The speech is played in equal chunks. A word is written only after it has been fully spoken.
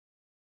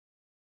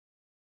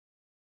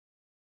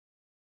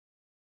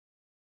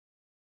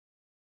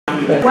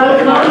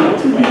Welcome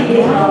to the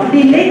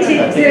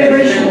belated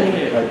celebration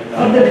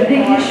of the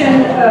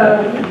publication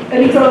a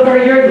little over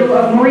a year ago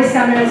of Maurice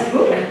Samuel's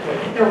book,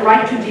 The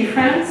Right to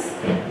Difference,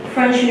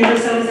 French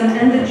Universalism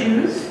and the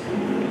Jews,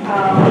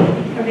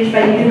 published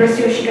by the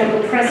University of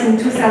Chicago Press in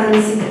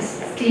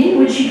 2016,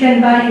 which you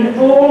can buy in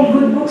all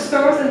good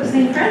bookstores that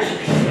say French,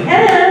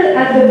 and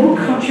at the book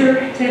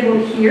culture table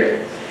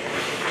here.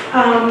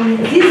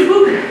 This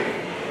book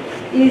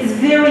is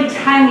very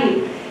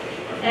timely,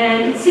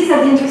 and it sits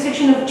at the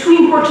intersection of two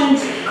important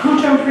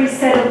contemporary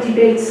set of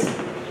debates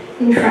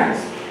in France,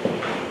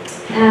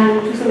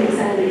 and to some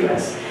extent in the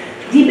US.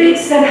 First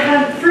debates that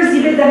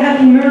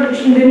have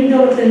emerged in the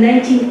middle of the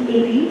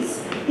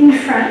 1980s in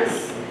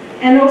France,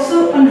 and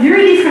also on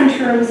very different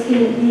terms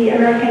in the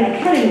American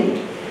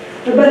Academy,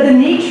 about the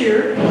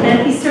nature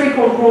and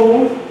historical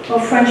role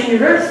of French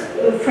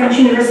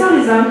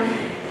universalism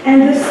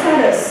and the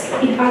status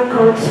it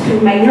accords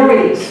to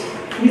minorities,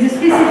 with a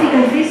specific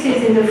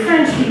emphasis in the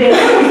French debate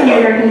and the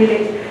American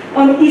debate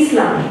on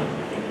Islam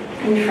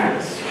in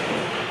France.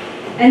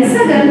 And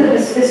second, a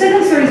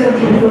second series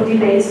of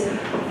debates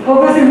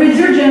over the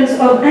resurgence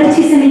of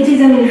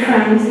anti-Semitism in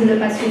France in the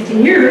past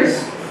 15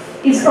 years,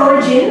 its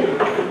origin,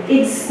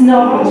 its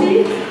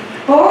novelty,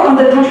 or on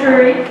the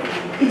contrary,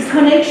 its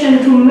connection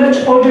to much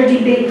older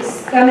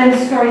debates,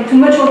 to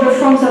much older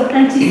forms of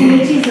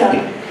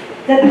anti-Semitism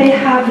that may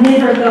have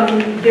never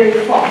gone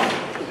very far.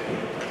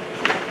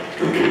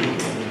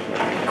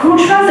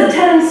 Contrast the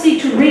tendency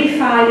to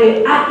reify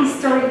the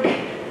ahistoric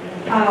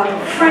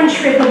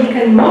French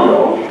Republican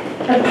model,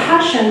 a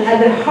passion at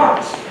the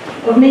heart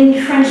of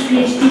many French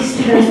PhD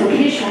students'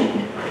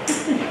 vocation.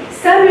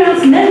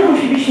 Samuel's main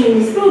contribution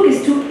in his book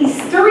is to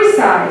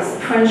historicize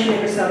French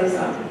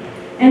universalism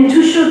and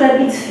to show that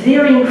its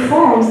varying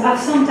forms have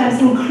sometimes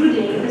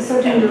including a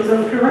certain dose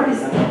of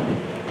pluralism.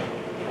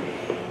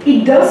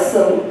 It does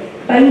so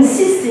by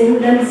insisting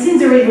that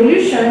since the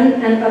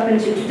Revolution and up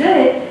until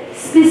today,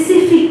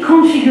 specific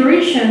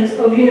configurations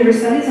of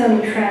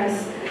universalism in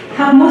France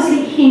have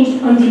mostly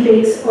hinged on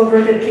debates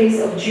over the place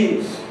of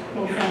Jews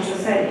in French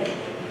society.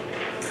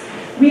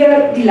 We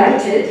are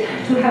delighted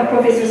to have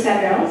Professor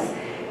Samuels,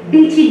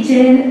 Betty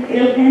Jane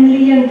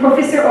Henley,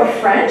 Professor of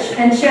French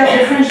and Chair of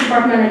the French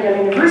Department at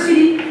Yale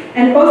University,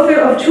 and author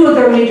of two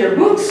other major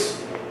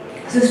books,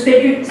 The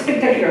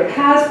Spectacular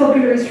Past,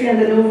 Popular History and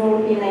the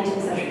Novel in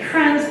 19th Century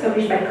France,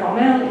 published by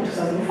Cornell in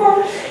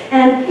 2004,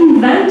 and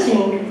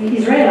Inventing the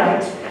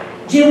Israelite,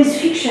 Jewish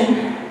Fiction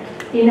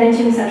in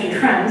 19th Century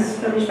France,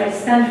 published by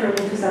Stanford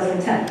in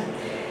 2010.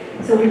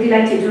 So we're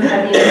delighted to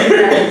have you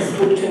present this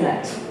book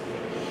tonight.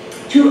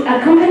 To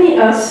accompany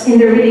us in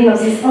the reading of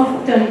this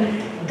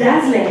often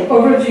dazzling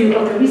overview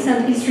of the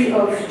recent history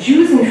of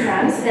Jews in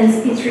France and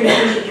its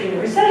relationship to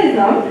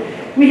universalism,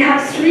 we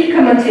have three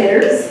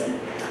commentators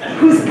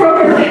whose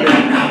proper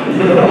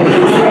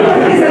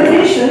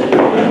presentation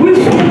would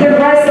fit the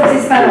rest of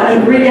this panel.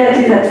 I'm really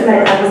happy that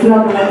tonight I was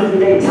not going to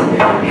be late.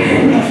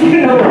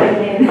 You know what I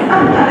mean.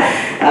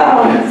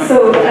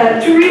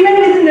 To remain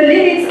within the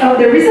limits of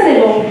the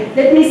reasonable,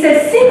 let me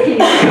say simply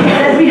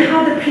that we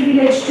have the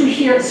privilege to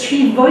hear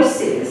three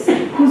voices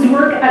whose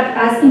work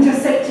has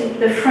intersected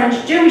the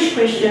French-Jewish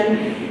question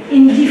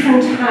in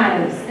different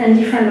times and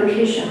different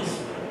locations.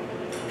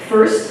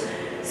 First,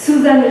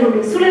 Susan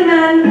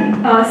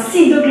Rubin-Suleiman,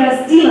 C.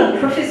 Douglas Dillon,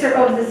 Professor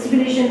of the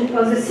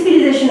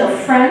Civilization of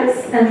France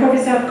and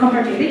Professor of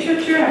Comparative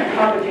Literature at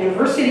Harvard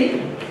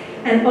University,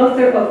 and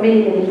author of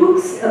many, many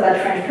books about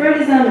French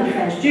pluralism and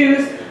French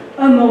Jews,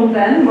 among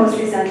them, most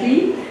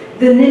recently,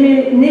 The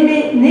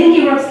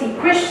Nemirovsky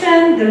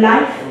Question, The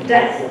Life,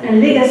 Death, and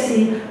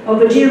Legacy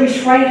of a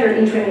Jewish Writer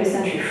in 20th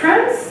Century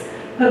France,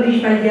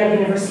 published by the Yale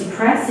University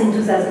Press in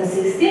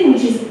 2016,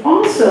 which is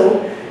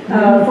also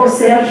for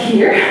sale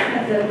here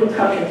at the book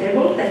culture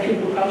table. Thank you,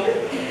 book culture.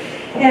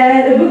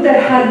 And a book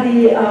that had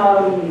the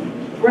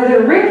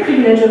rather rare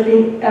privilege of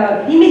being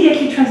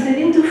immediately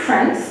translated into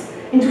French,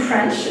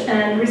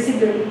 and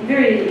received a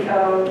very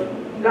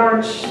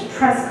large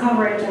press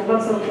coverage and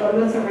lots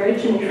of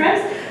reaction in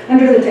France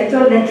under the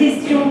title La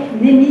Question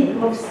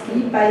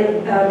Nemirovsky,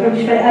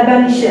 published by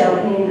Abba Michel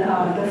in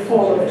the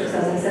fall of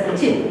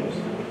 2017.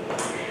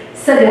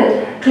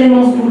 Second,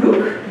 Clémence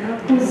Boulouk,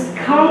 who's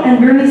Carl and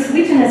Bernice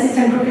Witten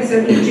Assistant Professor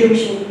in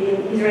Jewish and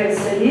Israeli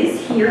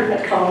Studies here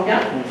at Columbia.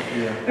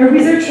 Her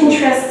research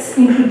interests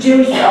include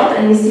Jewish thought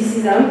and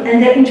mysticism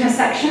and their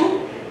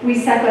intersection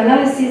with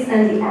psychoanalysis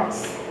and the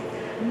arts.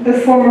 A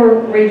former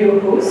radio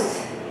host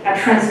at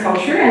France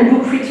Culture and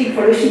book critic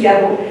for Le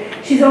Figaro,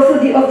 she's also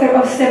the author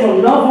of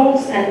several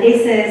novels and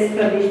essays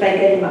published by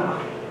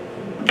Gallimard.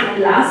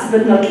 And last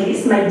but not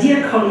least, my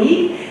dear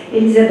colleague,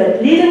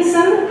 Elisabeth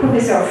Ledenson,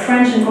 Professor of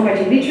French and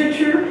Comparative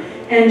Literature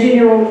and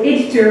General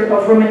Editor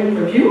of Romanic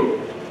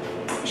Review.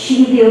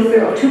 She is the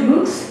author of two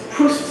books,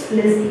 Proust's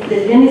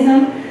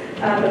Lesbianism,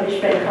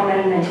 published by Cornell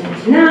in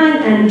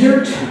 1999, and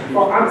Dirt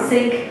for Art's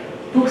Sake,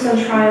 Books on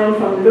Trial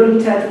from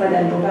Lolita to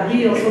Madame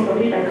Bovary, also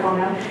published by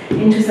Cornell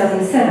in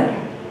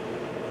 2007.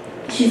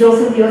 She She's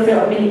also the author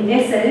of many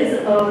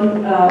essays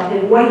on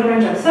a wide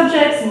range of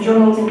subjects in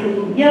journals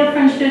including Yale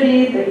French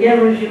Studies, the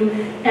Yale Review,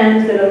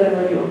 and the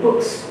London Review of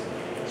Books.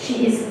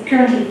 She is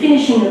currently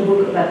finishing a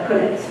book about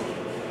Colette.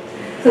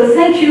 So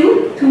thank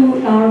you to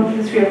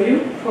the three of you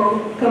for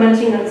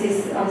commenting on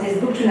this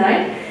book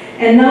tonight.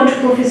 And now to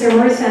Professor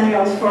Maurice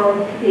Samuels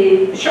for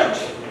a short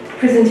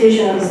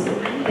presentation of this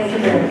book. Thank you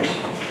very much.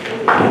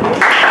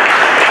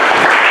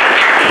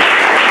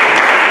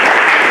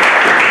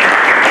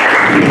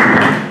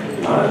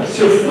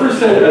 So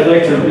first, I'd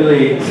like to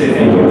really say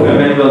thank you to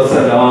Emmanuel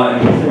Sada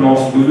and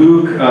Clémence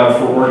Boulouk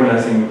for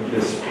organizing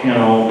this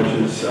panel, which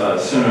is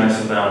so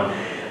nice of them,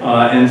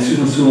 and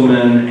Susan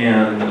Suleiman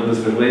and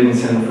Elizabeth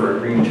Ladenson for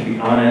agreeing to be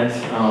on it.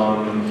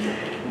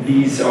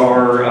 These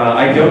are,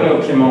 I don't know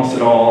Clémence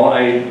at all.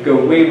 I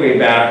go way, way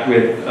back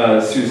with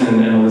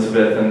Susan and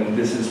Elizabeth, and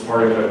this is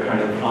part of a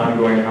kind of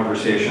ongoing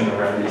conversation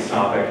around these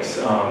topics.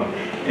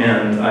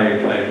 And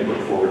I look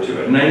forward to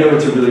it. And I know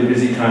it's a really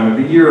busy time of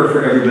the year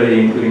for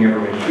everybody, including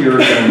everyone here,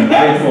 and I'm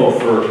grateful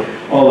for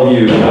all of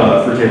you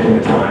for taking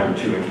the time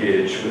to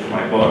engage with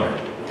my book.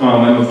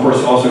 I'm of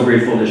course also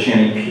grateful to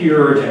Shani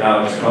Peer, to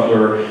Alex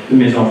Cutler, the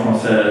Maison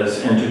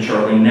Française, and to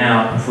Charlie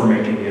Knapp for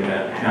making the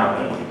event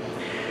happen.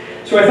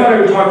 So I thought I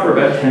would talk for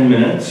about 10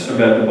 minutes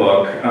about the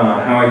book,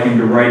 how I came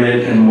to write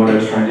it and what I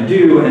was trying to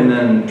do, and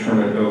then turn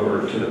it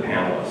over to the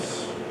panelists.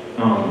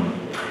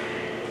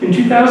 In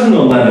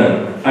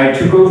 2011, I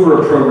took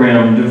over a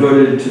program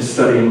devoted to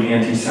studying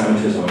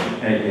anti-Semitism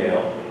at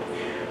Yale.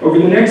 Over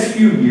the next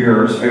few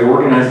years, I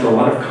organized a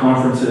lot of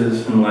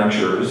conferences and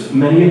lectures,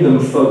 many of them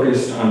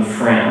focused on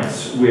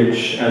France,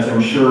 which, as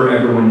I'm sure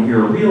everyone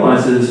here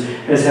realizes,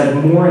 has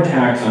had more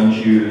attacks on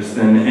Jews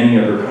than any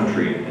other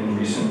country in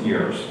recent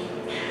years.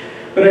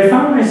 But I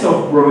found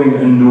myself growing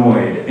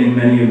annoyed in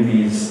many of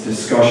these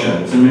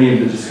discussions, and many of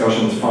the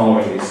discussions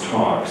following these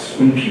talks,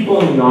 when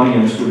people in the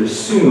audience would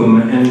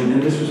assume,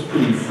 and this was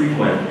pretty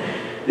frequent,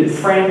 that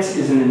France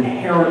is an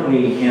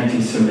inherently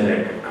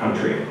anti-Semitic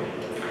country.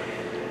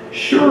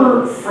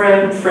 Sure,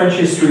 French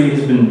history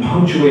has been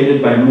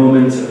punctuated by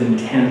moments of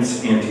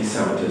intense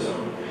anti-Semitism.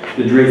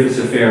 The Dreyfus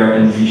Affair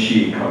and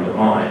Vichy come to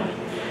mind.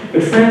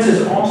 But France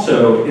has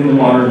also, in the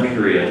modern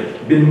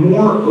period, been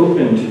more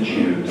open to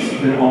Jews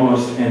than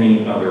almost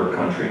any other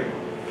country.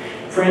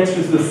 France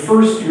was the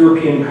first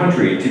European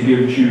country to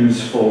give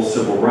Jews full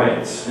civil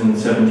rights in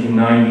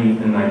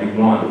 1790 and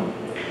 91.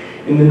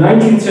 In the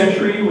 19th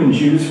century, when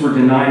Jews were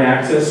denied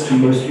access to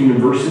most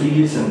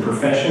universities and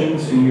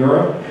professions in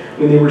Europe,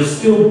 when they were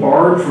still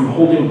barred from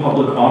holding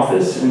public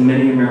office in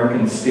many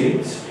American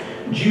states,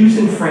 Jews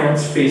in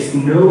France faced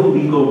no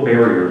legal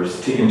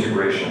barriers to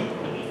integration.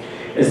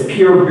 As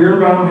Pierre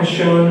Birnbaum has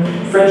shown,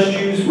 French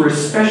Jews were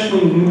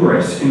especially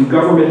numerous in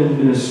government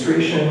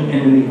administration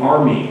and in the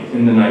army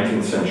in the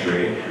 19th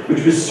century,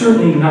 which was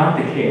certainly not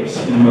the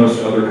case in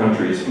most other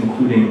countries,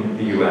 including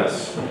the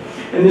US.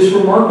 And this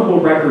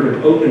remarkable record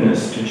of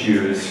openness to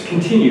Jews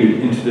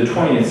continued into the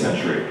 20th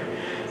century.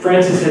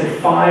 France has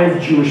had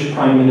 5 Jewish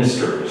prime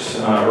ministers,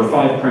 or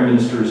 5 prime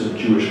ministers of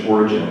Jewish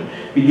origin,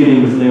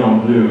 beginning with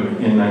Léon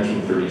Blum in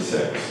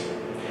 1936.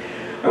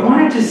 I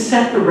wanted to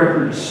set the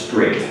record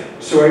straight,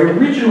 so I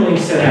originally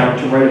set out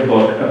to write a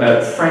book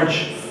about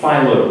French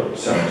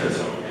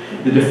philo-Semitism,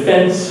 the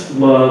defense,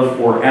 love,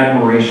 or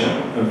admiration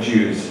of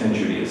Jews and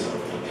Judaism.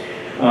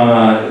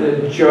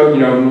 Joe,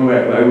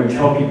 I would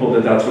tell people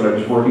that that's what I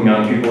was working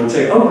on. People would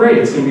say, "Oh, great!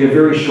 It's going to be a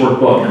very short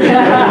book."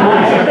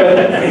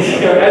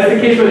 As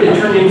the case was, it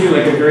turned into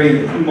like a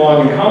very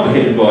long and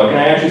complicated book, and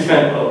I actually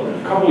spent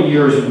a couple of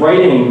years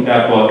writing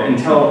that book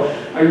until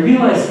I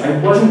realized I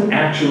wasn't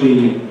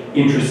actually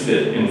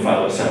interested in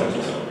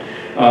philo-Semitism.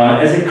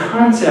 As a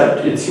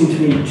concept, it seemed to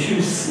me too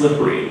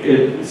slippery.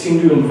 It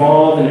seemed to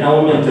involve an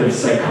element of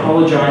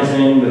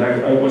psychologizing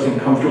that I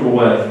wasn't comfortable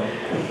with.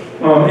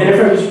 And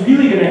if I was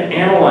really going to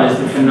analyze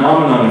the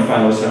phenomenon of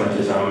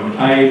philo-Semitism,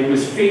 I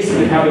was faced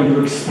with having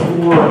to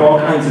explore all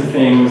kinds of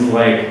things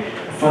like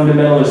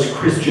fundamentalist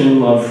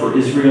Christian love for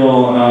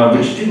Israel,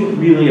 which didn't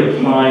really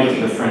apply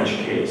to the French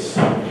case.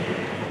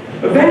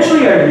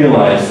 Eventually I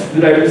realized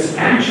that I was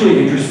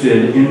actually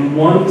interested in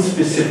one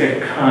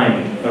specific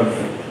kind of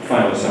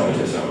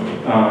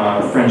philo-Semitism,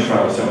 French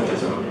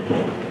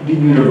philo-Semitism, the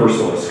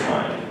universalist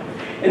kind.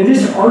 And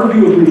this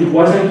arguably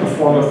wasn't a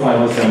form of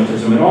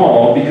philo-Semitism at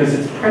all, because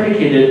it's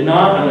predicated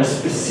not on a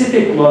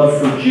specific love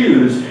for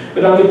Jews,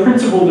 but on the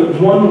principle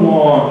that one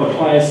law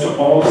applies to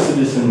all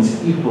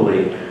citizens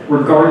equally,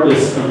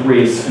 regardless of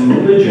race and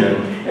religion,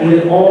 and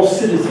that all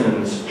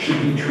citizens should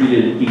be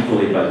treated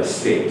equally by the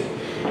state.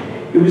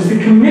 It was the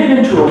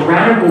commitment to a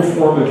radical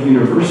form of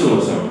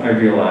universalism, I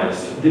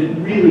realized, that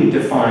really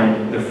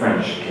defined the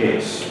French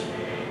case.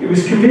 It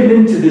was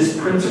commitment to this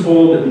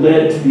principle that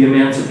led to the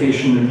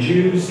emancipation of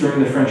Jews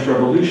during the French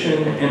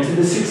Revolution and to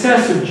the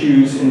success of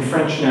Jews in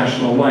French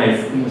national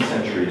life in the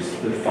centuries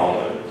that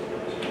followed.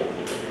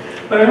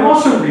 But I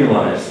also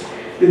realized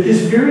that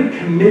this very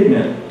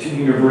commitment to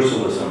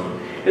universalism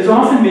has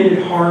often made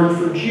it hard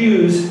for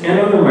Jews and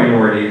other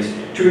minorities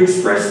to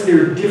express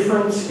their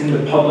difference in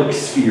the public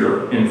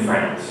sphere in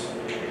France.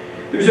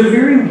 There's a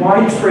very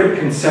widespread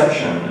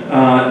conception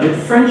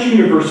that French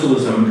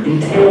universalism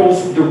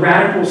entails the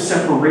radical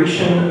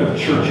separation of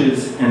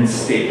churches and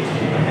state,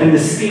 and the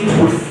state's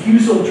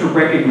refusal to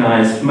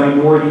recognize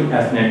minority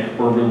ethnic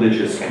or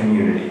religious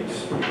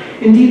communities.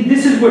 Indeed,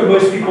 this is what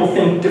most people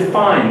think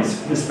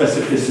defines the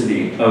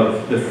specificity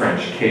of the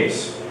French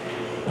case.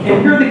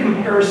 And here the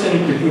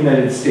comparison with the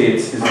United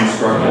States is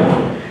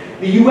instructive.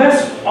 The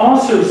US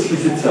also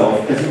sees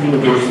itself as a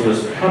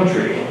universalist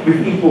country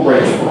with equal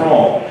rights for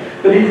all,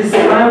 but it has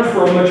allowed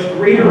for a much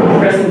greater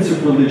presence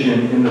of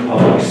religion in the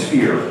public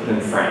sphere than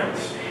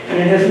France. And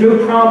it has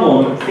no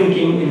problem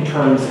thinking in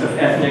terms of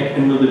ethnic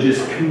and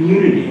religious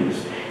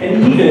communities,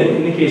 and even,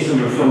 in the case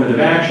of affirmative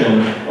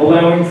action,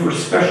 allowing for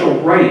special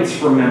rights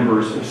for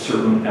members of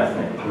certain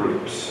ethnic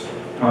groups.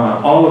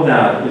 All of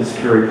that is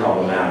very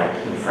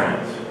problematic in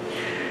France.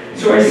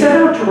 So I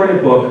set out to write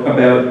a book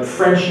about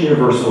French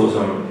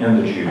universalism and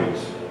the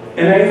Jews,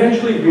 and I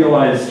eventually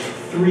realized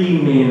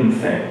three main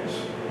things.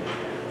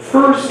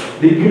 First,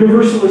 that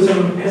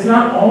universalism has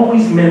not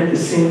always meant the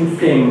same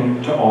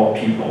thing to all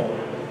people.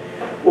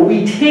 What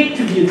we take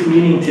to be its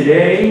meaning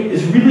today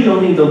is really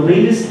only the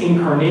latest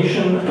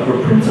incarnation of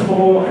a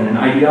principle and an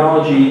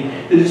ideology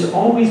that has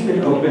always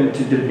been open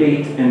to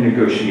debate and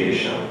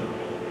negotiation.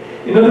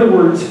 In other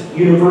words,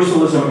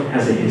 universalism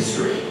has a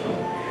history.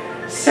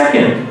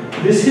 Second,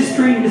 this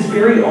history is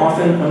very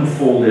often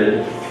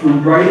unfolded through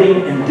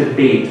writing and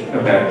debate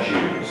about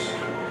Jews.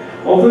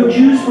 Although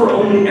Jews were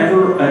only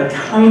ever a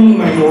tiny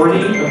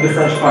minority of the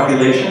French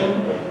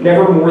population,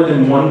 never more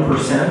than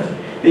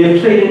 1%, they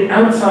have played an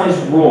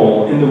outsized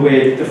role in the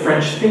way that the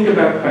French think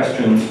about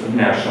questions of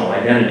national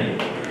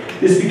identity.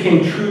 This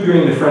became true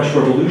during the French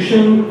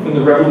Revolution, when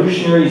the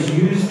revolutionaries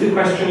used the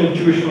question of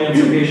Jewish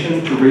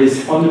emancipation to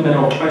raise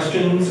fundamental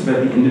questions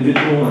about the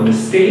individual and the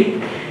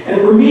state, and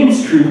it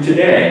remains true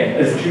today,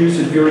 as Jews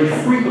have very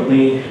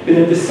frequently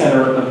been at the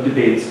center of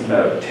debates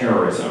about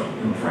terrorism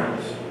in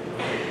France.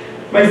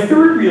 My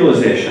third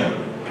realization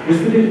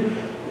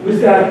was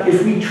that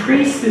if we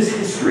trace this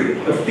history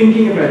of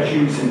thinking about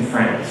Jews in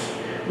France,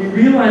 we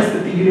realize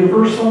that the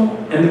universal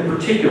and the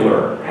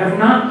particular have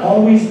not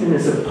always been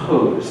as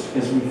opposed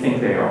as we think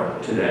they are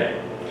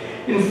today.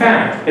 In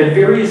fact, at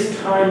various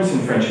times in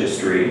French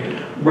history,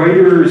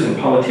 writers and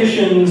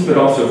politicians, but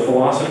also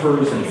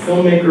philosophers and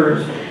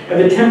filmmakers, have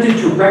attempted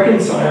to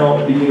reconcile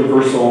the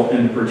universal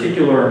and the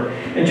particular,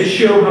 and to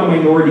show how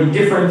minority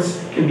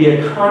difference can be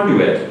a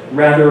conduit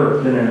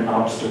rather than an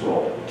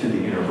obstacle to the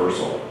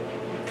universal.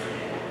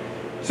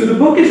 So the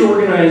book is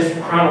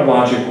organized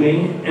chronologically,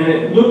 and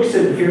it looks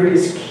at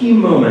various key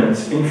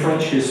moments in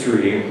French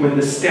history when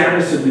the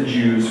status of the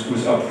Jews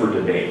was up for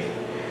debate.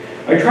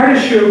 I try to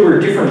show where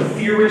different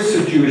theorists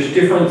of Jewish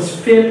difference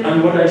fit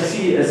on what I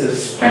see as a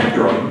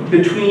spectrum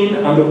between,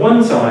 on the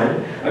one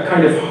side, a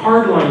kind of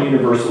hardline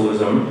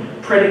universalism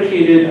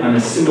predicated on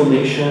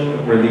assimilation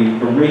or the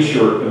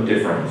erasure of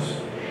difference,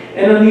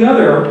 and on the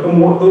other, a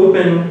more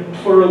open,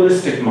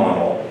 pluralistic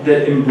model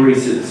that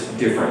embraces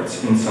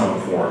difference in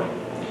some form.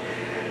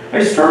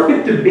 I start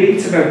with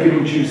debates about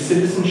giving Jews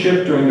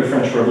citizenship during the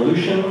French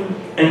Revolution,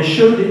 and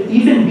show that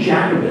even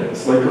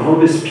Jacobins like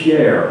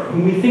Robespierre,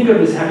 whom we think of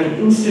as having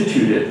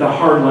instituted the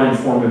hardline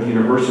form of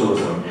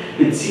universalism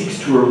that seeks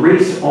to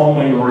erase all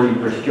minority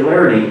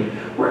particularity,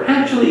 were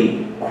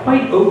actually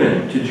quite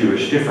open to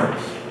Jewish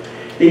difference.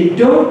 They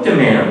don't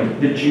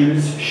demand that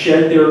Jews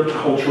shed their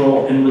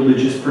cultural and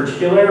religious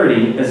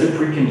particularity as a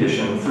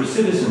precondition for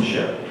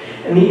citizenship.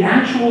 And the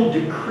actual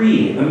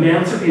decree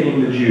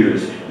emancipating the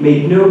Jews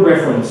made no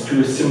reference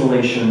to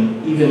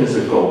assimilation even as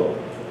a goal.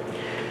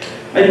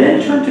 I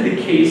then turned to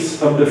the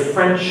case of the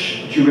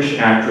French Jewish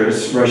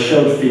actress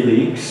Rachel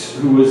Félix,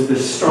 who was the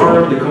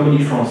star of the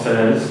Comédie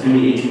Française in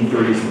the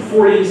 1830s and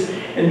 40s,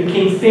 and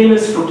became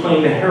famous for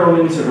playing the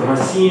heroines of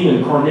Racine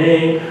and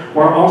Corneille,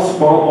 while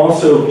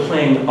also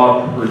playing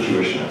up her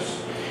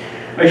Jewishness.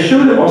 I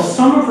showed that while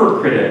some of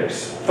her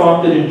critics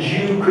thought that a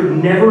Jew could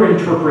never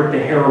interpret the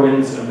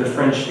heroines of the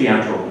French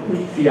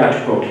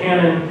theatrical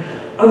canon,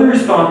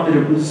 others thought that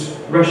it was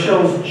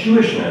Rachel's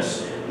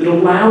Jewishness that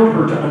allowed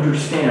her to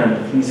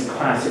understand these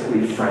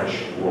classically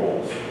French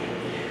roles.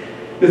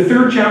 The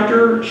third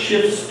chapter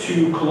shifts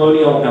to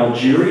colonial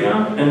Algeria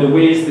and the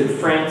ways that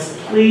France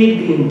played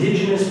the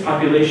indigenous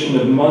population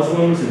of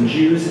Muslims and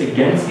Jews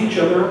against each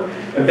other,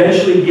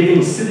 eventually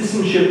giving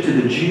citizenship to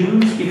the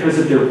Jews because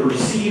of their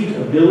perceived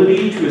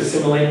ability to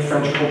assimilate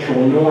French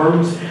cultural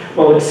norms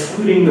while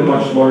excluding the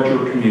much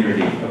larger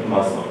community of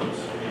Muslims.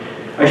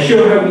 I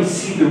show how we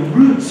see the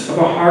roots of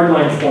a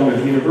hardline form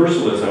of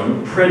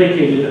universalism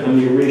predicated on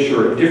the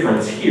erasure of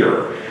difference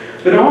here.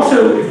 But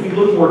also, if we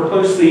look more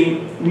closely,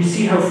 we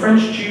see how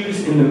French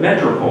Jews in the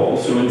metropole,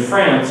 so in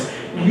France,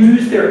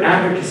 used their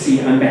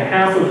advocacy on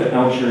behalf of the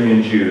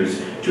Algerian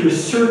Jews to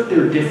assert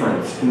their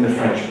difference in the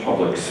French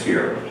public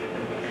sphere.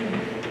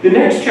 The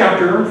next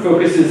chapter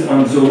focuses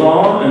on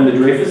Zola and the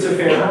Dreyfus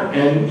Affair,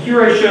 and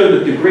here I show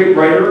that the great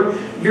writer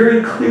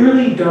very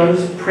clearly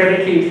does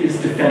predicate his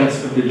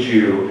defense of the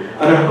Jew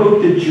on a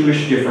hope that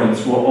Jewish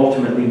difference will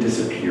ultimately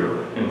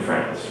disappear in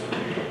France.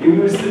 It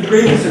was the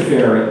Dreyfus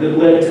Affair that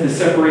led to the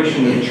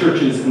separation of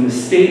churches and the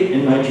state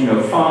in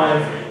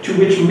 1905, to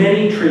which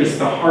many trace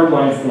the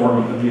hardline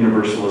form of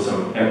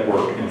universalism at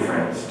work in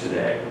France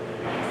today.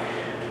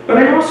 But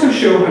I also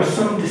show how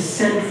some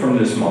dissent from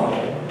this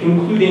model,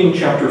 including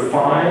chapter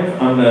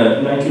 5 on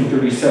the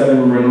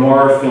 1937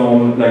 Renoir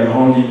film La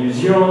Grande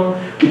Illusion,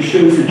 which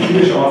shows a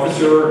Jewish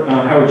officer,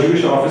 how a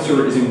Jewish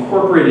officer is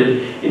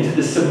incorporated into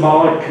the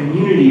symbolic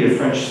community of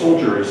French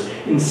soldiers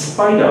in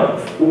spite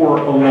of or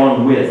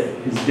along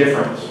with his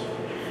difference.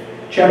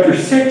 Chapter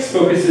 6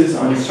 focuses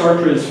on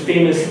Sartre's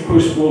famous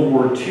post-World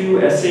War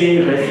II essay,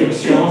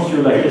 Réflexions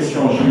sur la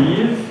question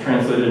juive,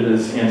 translated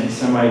as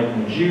Anti-Semite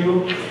and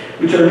Jew,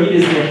 which I read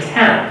as an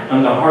attack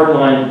on the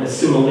hardline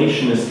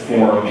assimilationist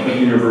form of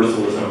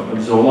universalism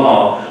of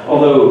Zola,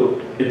 although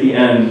at the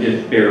end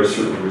it bears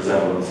certain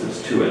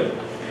resemblances to it.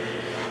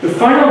 The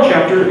final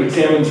chapter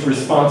examines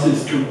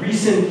responses to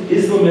recent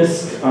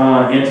Islamist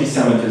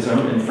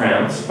anti-Semitism in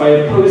France by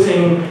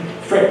opposing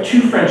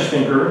two French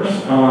thinkers,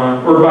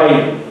 or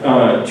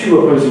by two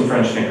opposing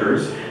French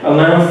thinkers,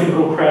 Alain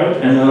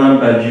Finkielkraut and Alain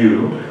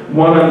Badiou,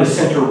 one on the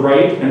center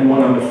right and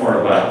one on the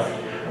far left,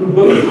 who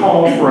both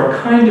call for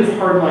a kind of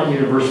hardline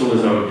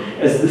universalism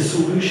as the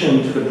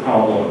solution to the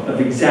problem of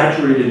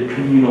exaggerated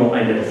communal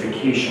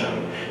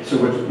identification, so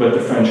what the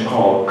French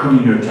call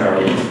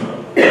communautarisme.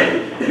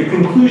 The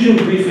conclusion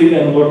briefly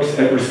then looks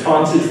at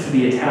responses to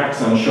the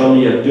attacks on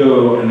Charlie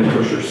Hebdo and the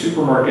kosher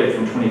supermarket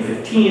from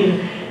 2015,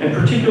 and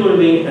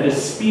particularly at a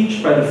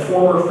speech by the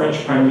former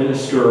French Prime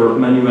Minister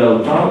Manuel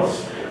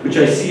Valls, which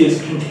I see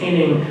as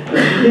containing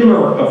a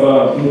glimmer of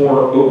a more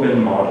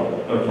open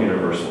model of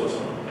universalism.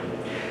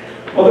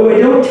 Although I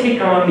don't take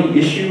on the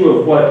issue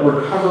of what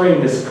recovering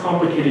this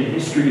complicated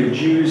history of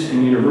Jews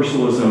and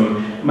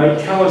universalism might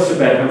tell us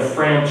about how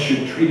France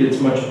should treat its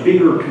much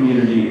bigger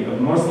community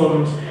of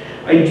Muslims,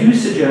 I do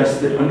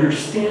suggest that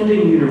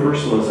understanding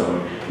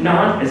universalism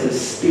not as a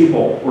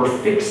stable or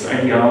fixed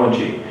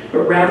ideology,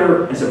 but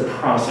rather as a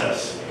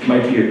process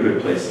might be a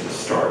good place to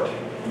start.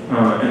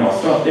 And I'll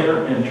stop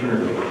there and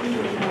turn it over.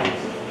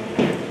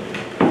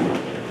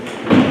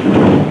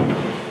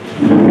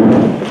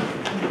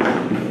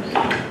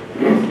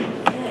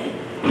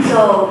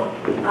 So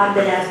I've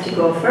been asked to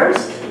go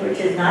first, which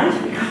is nice,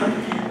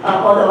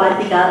 although I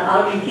think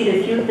I'll repeat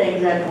a few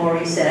things that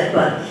Maury said,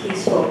 but he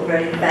spoke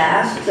very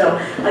fast. So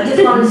I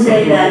just want to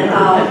say that,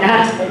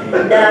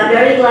 that I'm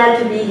very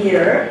glad to be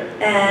here,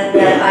 and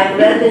that I've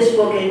read this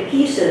book in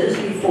pieces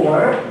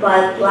before,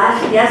 but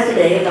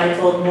yesterday, as I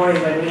told Maury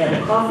when we had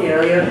a coffee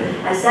earlier,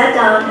 I sat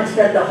down and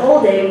spent the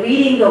whole day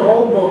reading the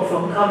whole book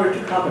from cover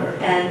to cover.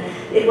 And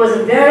it was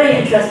a very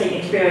interesting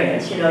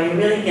experience. You know, you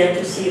really get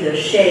to see the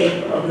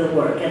shape of the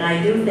work, and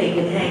I do think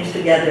it hangs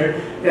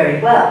together very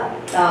well.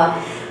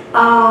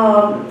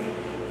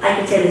 I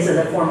can say this as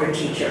a former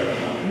teacher.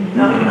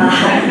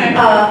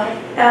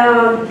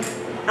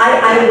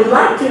 I would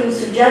like to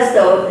suggest,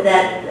 though,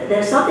 that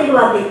there's something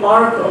about the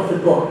arc of the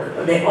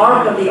book, the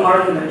arc of the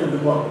argument of the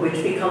book,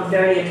 which becomes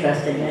very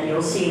interesting, and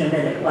you'll see in a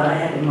minute what I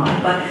have in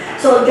mind. But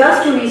so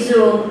just to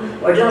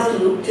resume, or just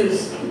to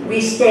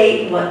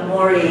restate what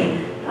Maury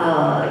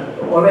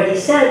already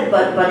said,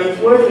 but it's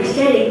worth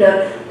restating.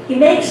 He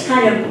makes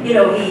kind of, you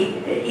know,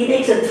 he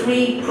makes a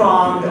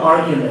three-pronged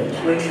argument,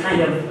 which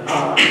kind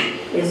of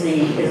is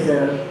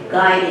the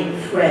guiding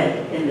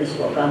thread in this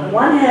book. On the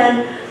one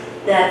hand,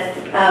 that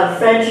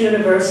French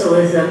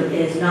universalism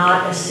is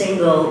not a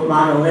single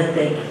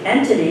monolithic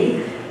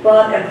entity,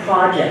 but a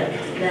project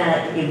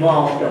that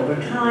evolved over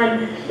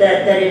time,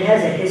 that it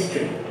has a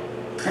history.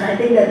 And I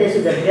think that this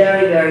is a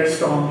very, very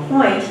strong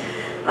point.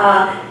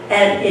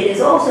 And it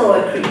is also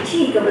a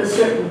critique of a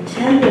certain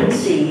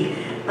tendency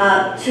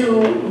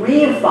to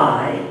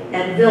reify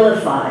and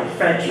vilify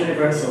French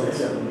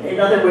universalism. In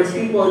other words,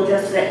 people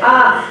just say,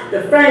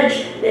 the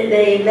French,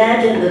 they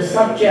imagine the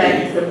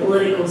subject, the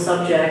political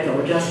subject,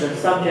 or just a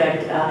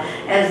subject,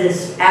 as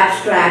this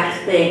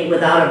abstract thing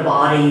without a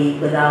body,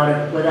 without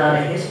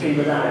a history,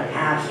 without a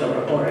past,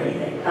 or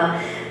anything.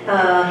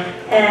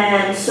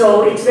 And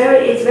so it's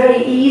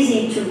very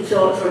easy to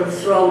sort of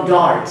throw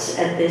darts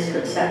at this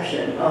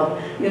conception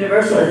of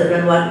universalism.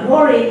 And what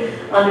Maury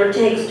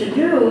undertakes to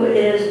do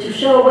is to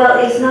show, well,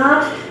 it's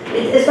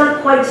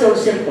not quite so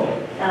simple.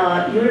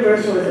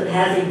 Universalism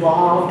has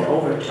evolved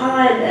over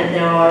time, and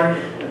there are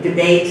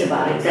debates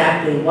about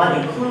exactly what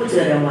includes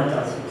it and what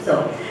doesn't.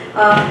 So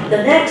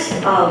the next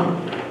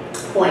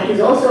point is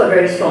also a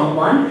very strong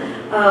one,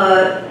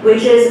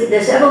 which is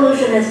this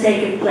evolution has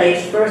taken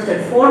place first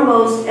and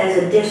foremost as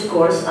a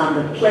discourse on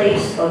the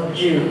place of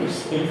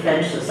Jews in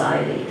French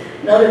society.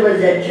 In other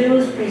words, that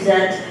Jews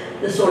present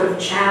the sort of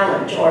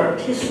challenge, or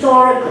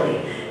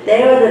historically,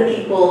 they are the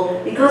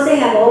people, because they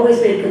have always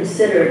been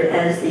considered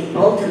as the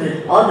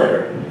ultimate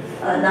other,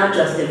 not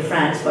just in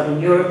France, but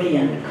in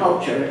European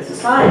culture and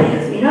society,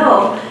 as we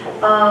know,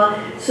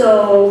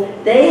 So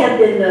they have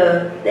been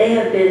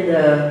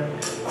the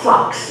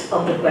crux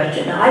of the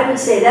question. Now I would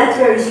say that's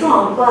very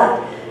strong,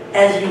 but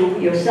as you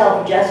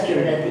yourself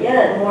gestured at the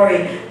end,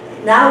 Maury,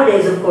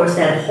 nowadays of course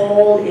that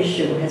whole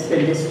issue has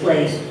been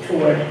displaced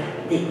toward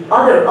the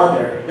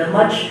the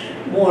much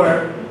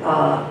more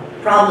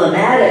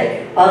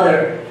problematic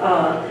other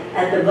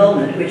at the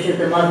moment, which is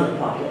the Muslim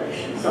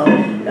population.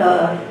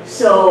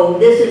 So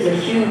this is a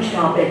huge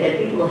topic, and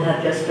people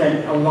have just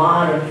spent a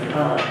lot of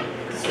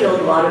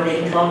spilled a lot of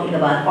ink talking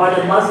about, are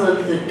the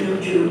Muslims the new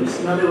Jews?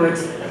 In other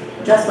words,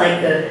 just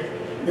like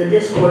the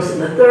discourse in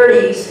the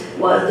 30s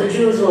was, the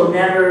Jews will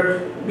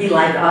never be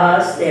like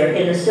us, they're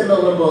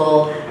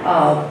inassimilable,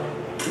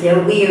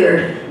 they're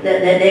weird,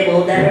 that they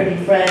will never be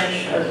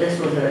French. This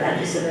was an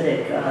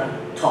anti-Semitic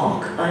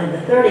talk in the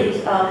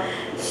 30s.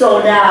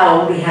 So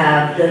now we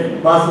have the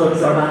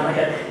Muslims are not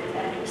like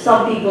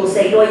some people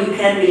say, oh, you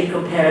can't really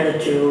compare the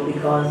two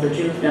because the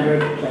Jews never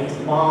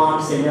placed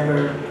bombs, they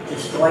never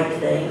destroyed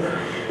things.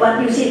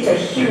 But you see, it's a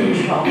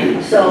huge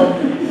topic. So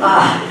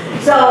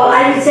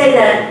I would say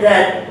that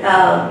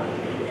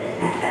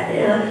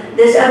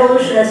this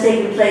evolution that's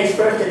taking place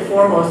first and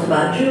foremost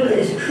about Jews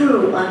is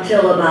true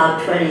until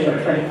about 20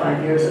 or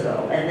 25 years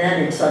ago. And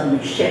then it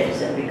suddenly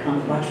shifts and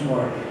becomes much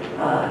more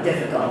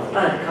difficult,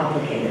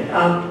 complicated.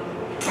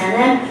 And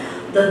then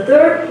the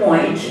third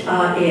point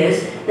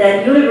is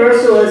that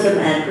universalism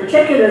and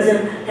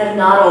particularism have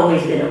not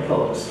always been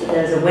opposed.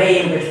 There's a way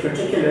in which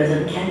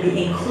particularism can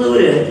be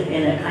included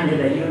in a kind of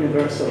a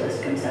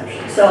universalist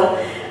conception. So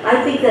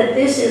I think that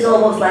this is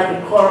almost like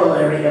a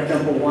corollary of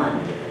number one.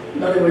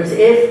 In other words,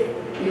 if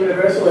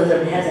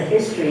universalism has a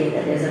history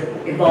and is an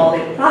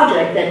evolving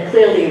project, then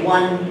clearly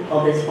one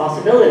of its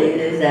possibilities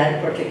is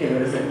that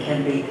particularism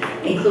can be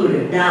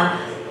included. Now,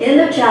 in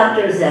the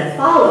chapters that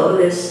follow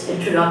this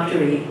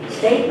introductory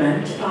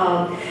statement,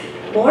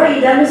 Maury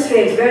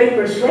demonstrates very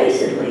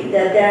persuasively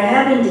that there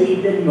have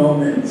indeed been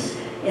moments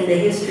in the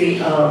history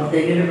of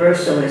the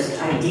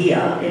universalist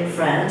idea in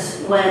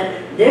France when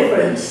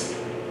difference,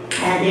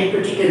 and in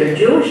particular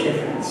Jewish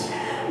difference,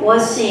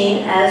 was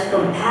seen as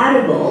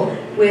compatible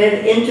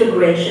with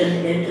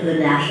integration into the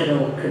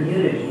national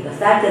community. The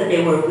fact that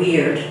they were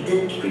weird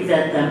didn't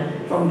prevent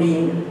them from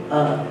being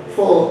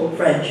full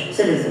French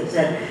citizens.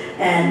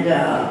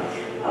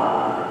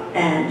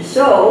 And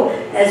so,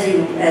 as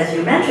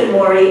you mentioned,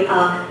 Maury,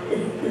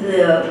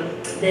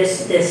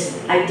 this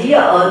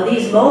idea of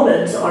these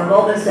moments are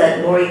moments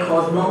that Maury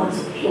calls moments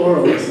of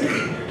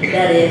pluralism.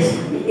 That is,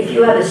 if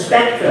you have a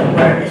spectrum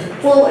where it's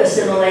full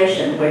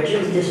assimilation, where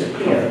Jews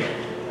disappear,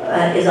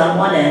 is on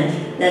one end,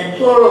 then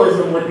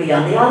pluralism would be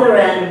on the other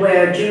end,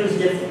 where Jews'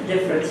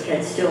 difference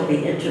can still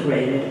be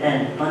integrated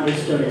and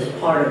understood as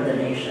part of the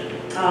nation.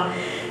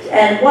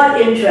 And what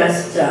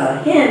interests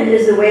him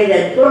is the way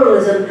that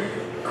pluralism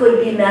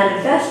could be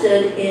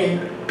manifested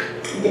in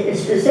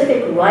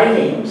specific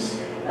writings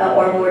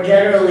or more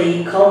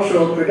generally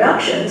cultural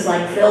productions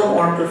like film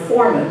or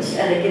performance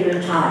at a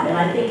given time. And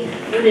I think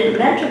you didn't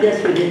mention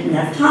this, we didn't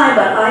have time,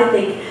 but I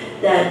think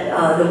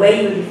that the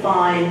way you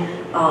define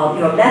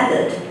your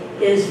method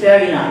is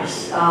very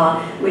nice,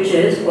 which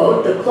is,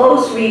 quote, the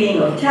close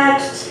reading of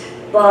texts,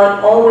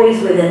 but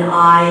always with an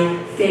eye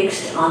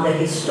fixed on the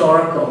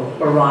historical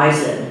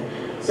horizon.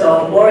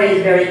 So Maury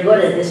is very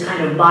good at this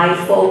kind of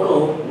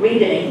bifocal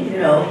reading, you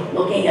know,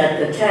 looking at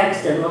the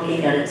text and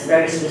looking at its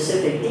very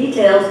specific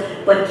details,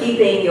 but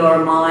keeping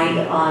your mind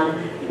on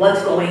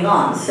what's going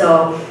on.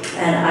 So,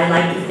 and I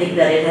like to think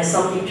that it has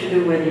something to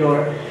do with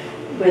your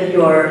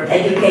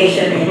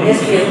education in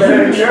history and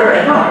literature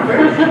at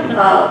Harvard.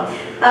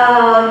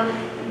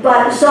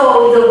 But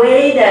so the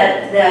way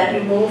that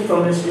you move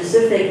from a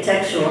specific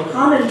textual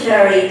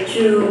commentary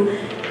to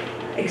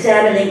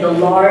examining the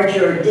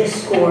larger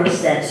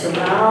discourse that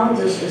surrounds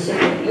a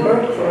specific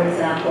work, for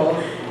example,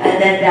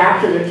 and then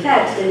back to the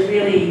text is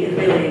really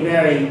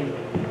very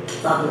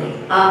lovely.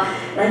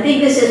 I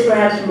think this is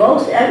perhaps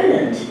most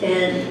evident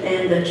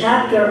in the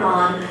chapter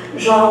on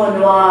Jean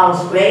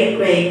Renoir's great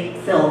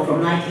film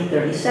from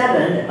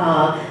 1937,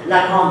 La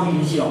Grande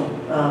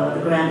Illusion,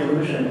 The Grand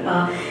Illusion.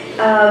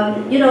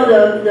 You know,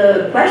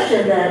 the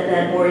question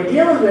that Maury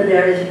deals with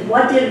there is,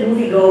 what did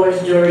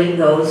moviegoers during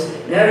those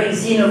very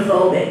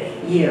xenophobic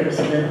years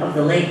of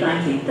the late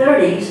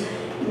 1930s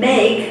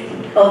make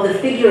of the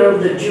figure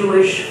of the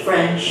Jewish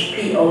French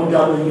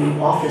POW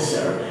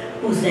officer,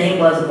 whose name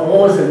was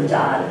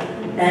Rosenthal,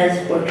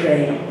 as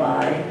portrayed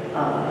by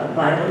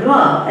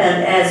Renoir.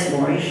 And as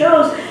Maury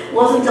shows,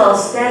 Rosenthal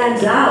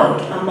stands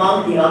out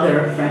among the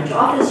other French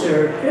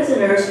officer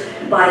prisoners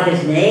by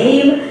his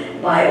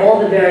name, by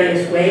all the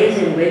various ways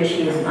in which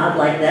he is not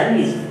like them.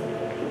 He's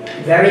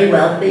very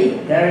wealthy,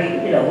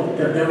 very, you know,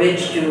 the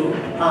rich Jew.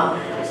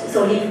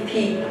 So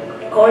he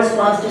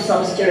corresponds to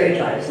some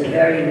stereotypes, the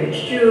very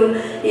rich Jew.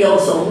 He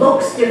also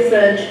looks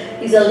different.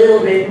 He's a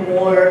little bit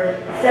more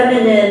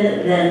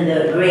feminine than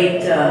the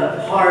great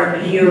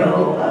hard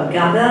hero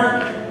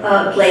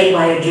Gabin, played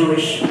by a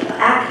Jewish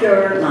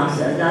actor,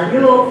 Marcel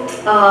Dagneau.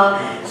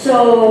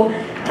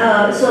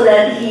 so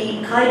that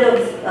he kind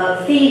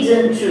of feeds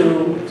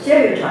into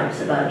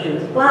stereotypes about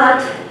Jews.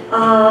 But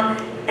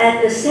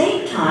at the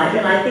same time,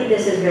 and I think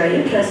this is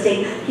very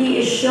interesting, he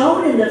is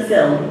shown in the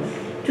film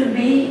to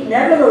be,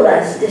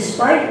 nevertheless,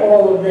 despite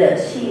all of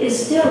this, he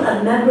is still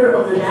a member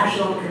of the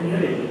national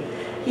community.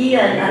 He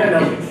and, I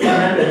don't know if you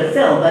remember the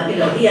film,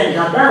 but he and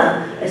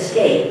Gabin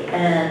escape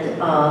and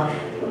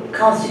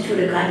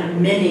constitute a kind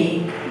of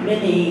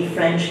mini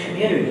French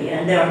community.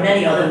 And there are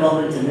many other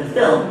moments in the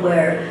film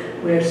where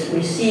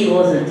we see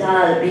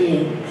Rosenthal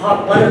being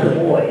one of the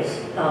boys.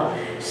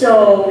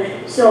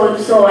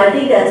 So I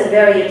think that's a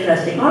very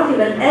interesting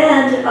argument.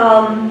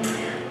 And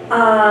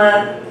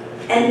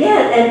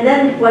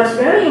then what's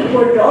very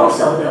important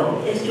also,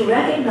 though, is to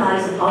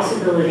recognize the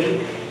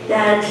possibility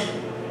that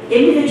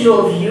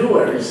individual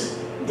viewers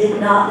did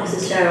not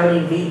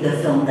necessarily read the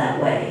film that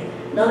way.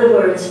 In other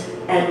words,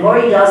 and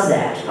Maury does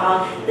that,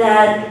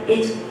 that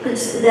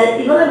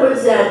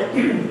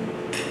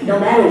no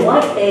matter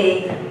what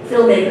a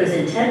filmmaker's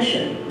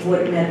intention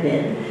would have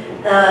been,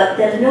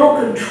 there's no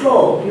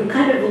control. You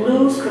kind of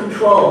lose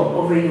control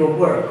over your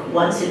work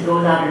once it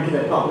goes out into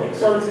the public.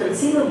 So it's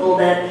conceivable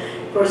that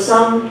for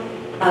some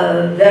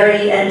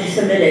very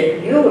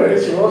anti-Semitic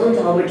viewers,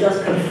 Rosenthal would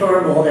just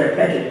confirm all their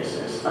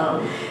prejudices.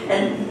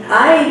 And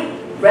I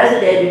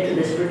resonated to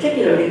this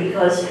particularly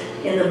because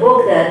in the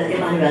book that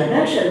Emmanuel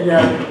mentioned,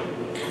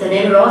 the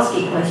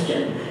Nemirovsky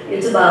question,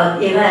 it's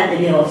about Ivan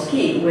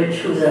Nemirovsky,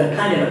 who's a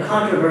kind of a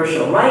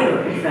controversial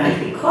writer in France,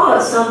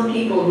 because some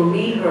people who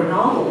read her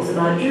novels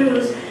about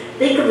Jews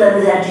think of them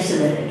as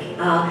anti-Semitic.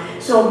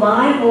 So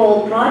my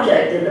whole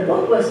project in the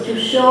book was to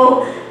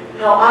show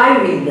how I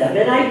read them,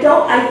 and I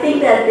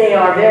think that they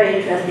are very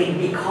interesting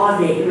because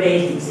they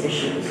raise these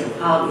issues of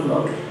how we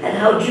look and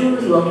how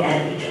Jews look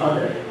at each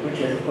other, which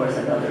is of course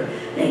another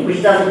thing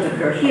which doesn't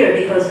occur here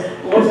because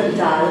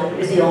Rosenthal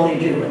is the only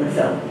Jew in the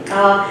film.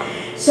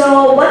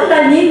 So what did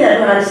I mean then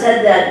when I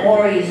said that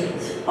Maury's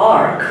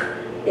arc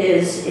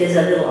is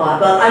a little odd?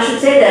 Well, I should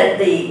say that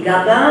the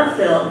Gabin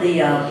film,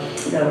 the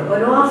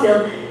Renoir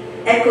film,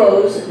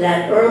 echoes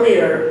that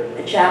earlier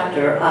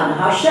chapter on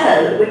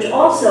Hachel, which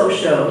also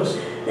shows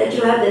that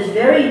you have this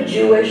very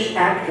Jewish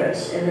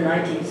actress in the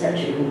 19th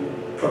century who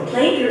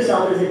proclaimed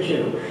herself as a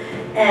Jew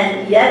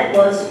and yet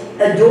was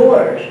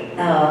adored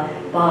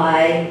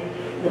by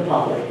the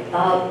public.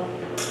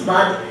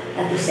 But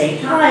at the same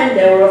time,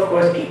 there were, of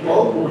course,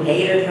 people who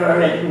hated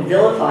her and who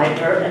vilified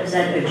her and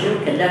said a Jew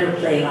can never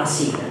play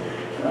Racine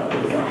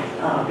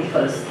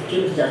because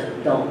Jews just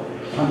don't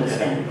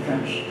understand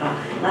French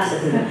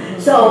classicism.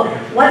 So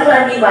what did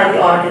I mean by the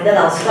arc? And then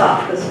I'll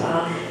stop.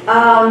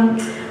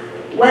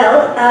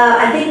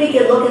 I think we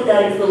can look at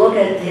that if we look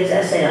at his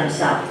essay on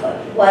Sartre.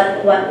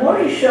 What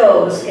Maury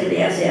shows in the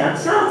essay on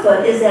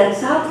Sartre is that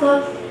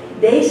Sartre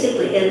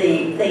basically, in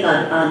the thing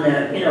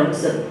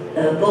it's a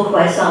book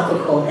by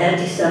Sartre called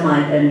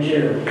Anti-Semite and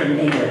Jew in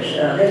English,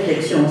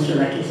 Réflexions sur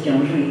la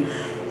question juive.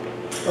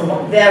 It's a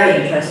very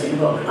interesting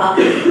book.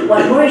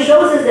 What Maury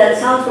shows is that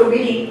Sartre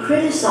really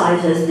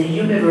criticizes the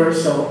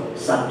universal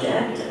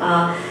subject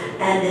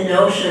and the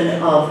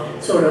notion of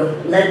sort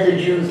of let the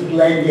Jews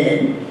blend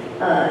in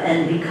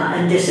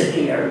and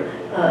disappear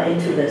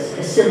into this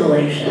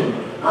assimilation.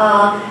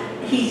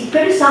 He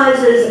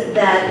criticizes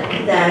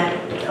that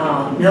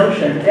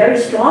notion very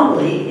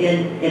strongly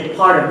in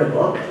part of the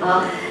book.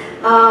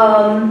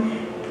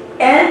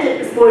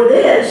 And for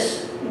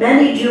this,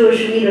 many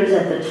Jewish readers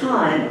at the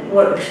time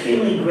were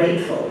extremely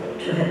grateful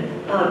to him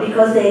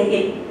because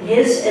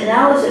his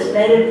analysis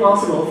made it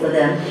possible for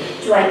them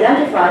to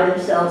identify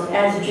themselves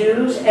as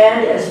Jews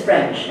and as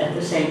French at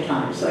the same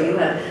time. So you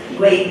have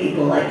great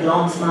people like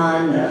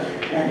Lanzmann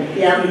and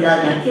Pierre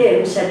Vidal-Naquet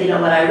who said,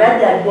 when I read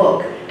that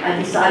book, I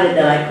decided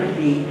that I could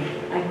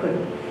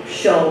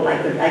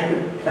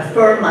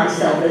affirm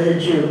myself as a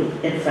Jew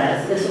in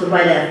France. This was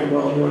right after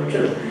World War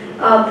II.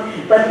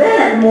 But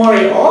then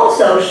Maury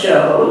also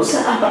shows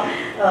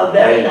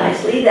very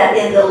nicely that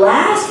in the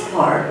last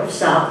part of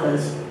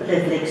Sartre's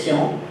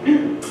Réflexions,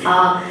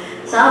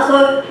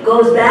 Sartre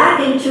goes back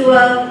into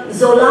a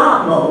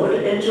Zola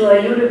mode, into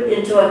a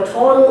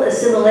total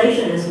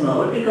assimilationist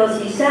mode,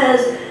 because he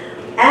says,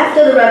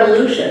 after the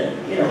revolution,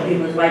 he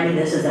was writing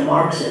this as a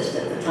Marxist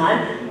at the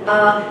time,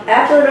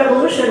 after the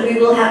revolution we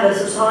will have a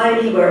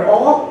society where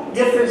all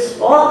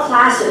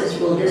classes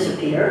will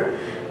disappear,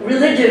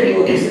 religion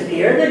will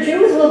disappear, the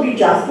Jews will be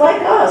just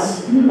like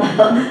us.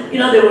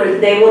 In other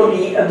words, they will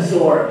be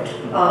absorbed,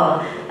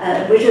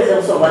 which is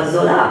also what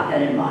Zola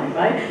had in mind,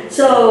 right?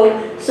 So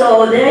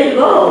there you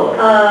go.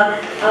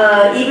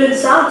 Even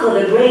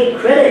Sartre, the great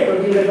critic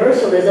of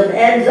universalism,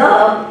 ends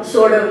up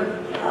sort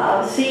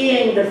of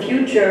seeing the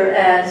future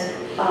as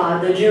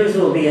the Jews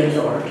will be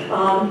absorbed.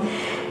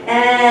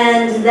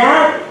 And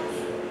that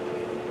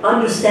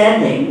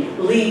understanding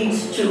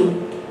leads to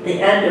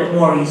the end of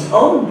Maury's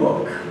own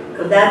book,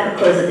 because that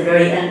occurs at the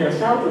very end of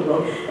Sartre's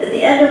book. At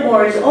the end of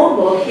Maury's own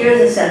book,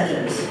 here's a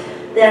sentence.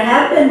 There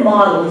have been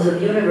models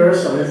of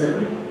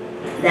universalism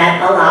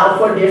that allow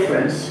for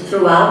difference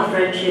throughout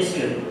French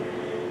history,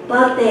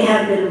 but they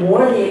have been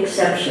more the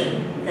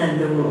exception than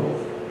the rule.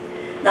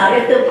 Now,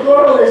 if the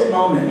pluralist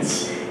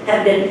moments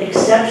have been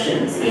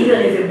exceptions,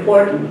 even if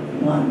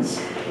important ones,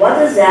 what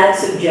does that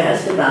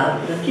suggest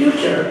about the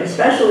future,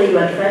 especially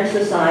when French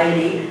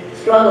society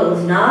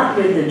struggles not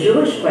with the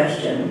Jewish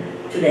question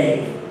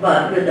today,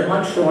 but with the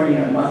much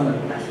thornier Muslim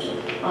question?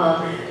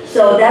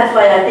 So that's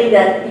why I think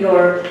that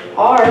your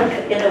arc,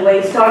 in a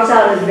way, starts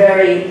out as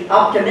very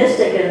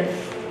optimistic and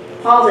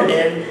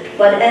positive,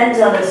 but ends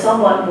on a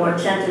somewhat more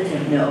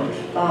tentative note.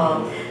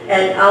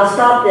 And I'll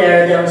stop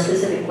there. There are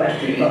specific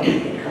questions, but we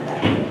can come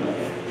back to them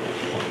later.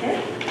 Okay?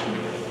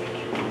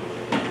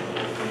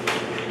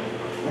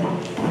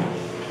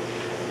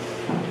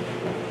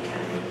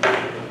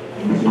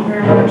 Thank you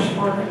very much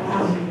for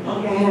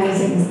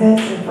organizing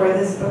this and for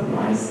this book,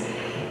 Morris.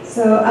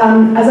 So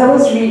as I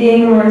was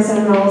reading Morris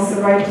and Mills'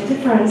 The Right to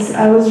Difference,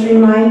 I was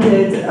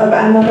reminded of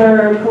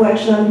another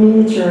collection of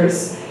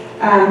miniatures.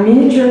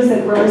 Miniatures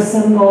that were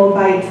assembled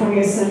by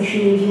 20th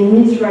century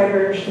Viennese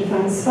writer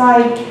Stefan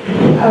Zweig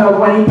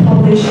when he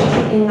published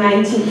in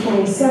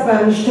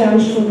 1927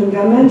 Sternstunde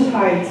der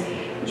Menschheit,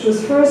 which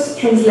was first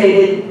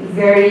translated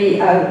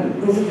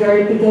with a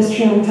very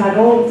pedestrian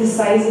title,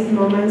 Decisive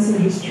Moments in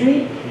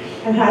History,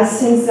 and has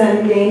since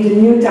then gained a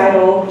new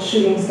title,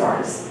 Shooting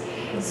Stars.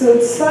 So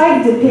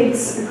Zweig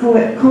depicts a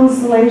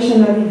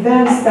constellation of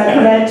events that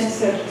led to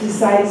such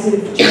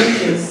decisive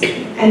changes.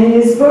 And in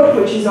his book,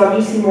 which is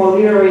obviously more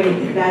literary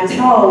than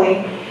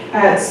scholarly,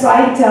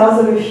 Zweig tells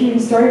of a few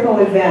historical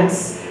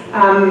events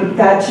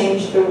that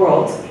changed the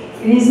world.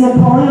 It is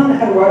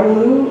Napoleon at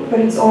Waterloo, but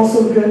it's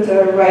also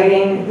Goethe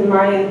writing the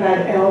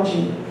Marienbad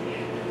Elegy.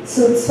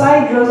 So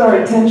Zweig draws our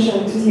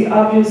attention to the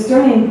obvious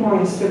turning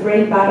points, the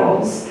great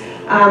battles,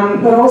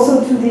 but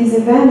also to these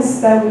events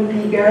that would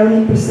be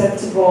barely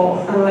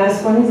perceptible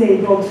unless one is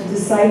able to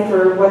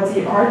decipher what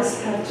the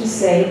arts have to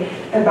say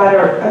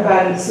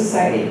about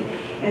society.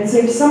 And so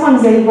if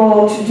someone's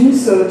able to do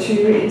so too,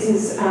 it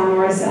is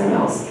Morris and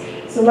Mills.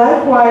 So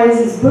likewise,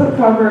 his book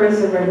covers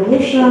the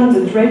revolution,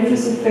 the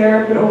Dreyfus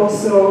affair, but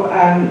also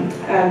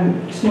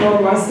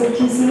small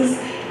masterpieces,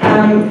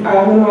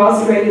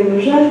 Renoir's Great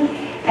Illusion.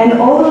 And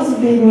all those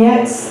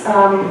vignettes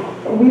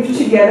weave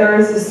together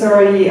the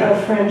story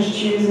of French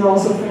Jews and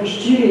also French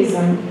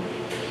Judaism.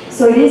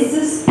 So it is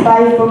this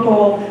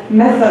bifocal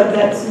method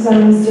that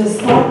Susan has just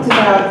talked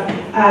about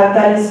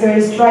that is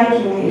very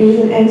striking. It is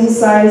an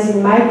exercise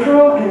in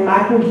micro and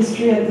macro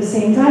history at the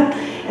same time,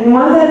 and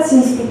one that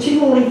seems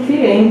particularly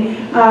fitting,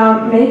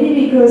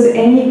 maybe because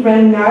any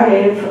grand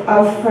narrative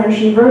of French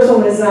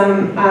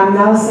universalism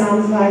now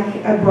sounds like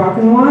a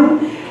broken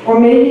one, or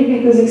maybe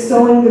because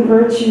extolling the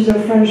virtues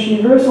of French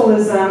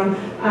universalism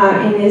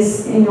in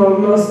its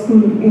most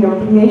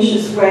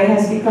pugnacious way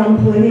has become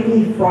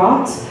politically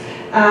fraught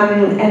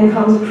and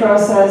comes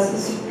across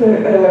as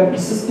a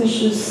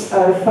suspicious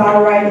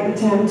far-right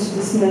attempt to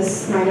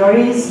dismiss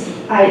minorities,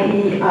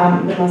 i.e.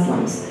 the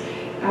Muslims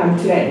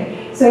today.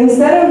 So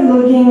instead of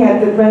looking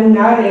at the grand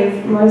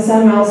narrative, Morris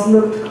and Mills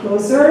looked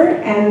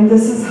closer, and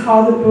this is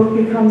how the book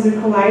becomes a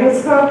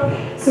kaleidoscope.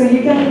 So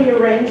you can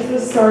rearrange the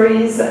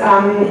stories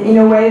in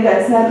a way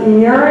that's not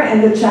linear,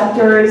 and the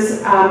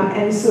chapters,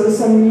 and so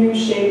some new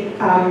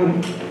shape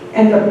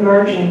end up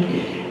emerging.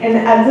 And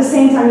at the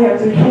same time, you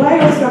have the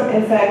kaleidoscope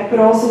effect, but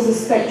also the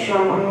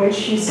spectrum on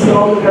which you see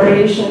all the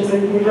variations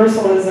of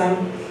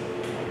universalism.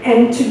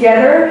 And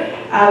together,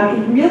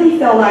 it really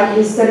felt like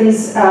these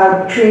studies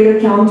create a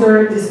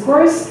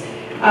counter-discourse,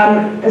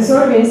 a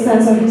sort of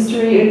instance of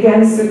history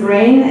against the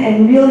grain,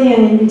 and really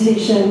an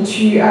invitation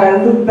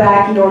to look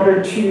back in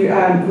order to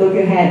look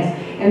ahead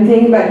and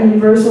think about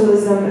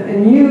universalism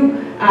anew,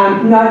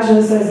 not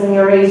just as an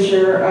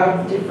erasure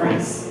of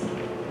difference.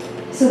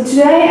 So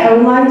today, I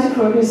would like to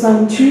focus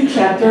on two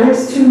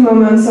chapters, two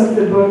moments of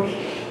the book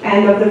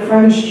and of the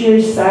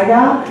French-Jewish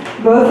saga.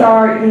 Both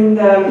are in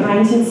the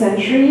 19th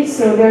century,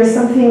 so there's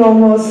something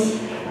almost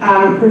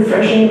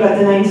refreshing about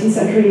the 19th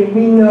century.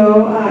 We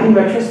know in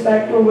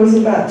retrospect what was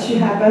about to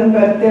happen,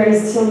 but there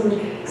is still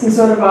some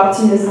sort of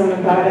optimism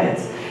about it.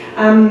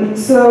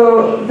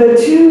 So the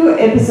two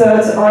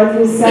episodes are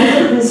the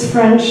ascent of this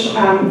French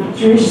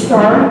Jewish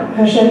star,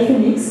 Rachel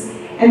Felix,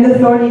 and the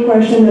thorny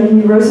question of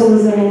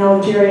universalism in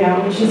Algeria,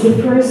 which is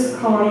the first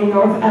colony in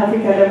North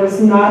Africa that was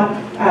not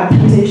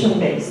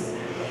plantation-based.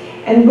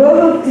 And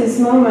both of these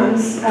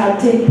moments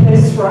take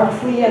place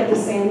roughly at the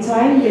same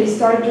time. They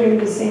start during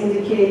the same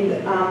decade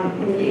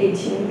in the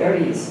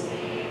 1830s.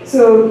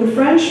 So the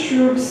French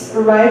troops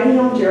arrived in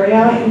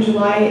Algeria in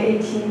July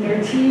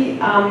 1830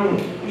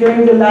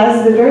 during the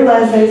very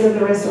last days of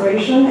the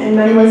Restoration, and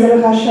Mademoiselle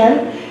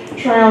Rachel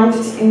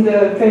triumphed in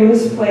the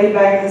famous play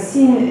by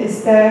Racine,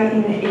 Esther,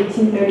 in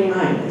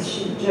 1839.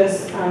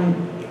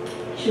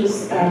 She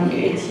was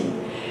 18.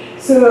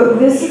 So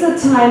this is a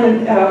time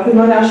of the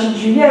monarchie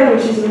Juliet,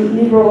 which is a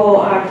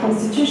liberal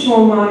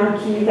constitutional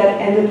monarchy that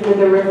ended with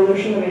the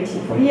Revolution of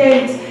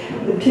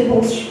 1848, the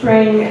People's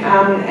Spring,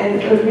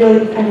 and a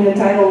really, a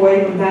tidal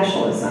wave of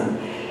nationalism.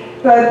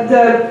 But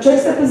the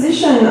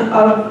juxtaposition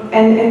of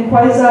and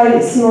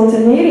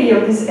quasi-simultaneity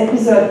of this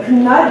episode could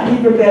not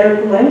give a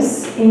better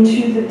glimpse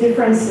into the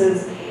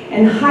differences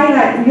and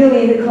highlight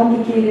really the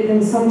complicated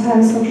and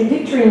sometimes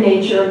contradictory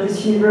nature of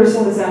this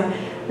universalism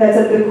that's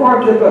at the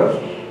core of the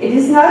book. It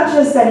is not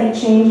just that it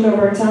changed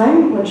over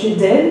time, which it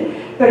did,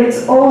 but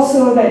it's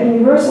also that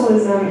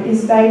universalism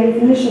is by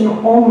definition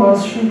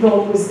almost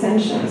riddled with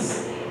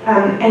tensions.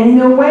 And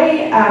in a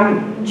way,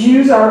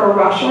 Jews are a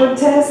Rorschach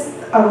test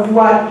of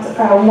what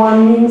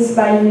one means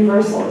by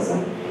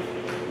universalism.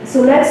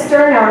 So let's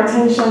turn our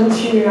attention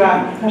to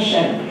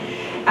Rachel.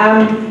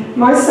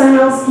 Maurice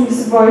Samuels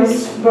gives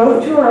voice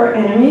both to her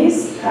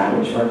enemies,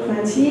 which were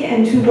plenty,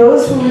 and to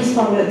those who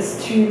responded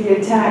to the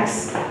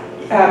attacks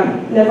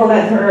leveled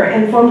at her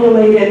and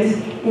formulated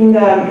in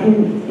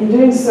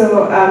doing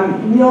so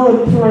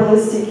real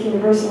pluralistic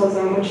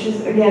universalism, which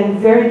is again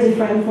very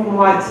different from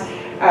what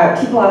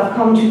people have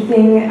come to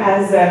think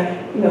as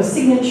a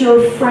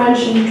signature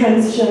French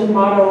intransigent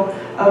model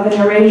of an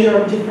erasure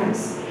of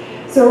difference.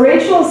 So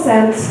Rachel's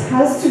sense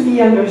has to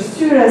be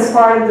understood as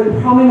part of the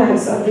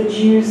prominence of the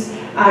Jews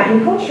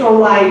in cultural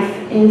life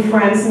in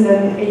France in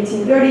the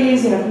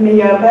 1830s,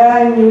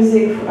 Meyerbeer,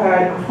 music,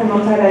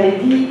 Fromental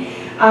Alevi.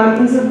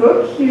 In the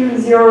book, you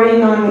zero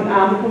in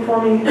on the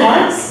performing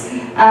arts,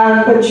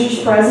 but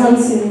Jewish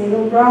presence in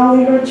middle brown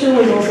literature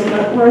was also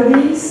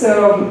noteworthy.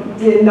 So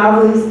the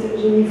novelist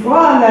Jenny Foy,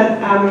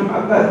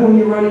 about whom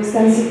you wrote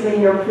extensively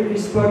in your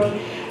previous book,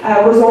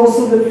 was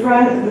also the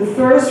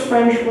first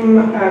French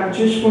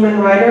Jewish woman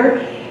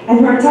writer,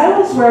 and her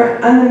titles were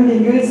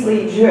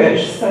unambiguously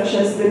Jewish, such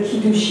as the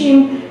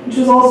Kiddushim, which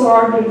was also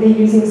arguably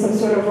using some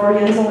sort of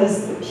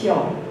Orientalist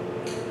appeal.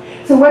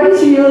 So what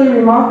is really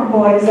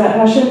remarkable is that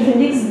Rachel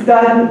Felix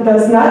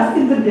does not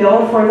fit the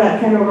bill for that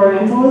kind of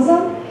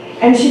Orientalism,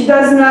 and she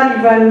does not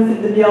even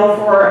fit the bill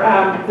for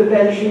the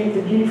belle juive,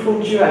 the beautiful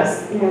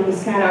Jewess,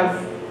 this kind of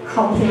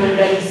compliment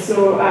that is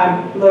so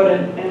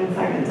loaded and in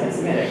fact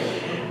anti-Semitic,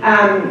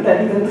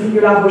 that even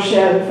Trigu La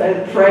Rochelle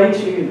fell prey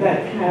to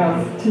that kind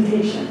of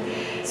temptation.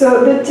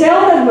 So the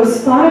tale that was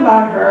spun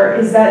about her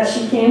is that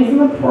she came from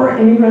a poor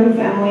immigrant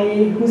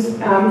family whose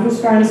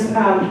parents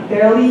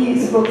barely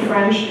spoke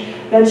French,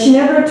 that she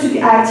never took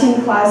acting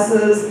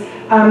classes,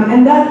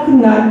 and that could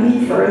not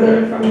be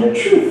further from the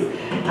truth.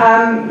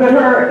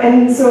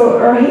 So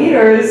her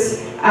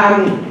haters,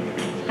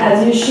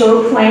 as you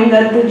show, claim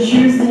that the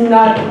Jews did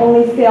not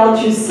only fail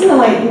to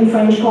assimilate in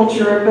French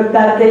culture, but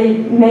that they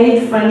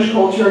made French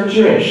culture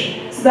Jewish.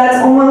 So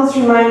that almost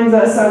reminds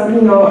us of,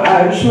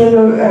 Raphael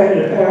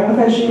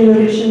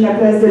Chmielowicz in La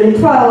Place de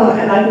l'Étoile,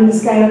 and I think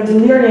this kind of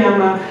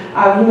delirium of,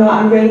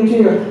 I'm going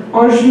to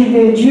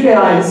enjuiver,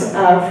 Judaize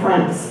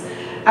France.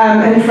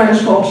 And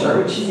French culture,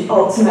 which is the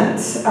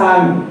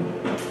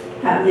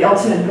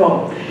ultimate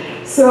goal.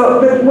 So,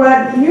 but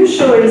what you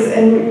show is,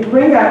 and you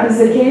bring up, is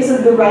the case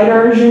of the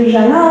writer Jules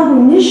Janin,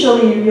 who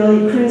initially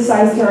really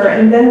criticized her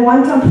and then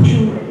went on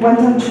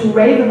to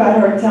rave about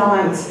her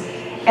talent.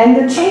 And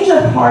the change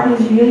of heart is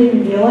really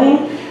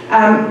revealing.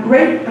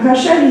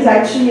 Rachel is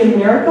actually a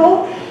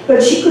miracle,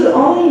 but she could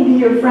only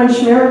be a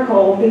French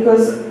miracle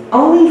because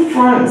only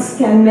France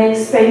can make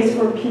space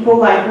for people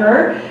like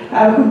her,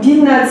 who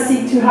did not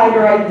seek to hide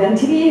her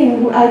identity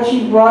and who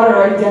actually brought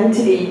her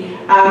identity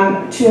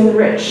to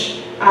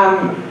enrich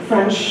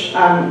French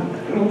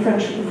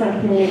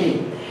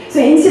community. So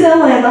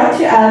incidentally, I'd like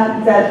to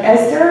add that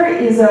Esther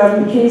is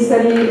a case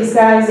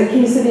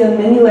study on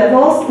many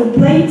levels. The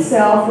play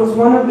itself was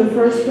one of the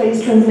first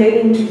plays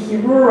translated into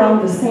Hebrew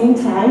around the same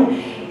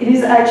time. It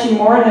is actually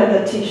more an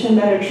adaptation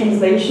than a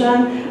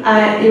translation.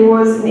 It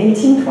was in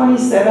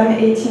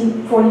 1827,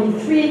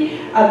 1843.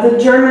 The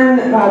German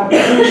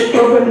Jewish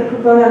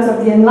proponents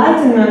of the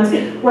Enlightenment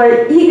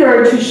were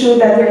eager to show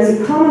that there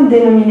is a common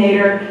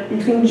denominator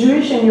between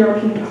Jewish and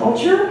European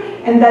culture,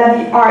 and that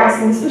the arts,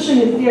 and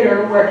especially the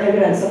theater, were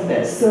evidence of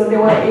this. So they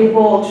were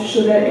able to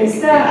show that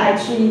Esther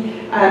actually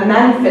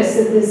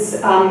manifested this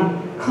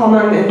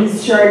common and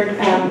these shared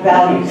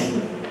values.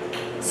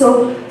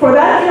 So for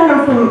that kind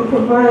of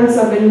proponents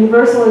of a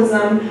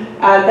universalism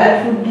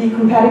that would be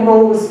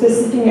compatible with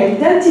specific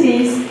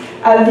identities,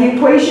 the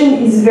equation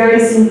is very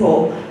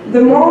simple.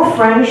 The more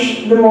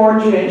French, the more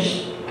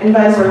Jewish, and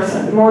vice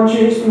versa. The more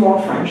Jewish, the more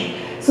French.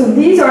 So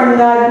these are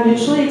not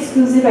mutually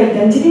exclusive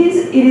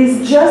identities. It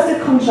is just a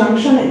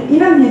conjunction and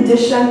even the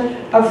addition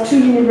of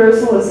two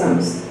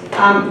universalisms,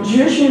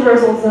 Jewish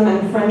universalism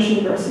and French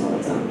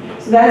universalism.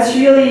 So that's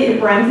really a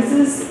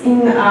parenthesis in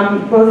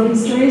both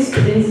histories,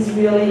 but this is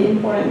really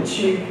important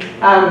to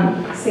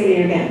say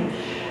it again.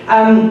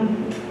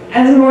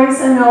 As Maurice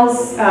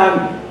Samuels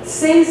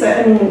says,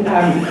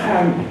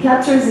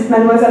 captures that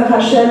Mademoiselle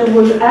Rachel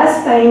was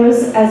as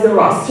famous as the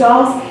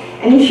Rothschilds.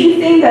 And if you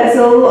think that's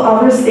a little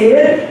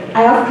overstated,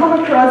 I have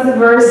come across the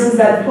verses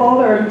that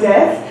followed her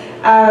death,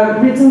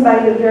 written by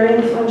the very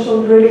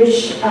influential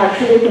British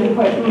critic and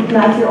poet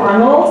Matthew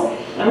Arnold.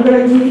 I'm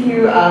going to give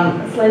you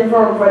a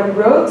flavor of what he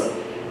wrote.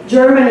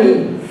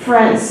 Germany,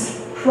 France,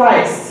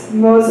 Christ,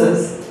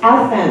 Moses,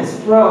 Athens,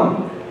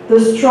 Rome, the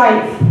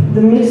strife,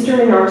 The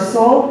mixture in our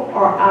soul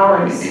are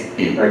ours.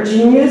 Our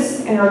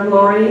genius and our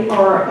glory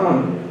are our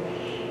own.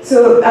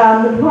 So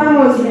the poem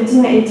was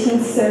written in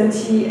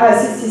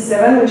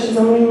 1867, which is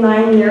only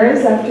 9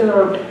 years after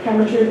her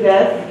premature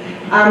death.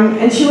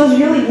 And she was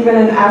really given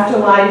an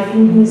afterlife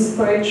in his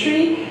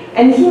poetry.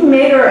 And he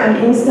made her an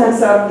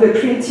instance of the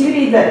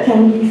creativity that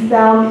can be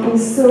found in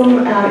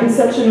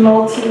such a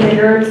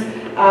multi-layered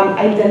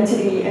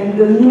identity, and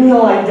the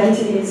liminal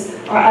identities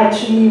are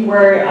actually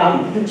where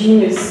the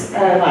genius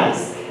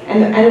lies,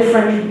 and a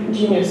French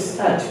genius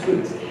to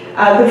boot.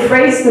 The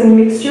phrase "the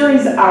mixture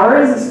is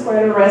ours" is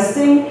quite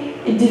arresting.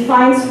 It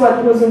defines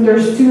what was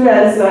understood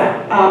as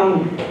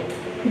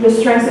the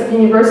strength of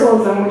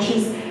universalism, which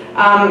is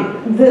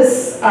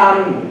this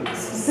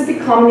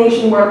specific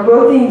combination where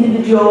both the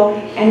individual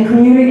and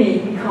community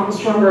become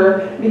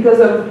stronger because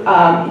of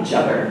each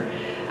other.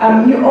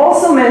 You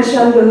also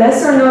mentioned the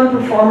lesser-known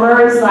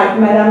performers like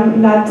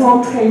Madame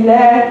Nathan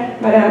Trailer,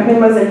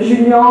 Mademoiselle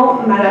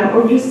Julien, Madame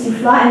Auguste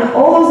Tifla, and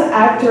all those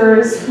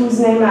actors whose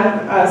names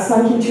have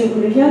sunk into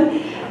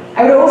oblivion.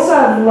 I would also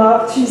have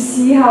loved to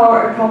see how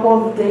a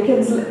couple of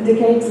decades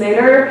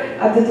later,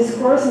 the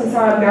discourse in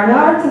Sarah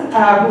Bernhardt,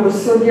 who was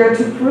so dear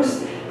to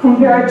Proust,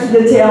 compared to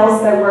the tales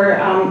that were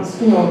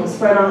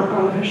spread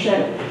on her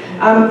shed.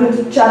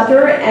 The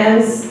chapter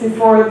ends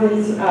before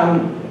these.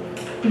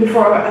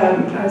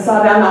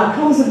 Sarah Bernhardt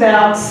comes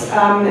about,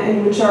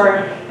 and which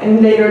are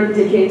in later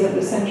decades of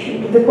the century.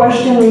 But the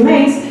question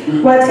remains,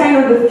 what kind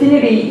of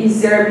affinity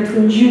is there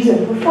between Jews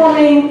and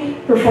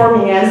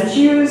performing as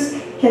Jews?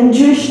 Can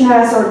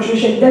Jewishness or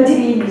Jewish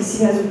identity be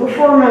seen as a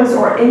performance,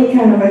 or any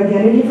kind of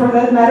identity for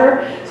that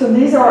matter? So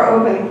these are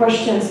open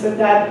questions, but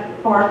that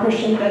are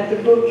questions that the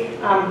book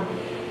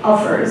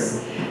offers.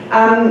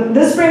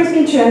 This brings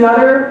me to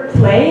another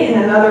play in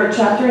another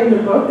chapter in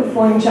the book, the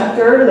following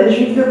chapter, Les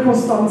Juifs de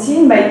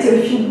Constantine by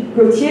Théophile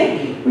Gautier,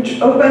 which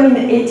opened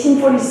in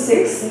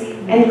 1846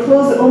 and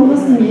closed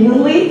almost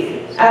immediately,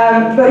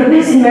 but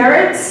whose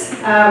merit,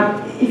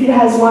 if it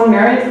has one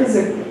merit, because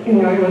it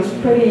was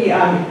pretty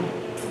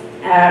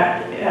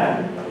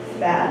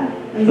bad,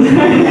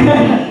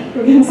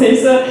 we can say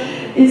so,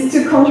 is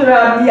to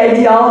counteract the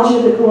ideology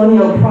of the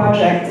colonial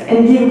project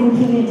and give a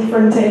completely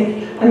different take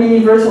on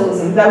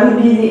universalism. That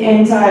would be the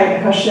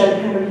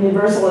anti-Hachette kind of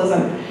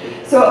universalism.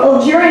 So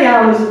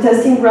Algeria was a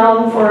testing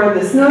ground for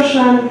this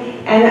notion,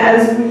 and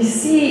as we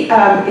see,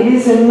 it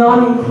is a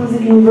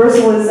non-inclusive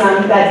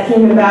universalism that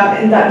came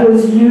about and that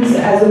was used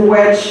as a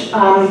wedge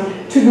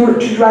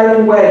to drive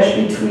a wedge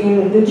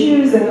between the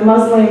Jews and the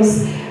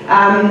Muslims,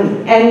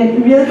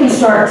 and really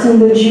constructing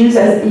the Jews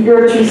as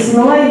eager to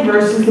assimilate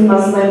versus the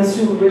Muslims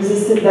who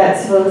resisted that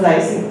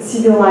civilizing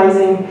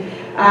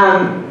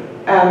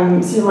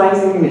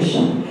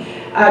mission.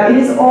 It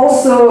is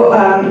also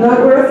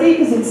noteworthy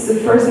because it's the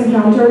first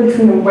encounter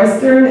between a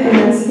Western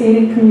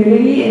emancipated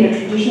community and a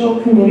traditional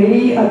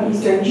community of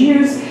Eastern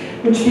Jews,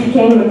 which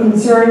became a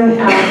concern in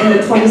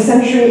the 20th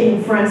century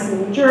in France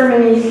and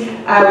Germany,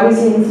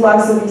 with the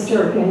influx of East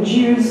European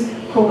Jews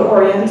called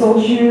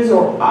Oriental Jews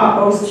or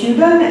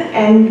Ostjuden,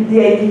 and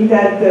the idea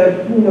that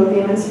the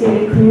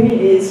emancipated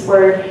communities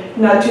were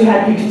not too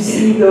happy to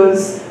see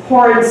those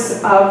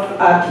hordes of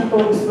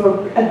people who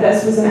spoke at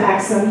best with an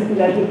accent and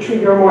that would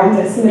trigger more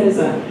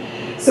anti-Semitism.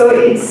 So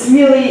it's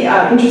really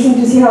interesting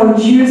to see how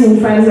Jews in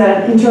France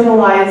had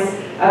internalized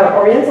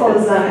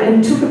Orientalism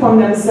and took upon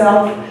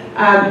themselves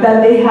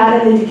that they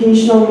had an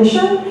educational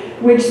mission,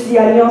 which the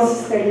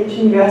Alliance Israélite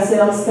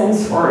Universelle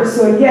stands for.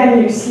 So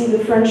again, you see the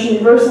French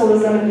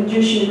universalism and the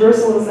Jewish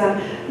universalism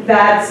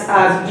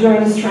that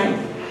join strength.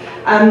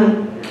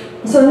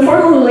 So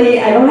unfortunately,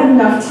 I don't have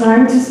enough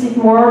time to speak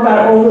more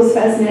about all those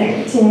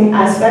fascinating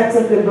aspects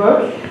of the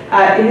book.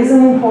 It is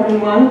an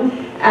important one.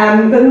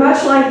 But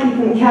much like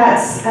Eaten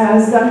Cats,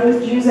 as done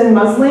with Jews and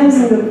Muslims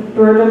and the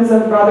burdens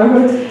of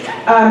brotherhood,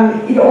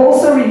 it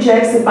also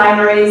rejects the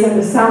binaries and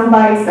the sound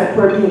bites that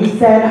were being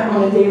fed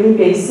on a daily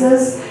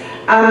basis.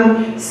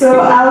 So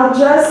I'll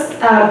just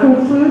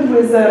conclude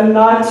with a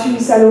nod to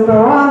Salo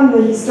Baron,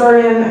 the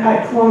historian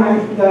at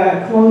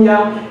the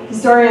Columbia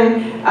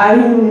historian,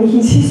 in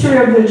his History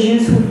of the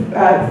Jews, who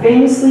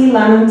famously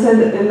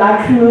lamented the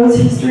lachrymose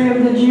history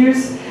of the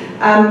Jews.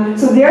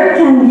 So there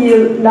can be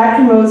a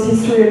lachrymose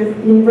history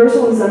of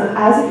universalism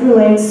as it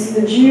relates to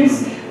the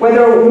Jews,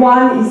 whether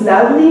one is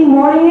loudly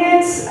mourning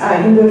it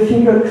in the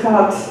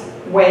Fingerkraut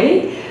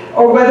way,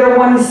 or whether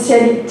one is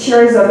shedding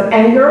tears of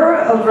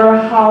anger over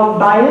how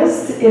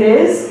biased it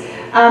is.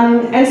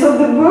 And so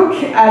the book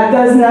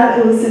does not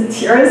elicit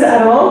tears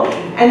at all,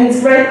 and its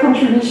great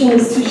contribution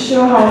is to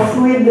show how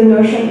fluid the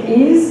notion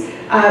is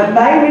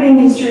by reading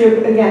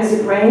history against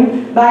the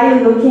grain, by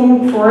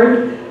looking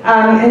forward,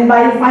 and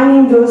by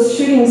finding those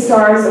shooting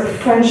stars of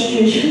French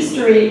Jewish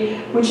history,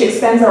 which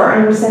expands our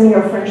understanding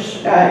of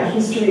French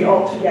history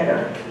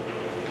altogether.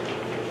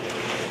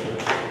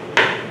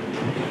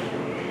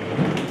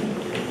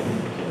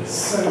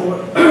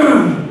 So,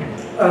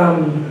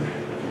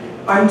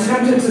 I'm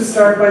tempted to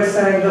start by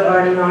saying that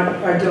I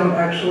don't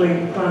actually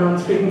plan on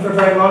speaking for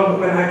very long, but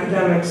when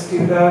academics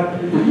do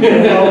that,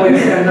 they always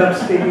end up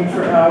speaking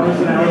for hours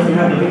and hours and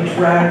have to be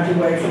dragged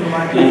away from the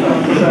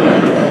microphone. So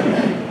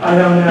I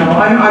don't know.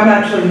 I'm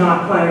actually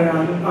not planning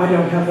on, I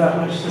don't have that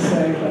much to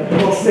say, but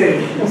we'll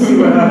see. We'll see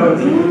what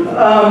happens.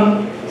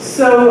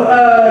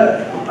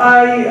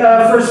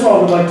 I first of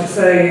all would like to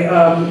say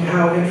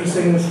how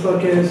interesting this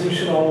book is. You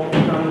should all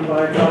run and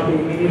buy a copy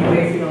immediately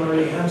if you don't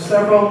already have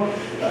several.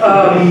 Give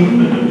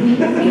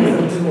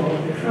them to all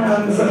of your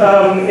friends.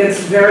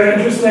 It's very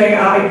interesting.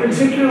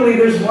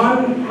 There's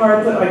one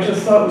part that I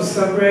just thought was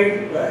so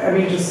great. I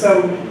mean, just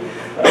so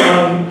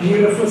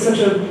beautiful, such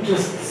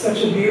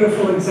a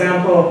beautiful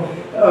example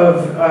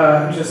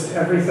of just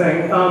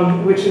everything,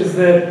 which is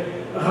that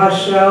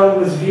Rachel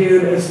was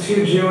viewed as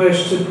too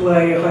Jewish to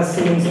play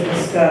Racine's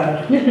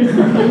Esther.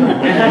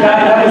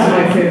 That was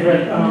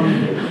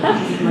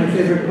my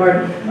favorite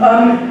part.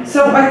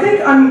 So I think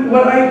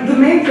the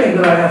main thing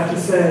that I have to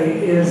say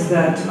is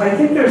that I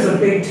think there's a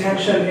big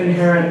tension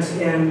inherent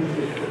in.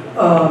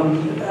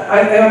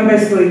 I'm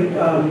basically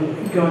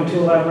going to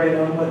elaborate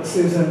on what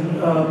Susan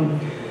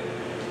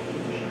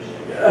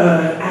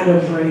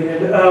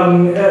adumbrated.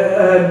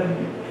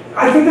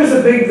 I think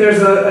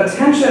there's a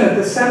tension at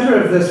the center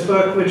of this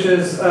book, which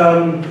is,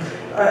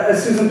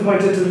 as Susan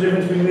pointed to the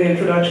difference between the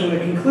introduction and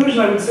the conclusion.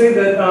 I would say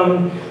that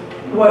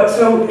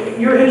so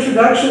your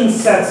introduction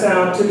sets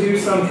out to do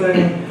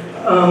something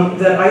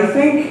that I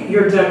think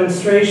your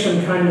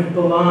demonstration kind of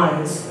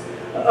belies,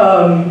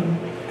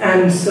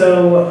 and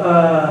so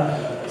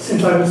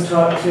since I was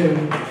taught to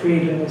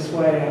read in this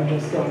way, I'm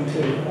just going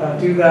to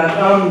do that.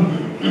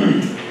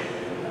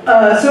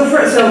 So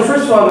first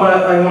of all,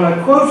 I want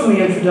to quote from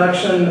the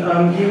introduction.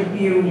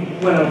 You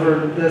went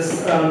over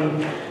this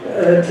and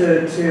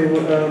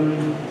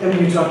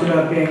you talked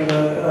about being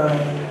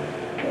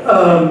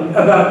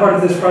about part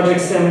of this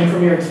project stemming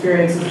from your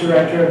experience as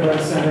director of the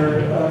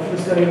Center for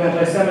the Study of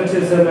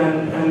Anti-Semitism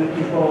and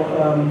people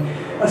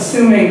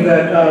assuming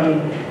that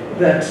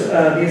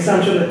the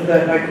assumption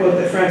that I quote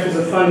that France was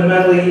a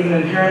fundamentally, even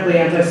inherently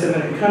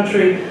anti-Semitic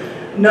country.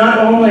 Not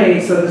only,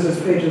 so this is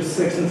pages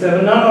 6 and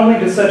 7, not only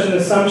does such an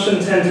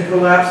assumption tend to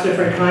collapse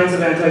different kinds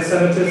of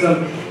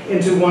anti-Semitism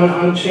into one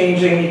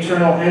unchanging,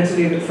 eternal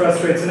entity that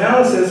frustrates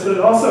analysis, but it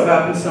also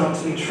happens not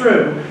to be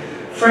true.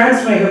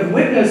 France may have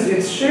witnessed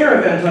its share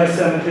of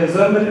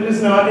anti-Semitism, but it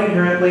is not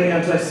inherently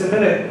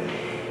anti-Semitic.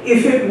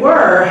 If it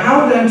were,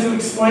 how then to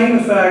explain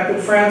the fact that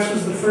France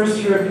was the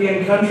first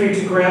European country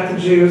to grant the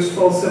Jews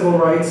full civil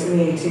rights in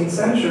the 18th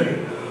century?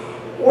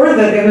 Or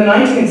that in the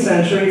 19th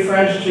century,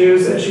 French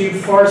Jews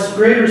achieved far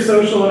greater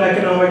social and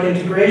economic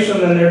integration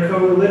than their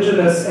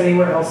co-religionists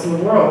anywhere else in the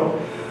world.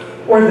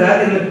 Or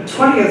that in the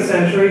 20th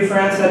century,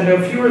 France had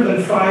no fewer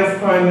than 5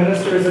 prime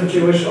ministers of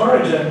Jewish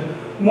origin.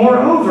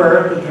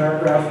 Moreover, the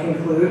paragraph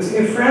concludes,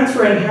 if France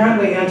were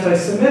inherently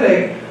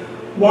anti-Semitic,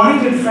 why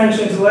did French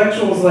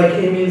intellectuals like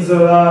Émile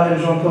Zola and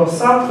Jean-Paul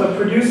Sartre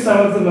produce some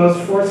of the most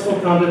forceful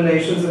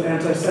condemnations of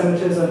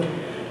anti-Semitism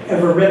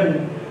ever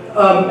written?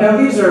 Now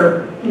these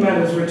are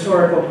meant as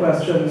rhetorical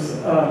questions,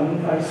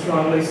 I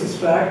strongly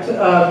suspect,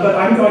 but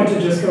I'm going to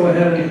just go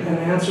ahead and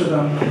answer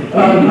them.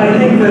 I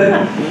think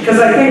that, because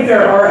I think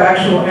there are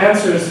actual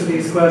answers to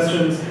these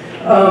questions.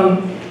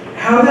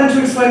 How then to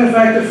explain the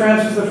fact that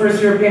France was the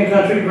first European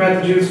country to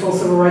grant the Jews full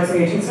civil rights in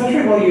the 18th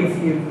century? Well,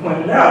 you've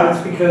pointed out,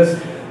 it's because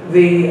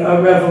the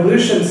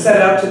revolution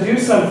set out to do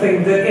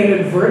something that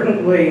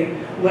inadvertently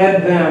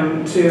led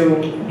them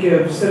to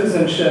give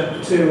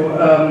citizenship to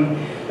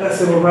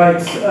civil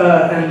rights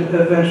and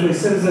eventually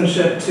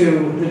citizenship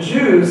to the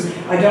Jews.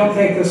 I don't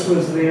think this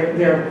was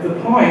the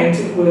point.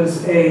 It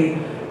was a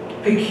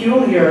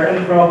peculiar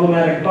and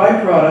problematic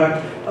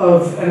byproduct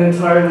of an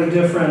entirely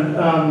different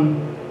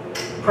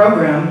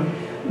program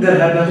that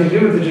had nothing to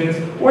do with the Jews.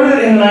 Or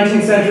that in the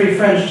 19th century,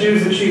 French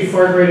Jews achieved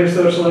far greater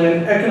social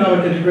and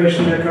economic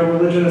integration than their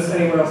co-religionists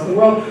anywhere else in the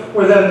world.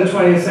 Or that in the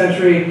 20th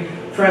century,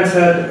 France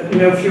had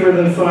no fewer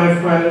than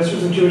 5 prime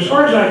ministers of Jewish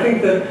origin. I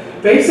think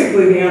that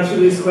basically the answer to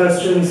these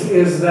questions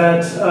is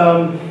that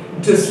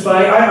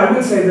despite, I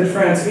would say that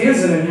France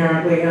is an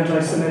inherently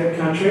anti-Semitic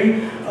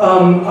country.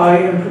 I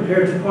am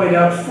prepared to point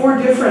out 4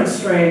 different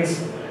strains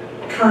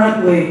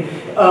currently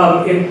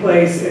in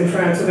place in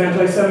France of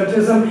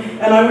anti-Semitism,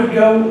 and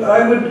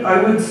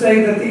I would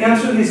say that the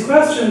answer to these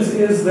questions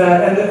is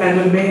that, and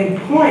the main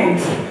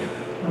point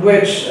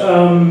which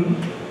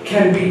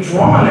can be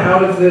drawn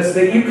out of this,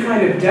 that you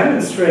kind of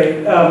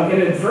demonstrate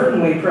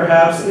inadvertently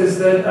perhaps, is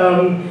that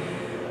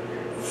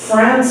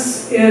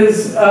France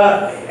is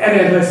an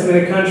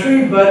anti-Semitic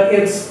country, but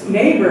its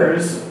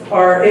neighbors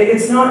are,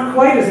 it's not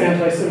quite as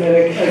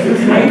anti-Semitic as its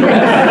neighbors,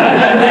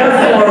 and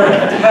therefore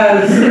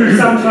has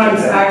sometimes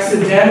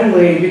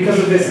accidentally, because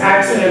of this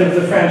accident of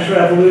the French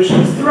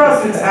revolutions, through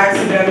us it's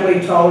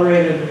accidentally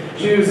tolerated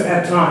Jews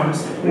at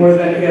times, more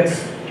than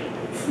its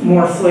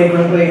more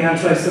flagrantly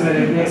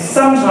anti-Semitic,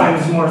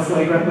 sometimes more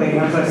flagrantly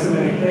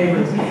anti-Semitic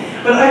neighbors.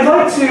 But I'd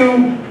like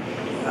to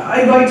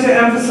I'd like to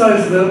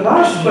emphasize the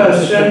last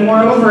question.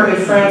 Moreover,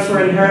 if France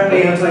were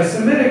inherently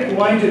anti-Semitic,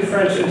 why did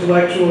French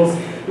intellectuals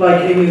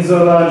like Émile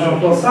Zola and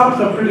Jean-Paul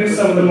Sartre produce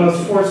some of the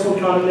most forceful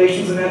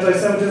condemnations of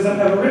anti-Semitism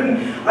ever written?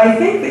 I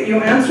think that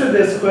you answered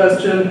this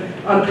question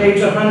on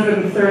page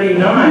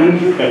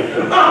 139.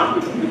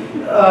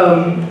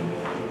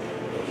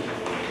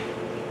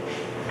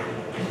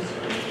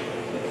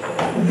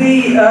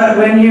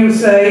 When you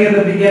say in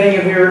the beginning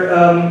of your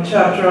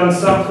chapter on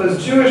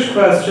Sartre's Jewish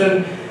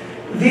question,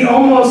 the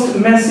almost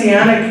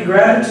messianic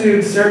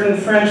gratitude certain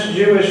French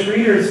Jewish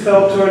readers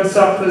felt towards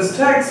Sartre's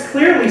text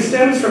clearly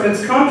stems from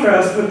its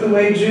contrast with the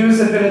way Jews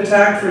have been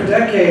attacked for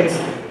decades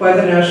by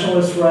the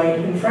nationalist right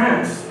in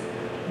France.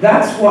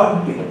 That's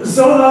what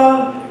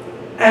Zola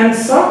and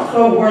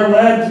Sartre were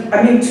led,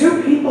 I mean,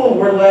 two people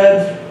were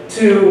led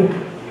to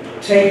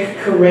take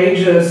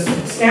courageous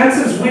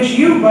stances, which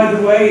you, by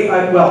the way,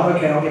 well,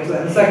 okay, I'll get to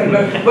that in a second,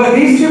 but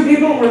these two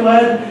people were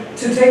led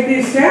to take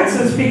these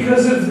stances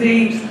because of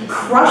the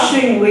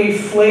crushingly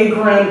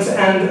flagrant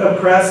and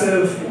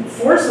oppressive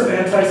force of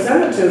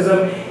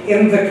anti-Semitism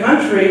in the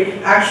country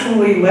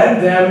actually led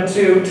them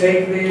to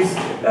take these,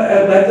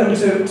 led them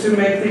to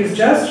make these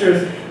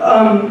gestures.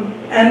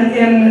 And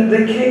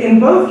in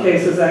both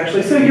cases,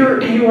 actually, so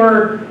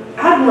you're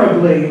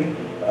admirably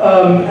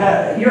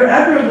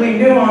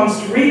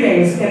nuanced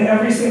readings in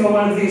every single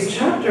one of these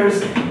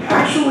chapters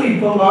actually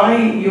belie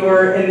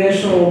your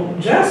initial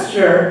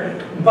gesture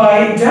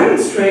by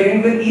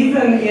demonstrating that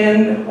even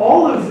in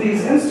all of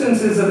these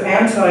instances of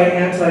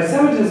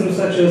anti-Semitism,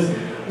 such as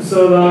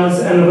Zola's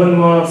and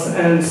Renoir's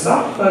and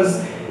Sartre's,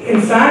 in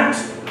fact,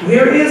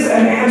 there is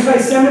an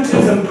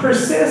anti-Semitism,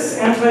 persists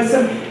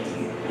anti-Semitism.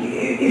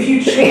 If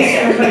you chase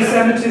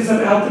anti-Semitism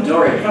out the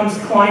door, it comes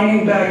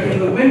climbing back in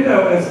the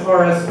window, as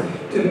Horace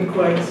didn't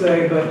quite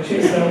say, but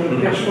chase out with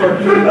a pitchfork.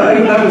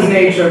 That was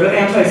nature, but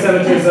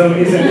anti-Semitism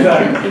is in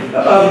fact.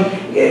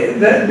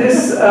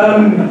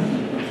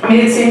 I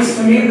mean, it seems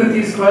to me that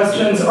these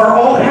questions are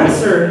all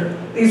answered.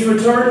 These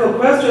rhetorical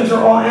questions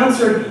are all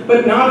answered,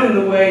 but not in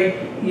the way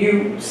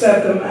you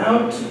set them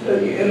out,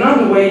 not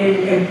in the way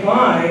you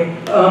imply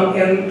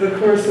in the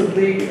course of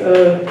the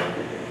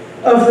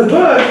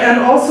book.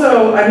 And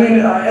also, I mean,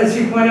 as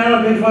you point out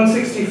on page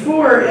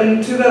 164,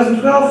 in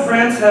 2012,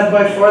 France had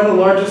by far the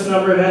largest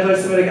number of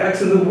anti-Semitic acts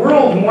in the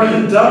world, more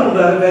than double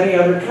that of any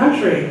other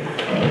country.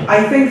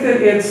 I think that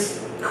it's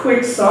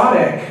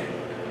quixotic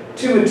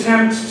to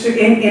attempt to,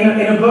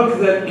 in a book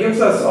that gives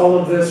us all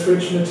of this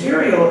rich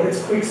material, it's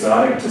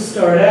quixotic to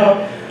start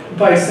out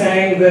by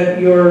saying that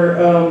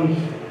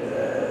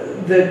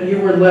that you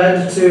were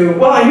led to,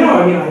 well, I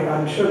know, I mean,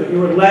 I'm sure that you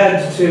were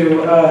led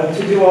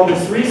to do all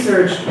this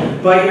research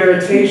by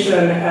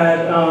irritation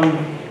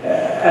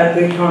at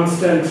the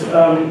constant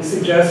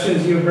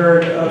suggestions you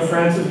heard of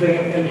France as being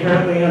an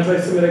inherently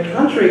anti-Semitic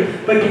country,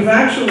 but you've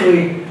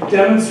actually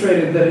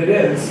demonstrated that it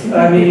is.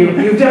 I mean,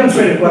 you've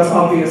demonstrated what's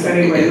obvious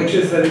anyway, which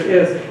is that it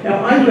is.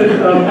 Now, I'm going to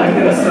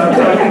stop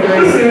talking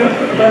very soon,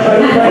 but I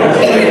would like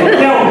to,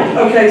 no,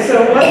 okay, so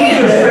let me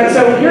just,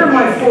 so here are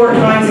my 4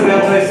 kinds of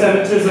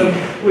anti-Semitism,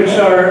 which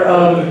are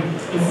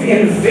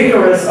in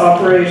vigorous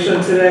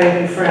operation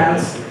today in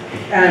France,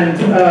 and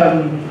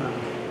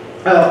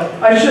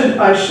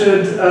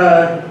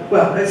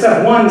well, it's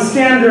one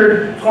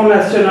standard Front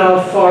National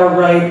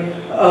far-right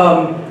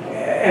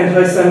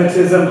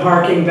anti-Semitism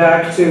harking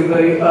back to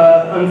the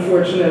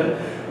unfortunate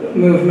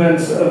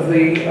movements of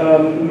the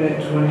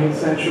mid-20th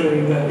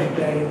century that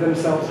they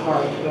themselves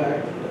harked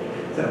back.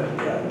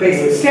 So,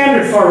 basically,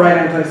 standard far-right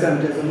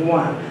anti-Semitism,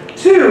 1.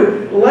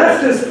 2,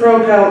 leftist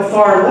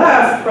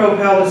far-left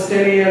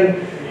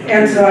pro-Palestinian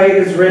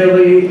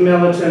anti-Israeli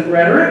militant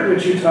rhetoric,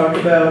 which you talk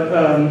about,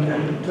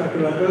 and talk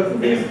about both of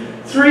these.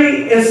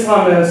 3,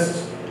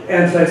 Islamist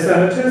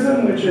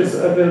anti-Semitism, which is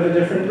a bit of a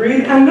different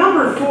breed. And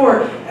number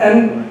 4,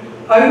 and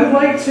I would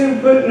like to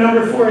put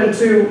number 4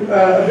 into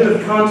a bit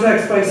of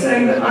context by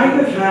saying that I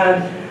have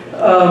had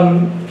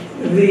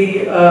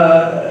the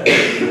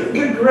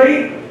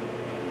great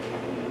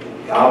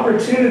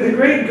opportunity, the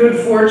great good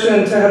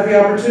fortune to have the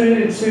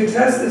opportunity to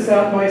test this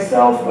out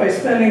myself by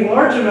spending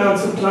large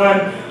amounts of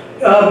time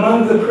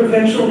among the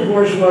provincial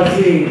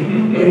bourgeoisie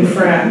in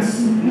France.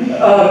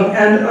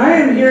 And I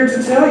am here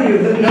to tell you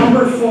that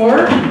number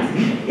 4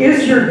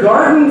 is your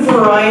garden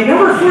variety.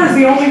 Number 4 is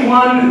the only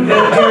one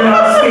that dare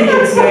not speak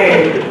its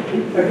name.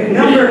 Okay,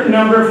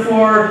 number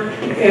 4,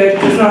 it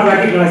does not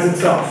recognize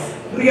itself.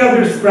 The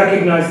others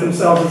recognize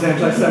themselves as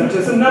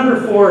anti-Semitism. Number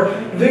 4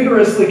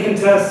 vigorously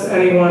contests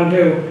anyone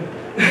who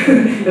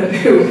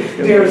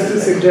dares to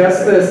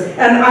suggest this.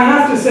 And I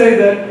have to say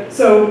that,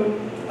 so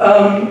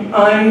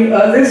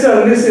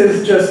this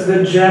is just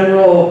the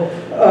general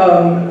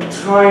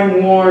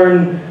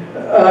time-worn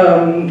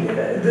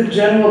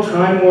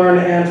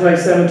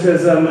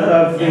anti-Semitism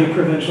of the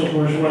provincial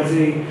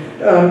bourgeoisie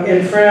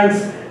in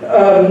France.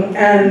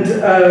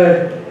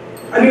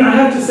 I mean, I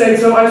have to say,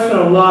 so I've spent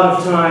a lot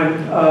of time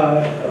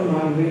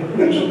among the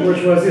provincial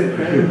bourgeoisie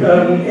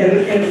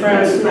in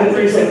France in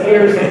recent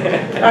years.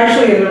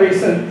 Actually, in the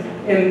recent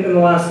in the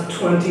last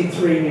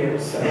 23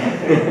 years. So I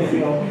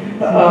feel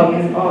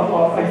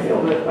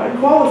that I'm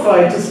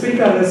qualified to speak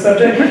on this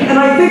subject. And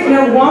I think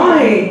now,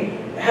 why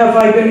have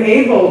I been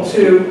able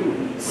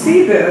to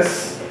see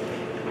this,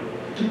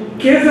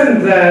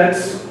 given that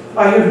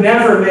I have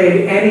never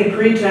made any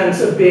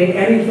pretense of being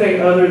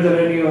anything other than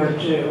a New York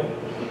Jew?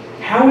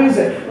 How is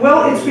it?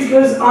 Well, it's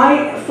because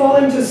I fall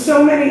into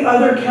so many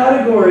other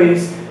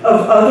categories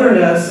of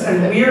otherness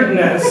and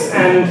weirdness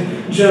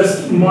and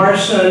just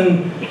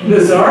Martian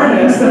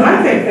bizarreness that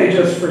I think they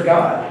just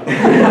forgot.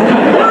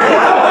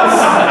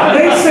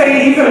 They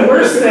say even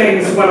worse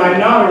things when I'm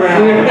not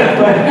around.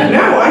 But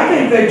no, I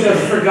think they've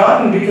just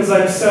forgotten because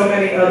I have so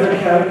many other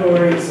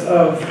categories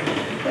of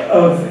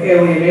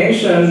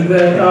alienation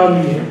that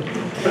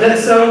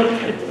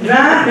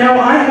now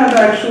I have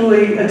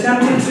actually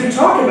attempted to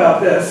talk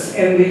about this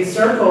in these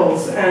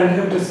circles and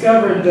have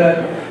discovered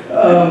that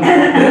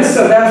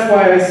so that's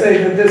why I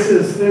say that this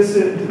is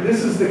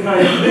the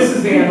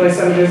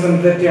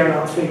anti-Semitism that dare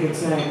not speak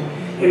its name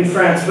in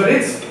France, but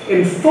it's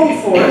in full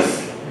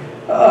force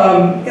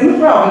in the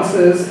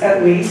provinces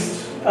at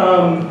least,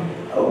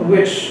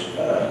 which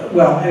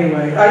well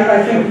anyway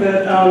I think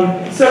that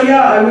so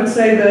yeah I would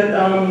say that.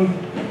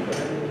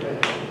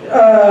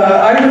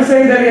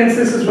 And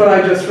this is what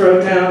I just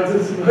wrote down.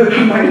 This is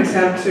my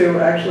attempt to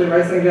actually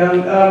write something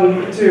down.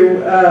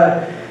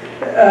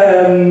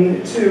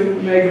 To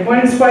make a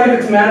point, in spite of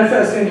its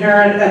manifest,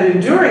 inherent, and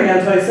enduring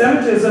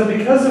anti-Semitism,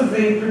 because of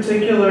the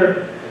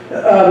particular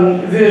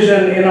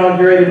vision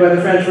inaugurated by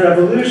the French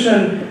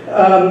Revolution,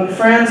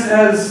 France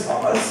has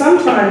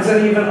sometimes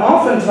and even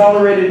often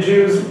tolerated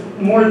Jews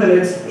more than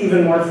its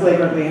even more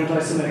flagrantly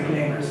anti-Semitic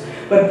neighbors.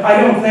 But I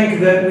don't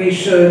think that we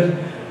should.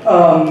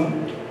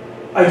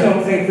 I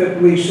don't think that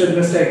we should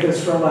mistake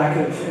this for a lack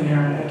of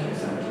inherent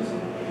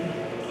anti-Semitism.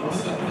 I'll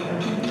stop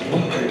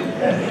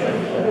there.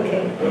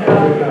 Okay.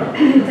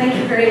 Thank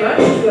you very much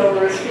to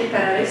our three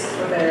panelists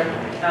for their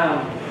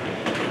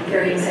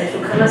very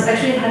insightful comments.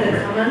 Actually, I had a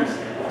comment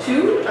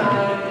too.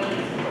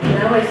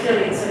 Now I feel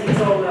it's a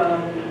little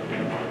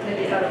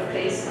maybe out of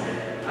place.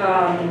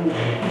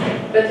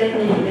 But let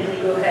me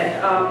go ahead.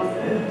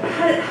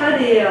 Had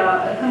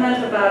a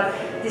comment about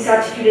this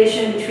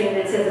articulation between,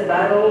 let's say, the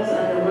battles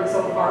and the works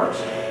of art,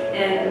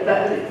 and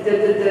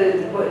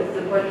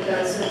what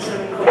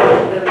Solomon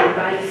called the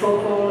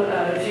bifocal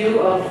view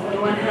of, on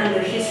one hand,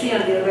 the history,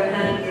 on the other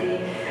hand,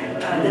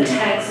 the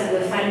text and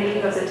the fine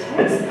reading of the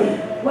text.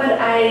 What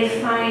I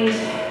find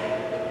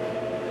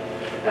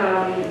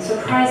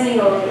surprising,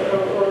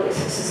 or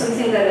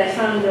something that I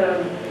found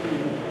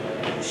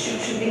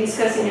should be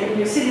discussed in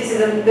your cities, is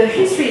that the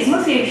history is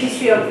mostly a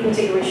history of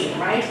integration,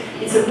 right?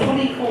 It's a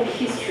political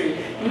history.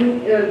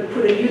 You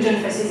put a huge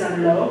emphasis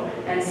on law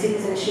and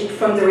citizenship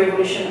from the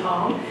revolution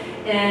on,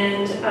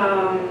 and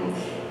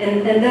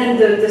then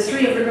the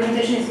story of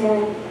representation is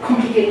more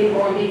complicated,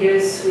 more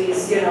ambiguous. With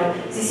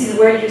this is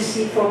where you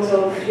see forms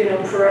of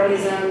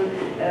pluralism,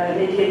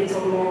 maybe a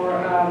little more, a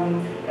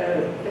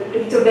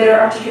little better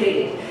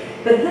articulated.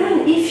 But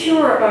then, if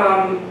your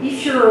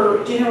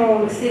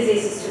general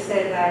thesis is to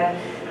say that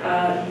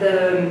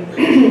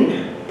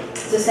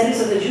the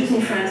status of the Jews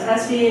in France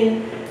has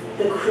been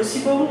the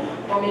crucible,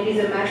 or maybe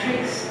the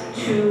matrix,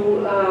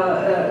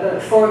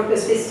 for a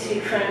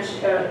specific French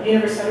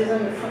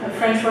universalism, a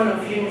French form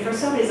of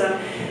universalism,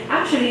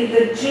 actually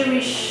the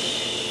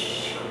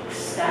Jewish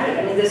status,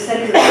 I mean the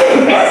status of the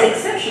Jews is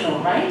exceptional,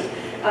 right?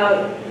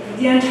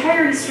 The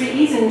entire history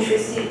is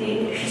interested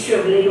in the history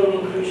of legal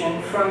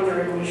inclusion from the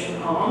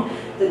revolution on.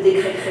 The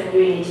Decret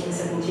Crémieux in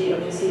 1870,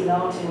 obviously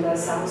not in the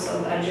south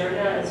of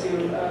Algeria, as you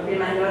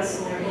remind us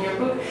in your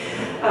book.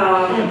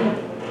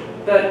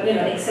 But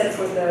except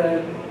for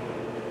the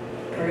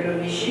period of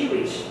Vichy,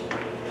 which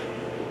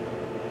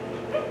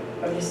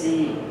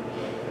obviously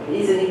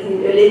is a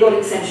legal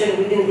exception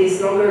within this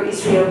longer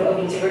history of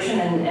integration,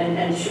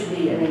 and should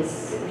be, I mean,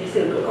 it's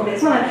obviously a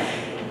complex one.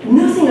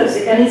 Nothing of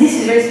it. I mean, this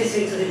is very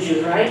specific to the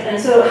Jews, right? And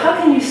so, how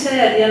can you say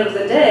at the end of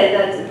the day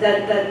that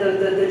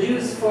the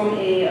Jews form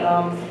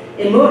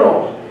a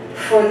model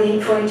for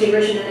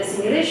integration and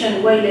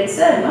assimilation, while let's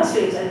say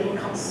Muslims have been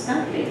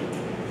constantly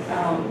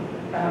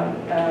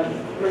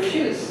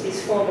refused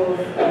this form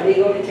of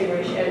legal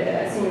integration,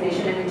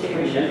 assimilation and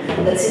integration?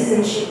 That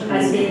citizenship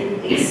has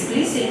been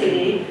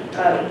explicitly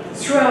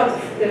throughout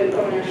the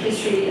colonial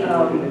history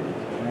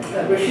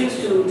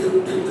refused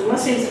to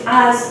Muslims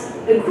as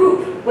a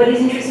group. What is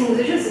interesting with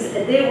the Jews is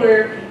that they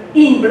were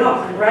in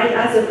bloc, right?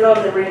 As a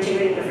bloc, they were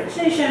integrated in the French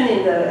nation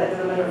at the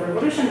moment of the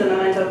revolution, the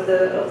moment of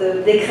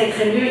the Decret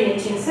Crémieux in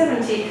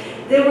 1870.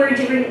 They were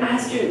integrated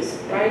as Jews,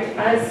 right?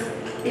 As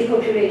a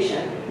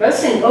population.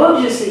 Muslim,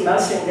 obviously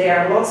Muslim. There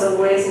are lots of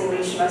ways in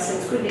which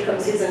Muslims could become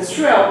citizens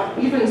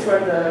even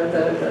throughout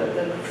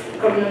the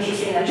colonial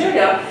history in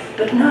Algeria,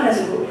 but not as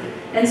a group.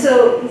 And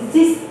so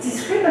this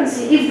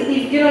discrepancy,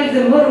 if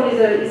the model is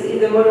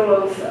the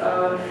model of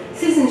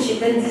citizenship,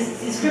 then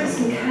this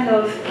discrepancy kind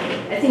of,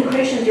 I think,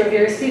 questions your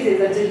very thesis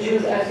that the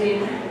Jews have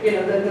been,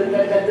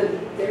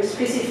 they're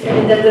specific,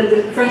 that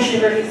the French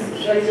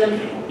universalism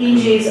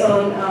hinges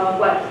on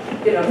what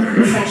the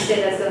French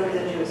state has done with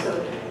the Jews. So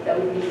that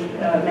would be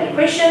my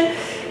question.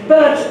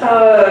 But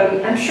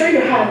I'm sure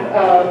you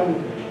have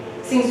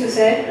things to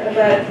say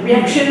about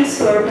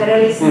reactions or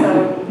panelists'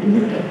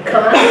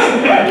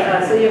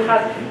 comments. So you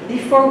have,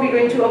 before we're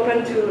going to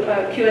open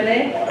to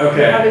Q&A, okay.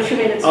 You have a few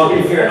minutes. I'll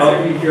be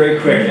very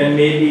quick, and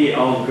maybe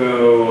I'll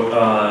go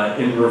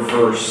in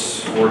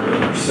reverse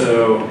order.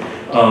 So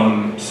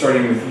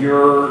starting with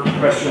your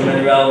question,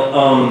 Manuel.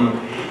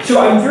 So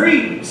I'm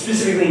very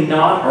specifically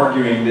not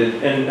arguing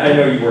that, and I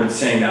know you weren't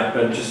saying that,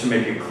 but just to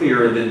make it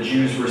clear that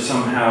Jews were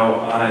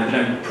somehow, that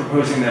I'm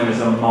proposing them as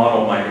a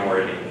model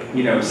minority.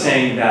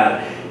 Saying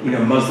that,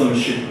 Muslims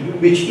should,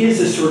 which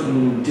is a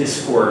certain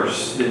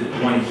discourse that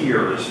one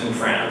hears in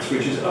France,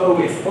 which is, oh,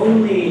 if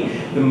only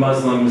the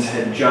Muslims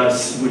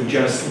would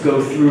just go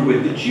through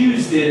what the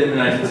Jews did in the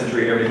 19th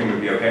century, everything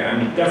would be okay.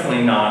 I'm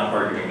definitely not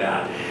arguing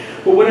that.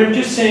 But what I'm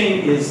just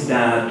saying is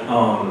that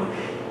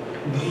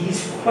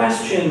these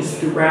questions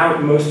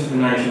throughout most of the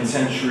 19th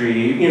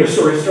century,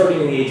 sort of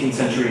starting in the 18th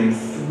century and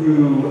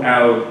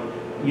throughout,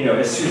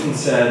 as Susan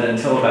said,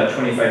 until about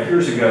 25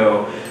 years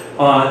ago,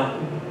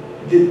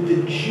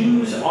 the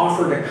Jews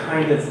offered a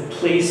kind of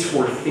place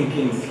for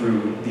thinking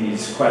through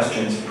these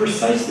questions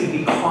precisely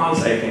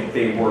because I think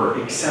they were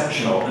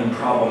exceptional and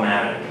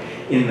problematic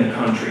in the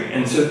country.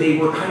 And so they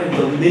were kind of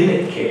the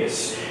limit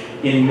case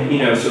in,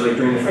 so like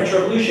during the French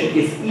Revolution,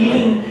 if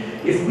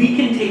we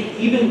can take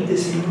even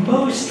this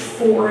most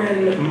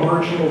foreign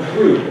marginal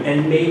group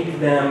and make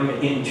them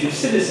into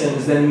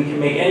citizens, then we can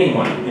make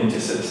anyone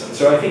into citizens.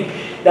 So I think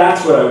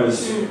that's what I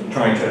was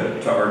trying to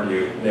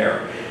argue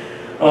there.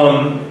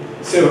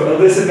 So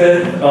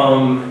Elizabeth,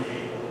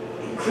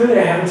 clearly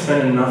I haven't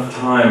spent enough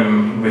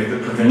time with the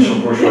provincial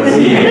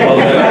bourgeoisie.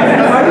 Although,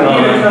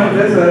 I come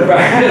visit. I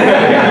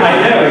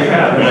know you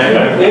have,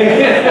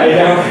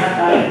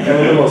 and I'm a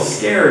little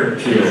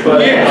scared too.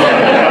 But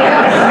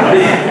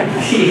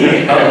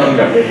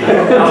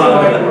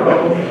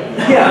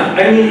yeah, I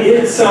mean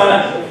it's.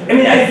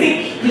 I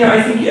think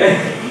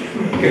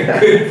a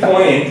good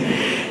point.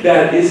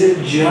 That is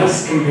it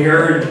just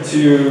compared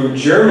to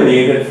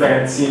Germany that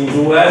France seems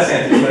less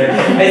anti-Semitic.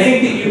 I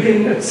think that you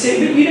can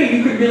say, but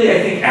you could really, I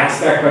think, ask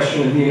that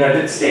question in the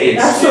United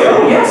States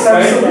absolutely. too. Yes,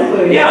 right?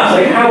 absolutely. Yeah,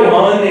 like how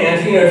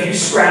if you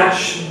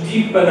scratch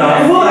deep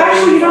enough. Well,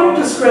 actually, you don't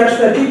have to scratch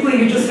that deeply.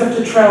 You just have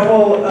to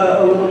travel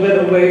a little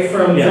bit away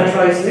from the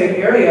tri-state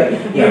area.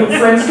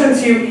 For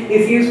instance,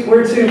 if you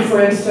were to,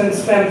 for instance,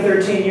 spend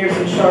 13 years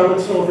in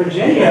Charlottesville,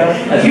 Virginia,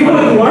 you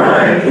would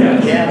learn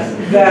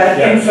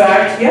that, in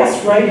fact,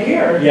 yes, right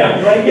here,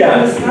 right here in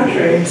this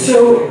country.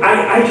 So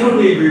I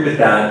totally agree with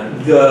that.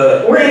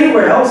 Or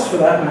anywhere else, for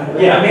that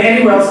matter. Yeah. I mean,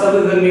 anywhere else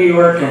other than New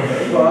York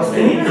and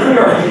Boston. New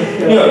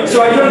York.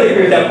 So I totally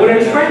agree with that. What I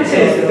was trying to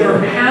say is that there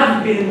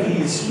have been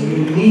these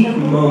unique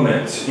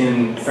moments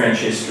in French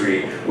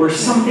history where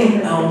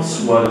something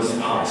else was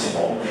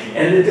possible,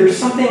 and that there's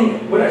something.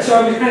 So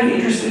I was kind of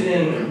interested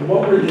in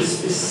what were the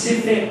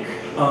specific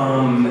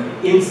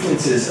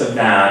instances of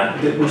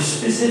that were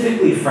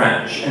specifically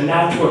French, and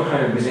that's what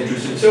kind of was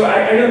interesting. So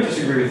I don't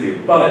disagree with you,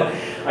 but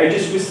I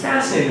just was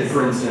fascinated,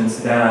 for instance,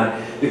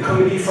 that the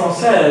Comédie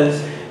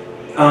Française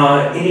in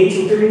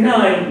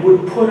 1839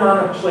 would put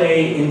on a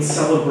play in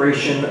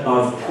celebration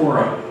of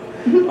Purim.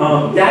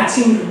 That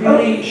seemed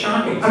really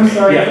shocking. I'm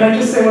sorry, can I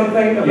just say one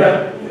thing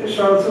about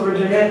Charlottesville,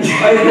 Virginia? At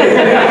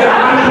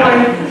one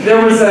point,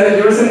 there was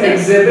an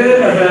exhibit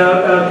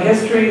about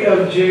history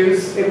of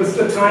Jews. It was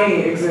a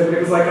tiny exhibit.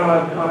 It was like on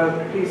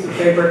a piece of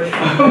paper.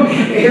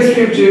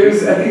 History of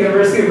Jews at the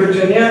University of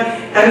Virginia.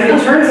 And it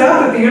turns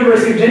out that the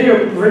University of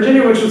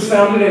Virginia, which was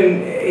founded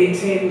in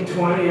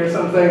 1820 or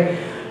something,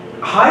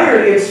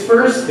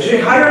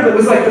 it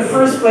was like the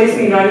first place in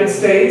the United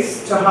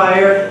States to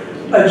hire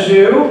a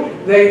Jew.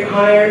 They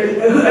hired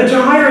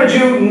to hire a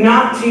Jew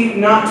not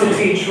to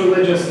teach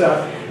religious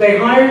stuff. They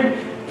hired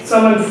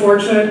some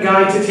unfortunate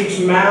guy to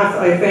teach math,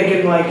 I think,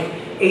 in like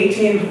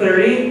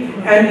 1830,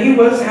 and he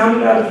was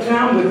hounded out of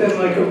town within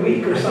like a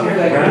week or something.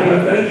 They're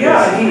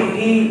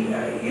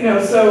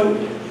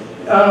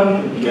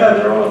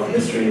all,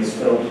 history is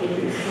filled with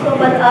these. So,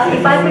 but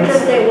if I could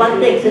just say one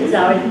thing, since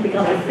now it's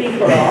become a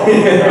free-for-all. The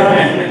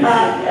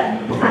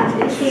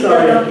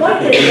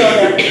point is, though,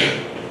 that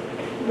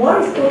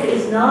Warren's book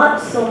is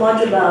not so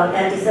much about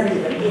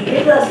anti-Semitism. He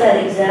gave us that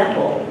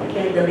example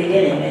in the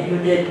beginning, and you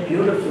did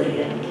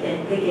beautifully in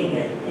picking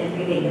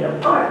it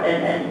apart.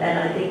 And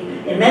I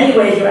think in many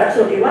ways you're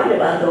absolutely right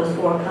about those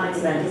four kinds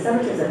of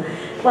anti-Semitism.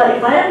 But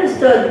if I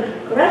understood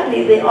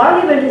correctly, the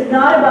argument is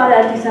not about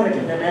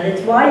anti-Semitism, and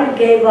it's why you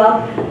gave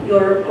up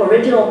your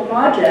original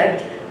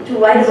project to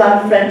write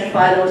about French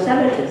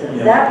philo-Semitism.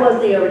 Yeah. That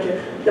was the original.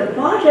 The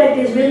project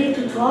is really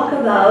to talk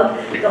about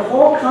the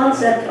whole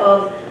concept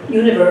of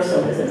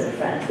universalism in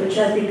France, which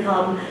has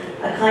become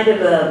a kind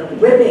of a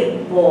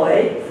whipping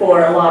boy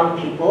for a lot of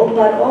people,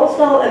 but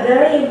also a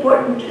very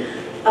important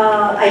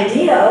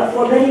idea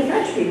for many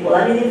French people.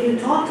 I mean, if you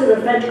talk to the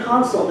French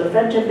consul, the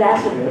French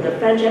ambassador, the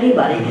French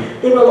anybody,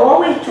 they will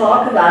always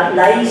talk about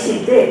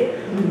laïcité.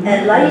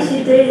 And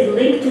laïcité is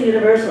linked to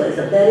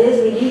universalism. That is,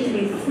 we need to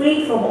be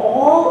free from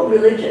all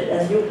religion,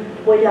 as you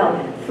point out,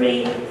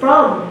 free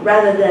from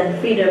rather than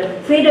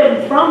freedom,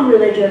 freedom from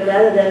religion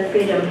rather than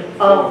freedom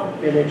of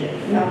religion.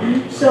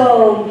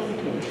 So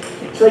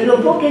your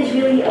book is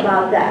really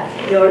about that.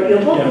 Your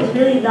book is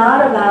really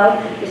not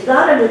about, it's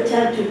not an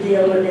attempt to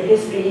deal with the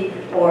history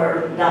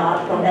or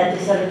not of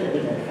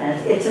anti-Semitism in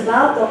France. It's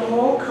about the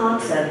whole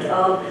concept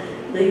of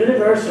the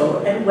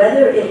universal and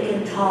whether it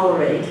can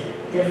tolerate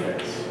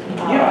difference.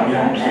 I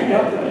actually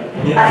got that.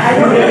 I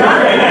don't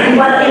know,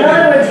 but in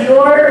other words,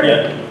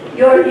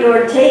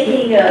 you're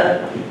taking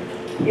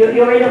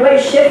you're in a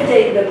way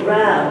shifting the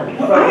ground.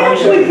 Well, I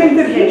actually think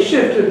that he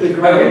shifted the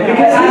ground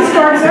because he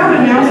starts out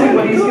announcing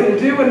what he's going to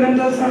do and then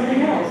does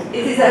something else.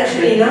 It is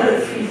actually not a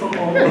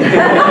free-for-all.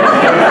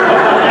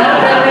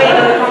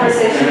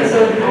 Conversation. So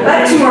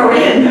back to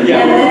Maureen, and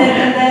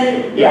then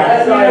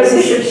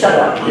we should shut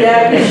up.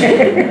 Yeah, we should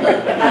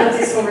have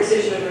this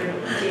conversation over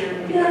here.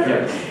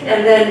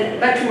 And then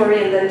back to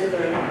Maureen, and then to the.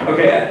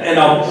 Okay, and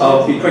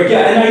I'll be quick.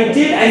 Yeah, and I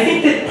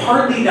think that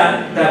partly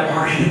that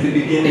part at the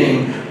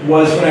beginning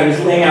was when I was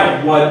laying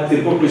out what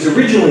the book was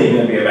originally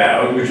going to be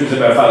about, which was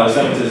about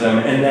philo-Semitism,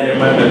 and then it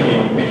wound up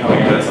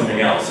becoming about something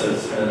else,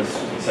 as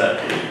Susan said.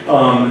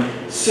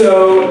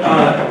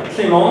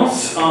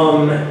 Clémence,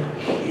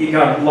 you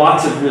got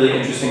lots of really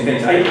interesting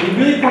things. You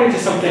really pointed to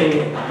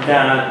something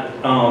that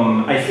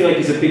I feel like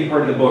is a big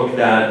part of the book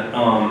that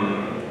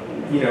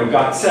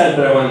got said,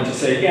 but I wanted to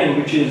say again,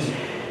 which is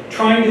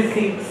trying to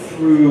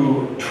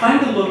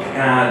look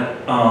at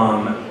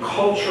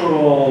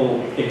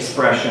cultural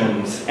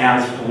expressions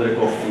as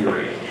political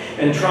theory,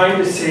 and trying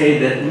to say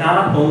that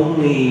not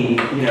only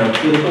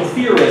political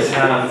theorists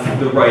have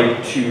the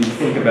right to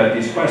think about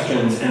these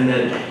questions, and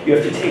that you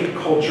have to take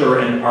culture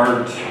and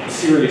art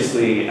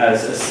seriously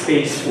as a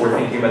space for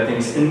thinking about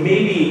things, and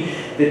maybe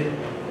that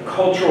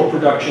cultural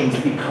productions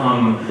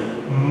become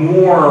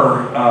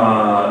more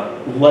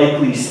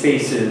likely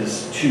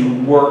spaces to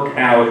work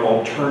out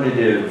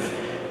alternatives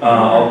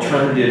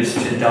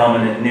to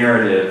dominant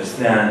narratives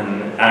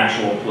than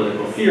actual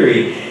political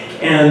theory.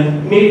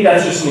 And maybe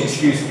that's just an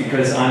excuse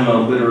because I'm a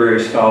literary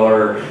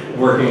scholar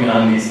working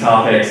on these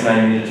topics and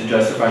I needed to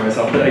justify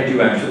myself, but I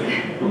do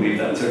actually believe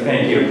that, so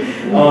thank you.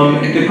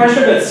 The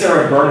question about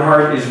Sarah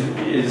Bernhardt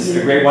is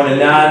a great one, in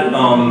that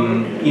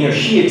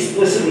she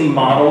explicitly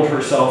modeled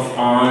herself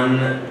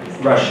on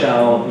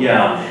Rachel,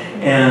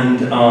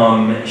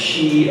 and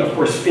she, of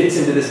course, fits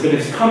into this, but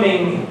it's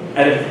coming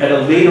at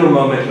a later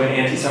moment when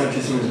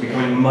anti-Semitism is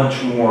becoming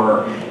much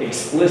more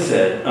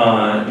explicit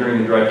during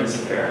the Dreyfus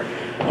Affair.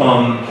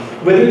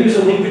 Whether there's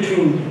a link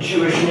between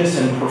Jewishness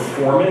and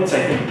performance,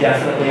 I think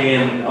definitely,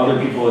 and other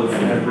people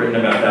have written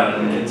about that,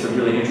 and it's a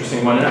really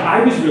interesting one. And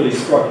I was really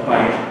struck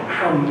by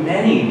how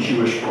many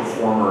Jewish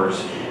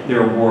performers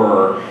there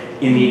were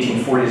in the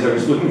 1840s. I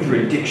was looking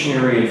through a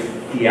dictionary of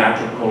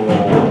theatrical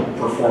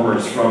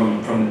performers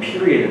from the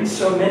period, and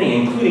so many,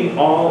 including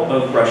all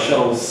of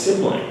Rachel's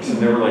siblings, and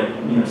there were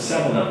like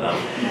 7 of them.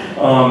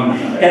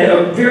 And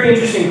a very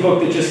interesting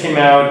book that just came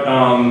out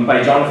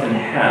by Jonathan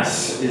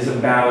Hess is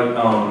about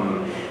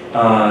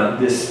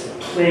this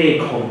play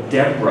called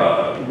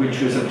Deborah,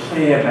 which was a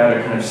play about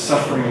a kind of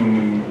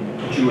suffering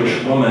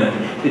Jewish woman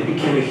that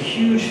became a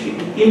huge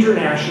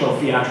international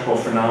theatrical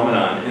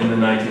phenomenon in the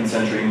 19th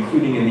century,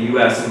 including in the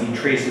US, and he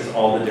traces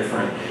all the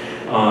different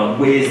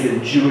ways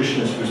that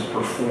Jewishness was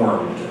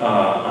performed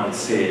on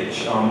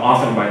stage,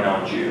 often by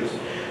non-Jews.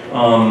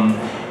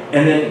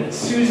 And then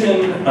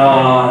Susan,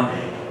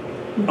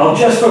 I'll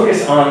just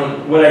focus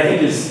on what I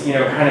think is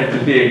kind of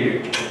the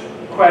big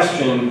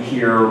question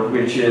here,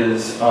 which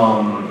is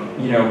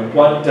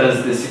what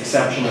does this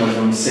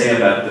exceptionalism say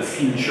about the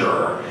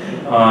future?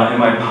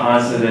 Am I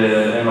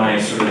positive? Am I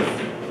sort of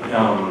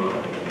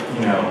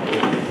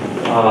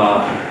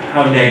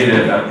how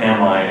negative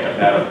am I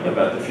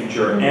about the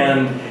future?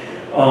 And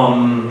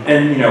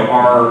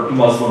are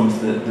Muslims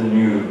the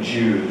new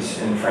Jews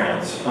in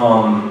France?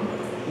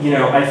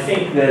 I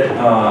think that,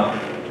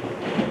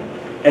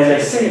 as I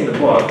say in the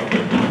book,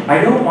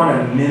 I don't want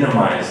to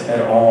minimize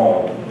at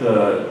all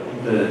the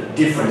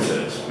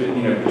differences,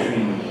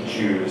 between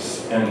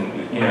Jews and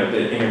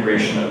the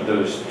integration of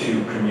those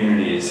two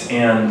communities,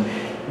 and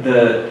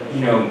the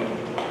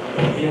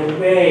in a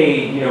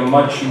way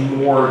much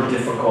more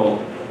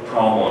difficult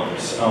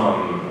problems,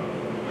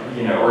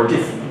 or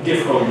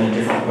difficult in a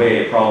different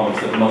way problems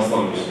that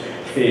Muslims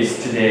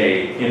face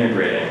today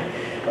integrating.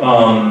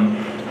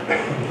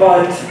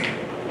 But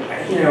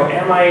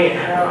am I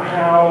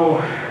how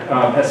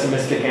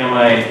pessimistic am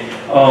I?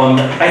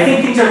 I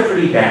think things are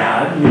pretty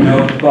bad, and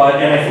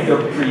I think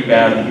they're pretty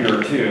bad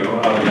here too,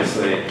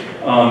 obviously.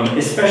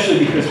 Especially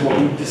because what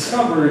we've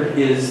discovered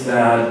is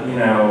that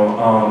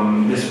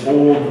this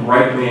old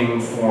right-wing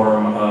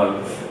form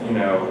of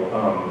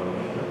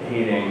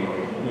hating,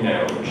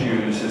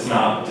 Jews has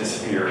not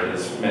disappeared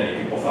as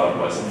many people thought it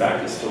was. In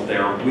fact, it's still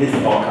there with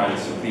all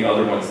kinds of the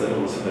other ones that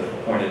Elizabeth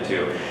pointed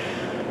to.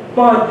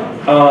 But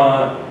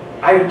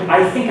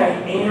I think I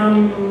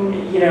am,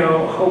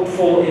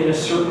 hopeful in a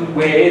certain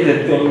way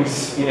that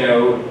things,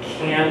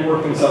 can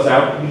work themselves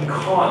out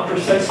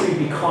precisely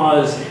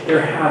because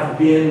there have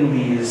been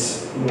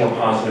these more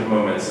positive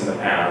moments in the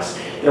past.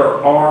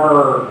 There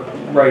are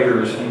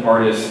writers and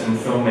artists and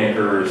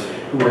filmmakers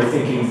who are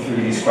thinking through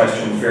these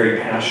questions very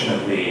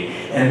passionately,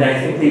 and I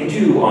think they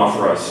do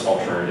offer us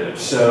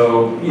alternatives.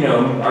 So,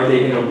 are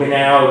they going to win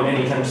out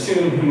anytime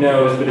soon? Who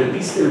knows? But at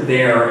least they're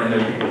there and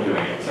there are people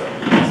doing it. So,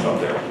 I'll stop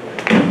there.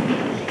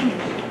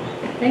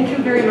 Thank you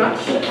very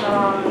much.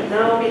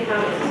 Now we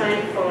have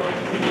time for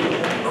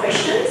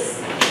questions.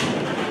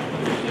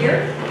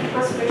 Here,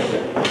 first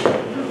question.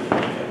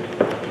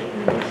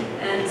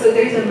 And so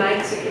there is a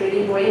mic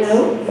circulating. Wait.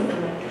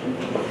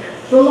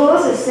 The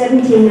laws of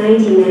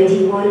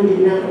 1790-91 did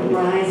not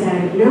arise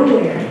out of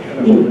nowhere.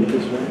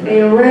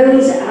 They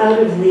arose out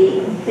of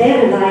the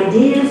bed of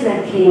ideas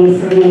that came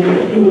from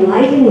the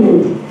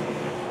Enlightenment,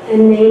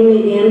 and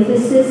namely the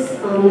emphasis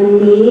on the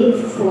need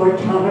for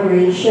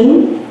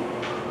toleration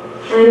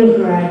and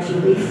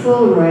gradually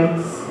full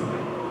rights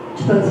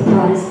to both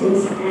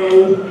Protestants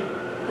and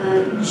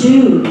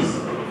Jews.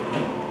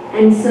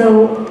 And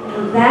so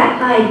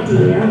that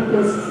idea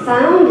was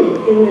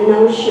founded in the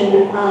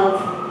notion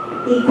of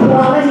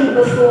equality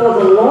before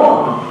the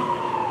law,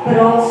 but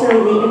also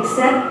the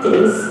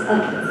acceptance of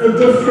the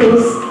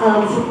difference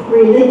of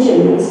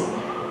religions.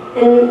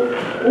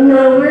 And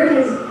now where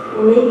does,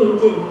 well, maybe you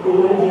did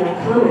in one of your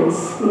comments,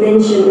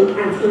 mention,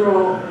 after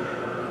all,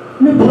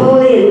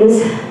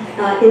 Napoleon's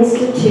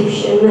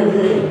institution of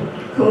the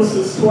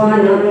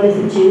consistoire, not only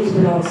for Jews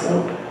but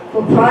also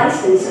for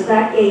Protestants. So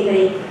that gave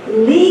a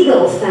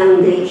legal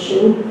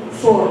foundation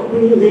for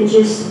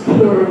religious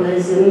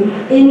pluralism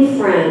in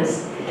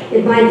France.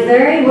 It might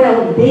very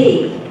well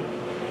be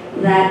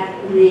that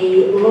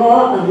the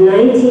law of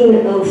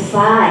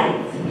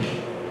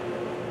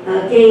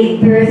 1905 gave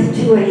birth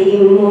to a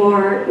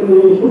more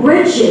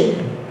rigid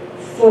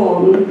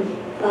form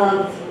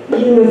of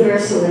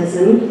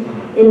universalism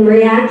in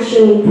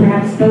reaction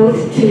perhaps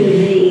both to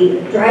the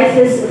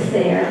Dreyfus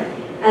affair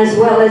as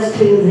well as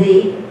to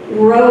the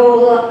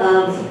role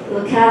of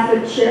the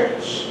Catholic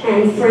Church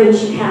and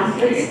French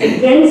Catholics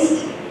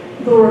against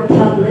the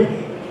Republic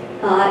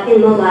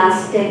in the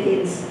last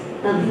decades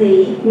of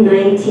the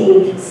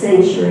 19th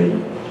century.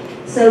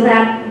 So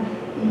that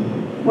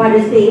what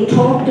is being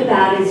talked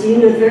about as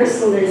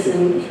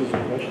universalism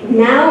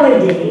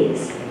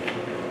nowadays,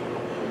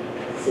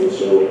 since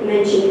you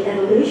mentioned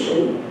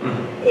evolution,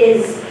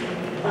 is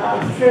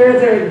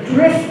further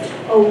drift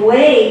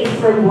away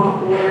from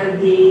what were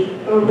the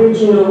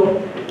original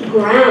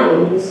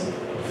grounds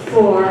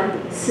for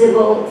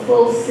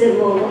full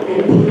civil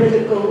and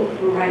political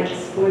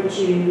rights for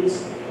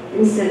Jews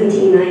in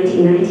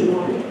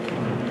 1790-91.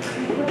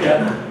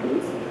 Yeah,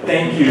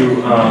 thank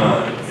you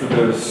for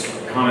those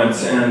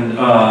comments. And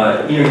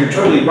you're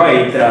totally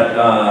right that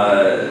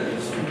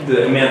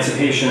the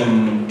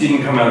emancipation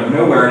didn't come out of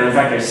nowhere. And in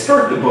fact, I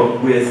start the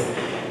book with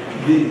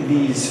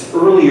these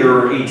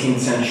earlier 18th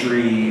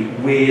century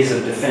ways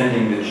of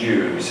defending the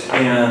Jews.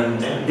 And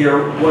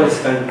there was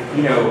a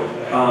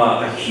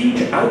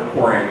huge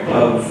outpouring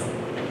of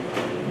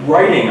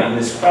writing on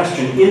this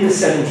question in the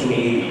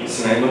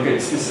 1780s, and I look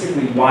at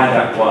specifically why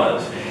that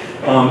was.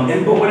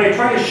 But what I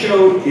try to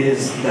show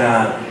is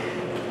that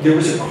there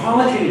was a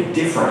qualitative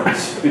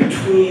difference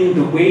between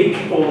the way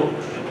people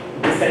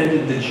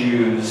defended the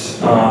Jews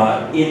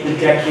in the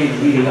decade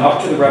leading up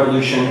to the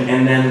Revolution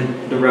and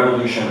then the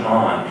Revolution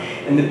on.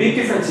 And the big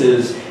difference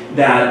is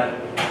that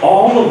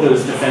all of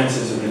those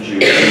defenses of the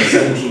Jews in the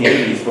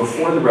 1780s,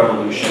 before the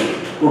Revolution,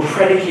 were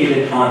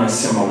predicated on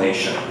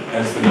assimilation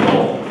as the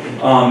goal.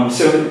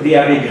 So the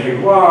Abbé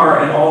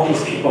Grégoire and all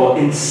these people,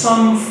 in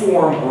some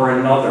form or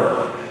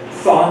another,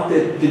 thought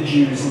that the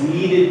Jews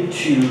needed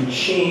to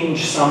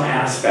change some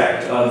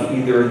aspect of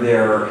either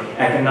their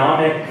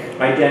economic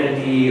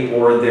identity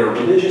or their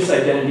religious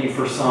identity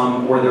for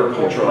some, or their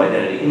cultural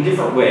identity in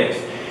different ways.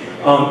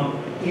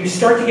 You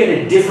start to get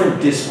a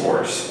different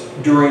discourse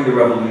during the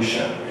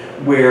Revolution,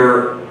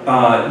 where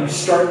you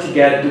start to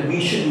get that we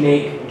should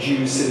make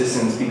Jews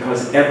citizens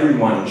because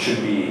everyone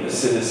should be a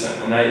citizen.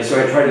 And so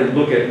I try to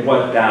look at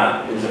what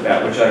that is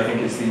about, which I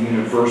think is the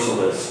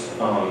universalist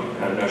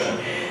kind of notion.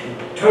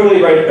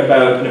 Totally right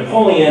about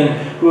Napoleon,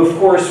 who of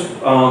course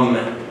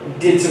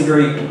did some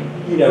very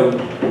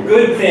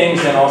good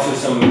things and also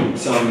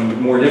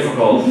some more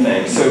difficult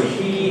things. So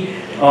he,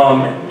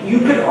 you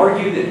could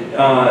argue that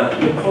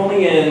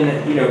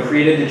Napoleon,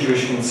 created the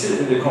Jewish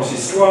the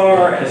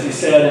consistoire, as you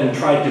said, and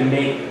tried to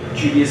make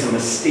Judaism a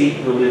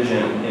state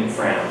religion in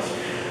France.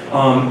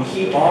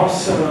 He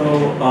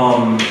also,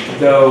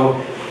 though,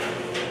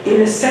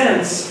 in a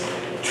sense,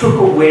 took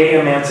away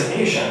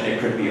emancipation, it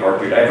could be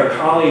argued. I have a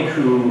colleague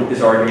who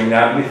is arguing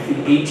that with the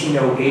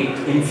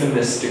 1808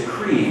 infamous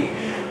decree,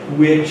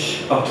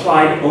 which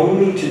applied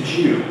only to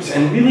Jews,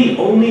 and really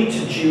only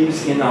to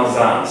Jews in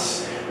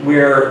Alsace,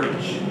 where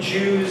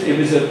Jews,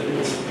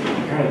 it's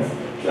kind of,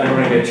 I don't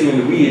want to get too in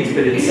the weeds,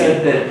 but it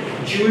said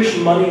that Jewish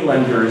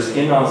moneylenders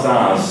in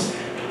Alsace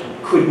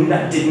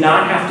did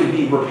not have to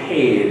be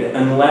repaid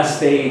unless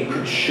they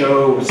could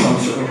show some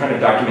certain kind of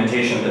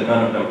documentation that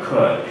none of them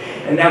could.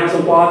 And that was a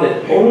law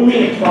that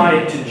only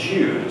applied to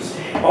Jews.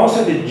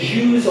 Also, the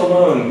Jews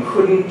alone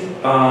couldn't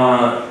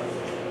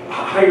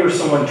hire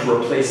someone to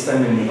replace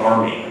them in the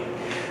army.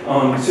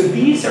 So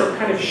these are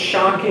kind of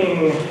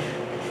shocking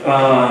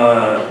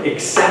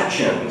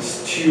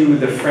exceptions to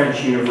the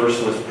French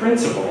Universalist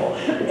principle.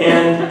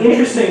 And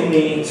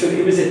interestingly, so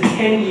it was a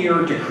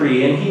 10-year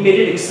decree, and he made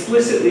it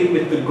explicitly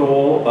with the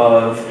goal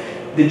of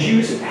the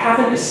Jews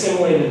haven't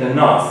assimilated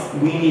enough,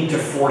 we need to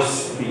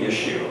force the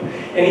issue.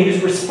 And he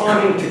was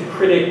responding to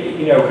kind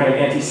of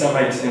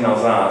anti-Semites in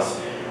Alsace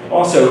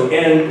also.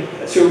 And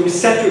so it was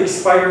set to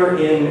expire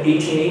in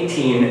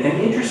 1818, and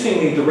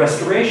interestingly, the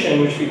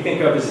Restoration, which we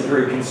think of as a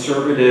very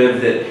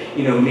conservative, that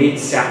made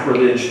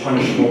sacrilege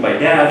punishable by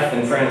death.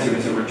 In France, it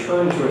was a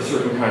return to a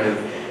certain kind of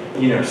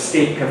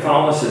state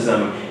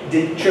Catholicism,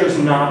 chose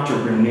not to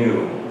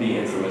renew the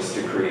infamous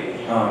decree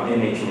in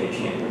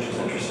 1818, which is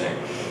interesting.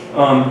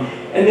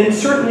 And then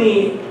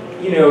certainly,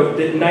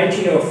 that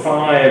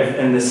 1905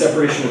 and the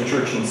separation of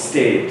church and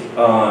state,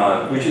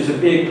 which is a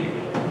big,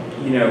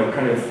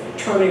 kind of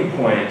turning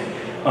point.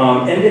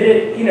 And that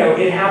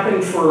it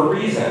happened for a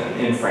reason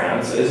in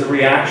France, as a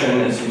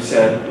reaction, as you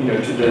said,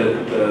 to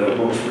the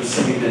what was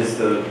perceived as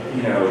the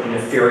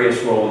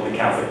nefarious role of the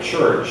Catholic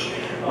Church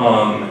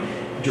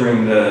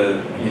during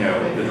the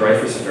the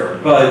Dreyfus affair.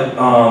 But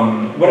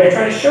what I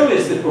try to show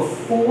is that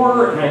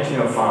before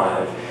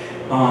 1905,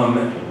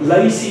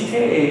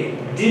 laïcité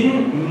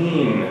didn't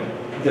mean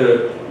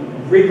the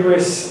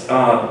rigorous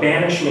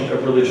banishment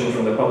of religion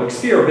from the public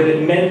sphere, but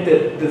it meant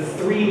that the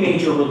three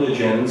major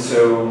religions,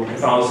 so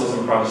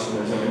Catholicism,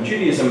 Protestantism, and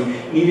Judaism,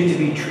 needed to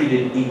be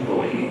treated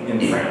equally in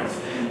France.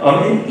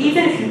 And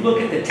even if you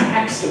look at the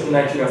text of the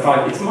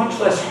 1905, it's much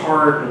less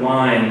hard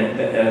line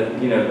than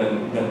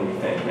we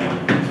think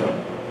now. So.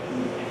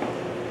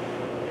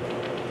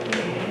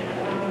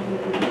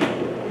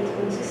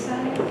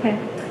 Okay.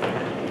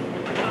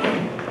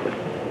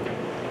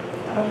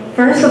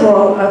 First of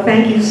all,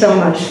 thank you so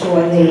much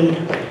for the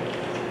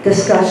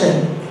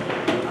discussion.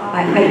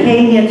 I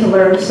came here to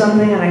learn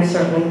something, and I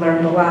certainly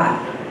learned a lot.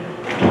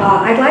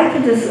 I'd like to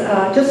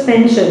just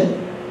mention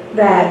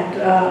that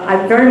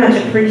I very much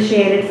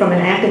appreciated, from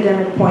an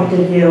academic point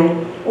of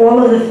view, all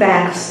of the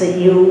facts that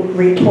you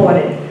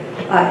reported.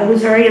 It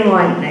was very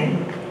enlightening.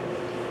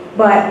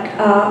 But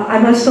I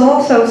must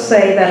also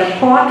say that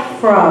apart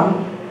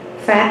from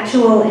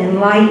factual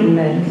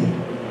enlightenment,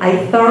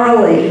 I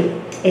thoroughly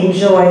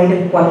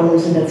enjoyed what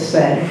Elizabeth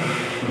said,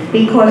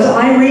 because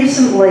I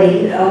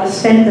recently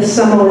spent the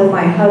summer with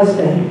my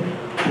husband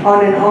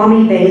on an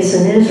army base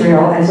in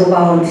Israel as a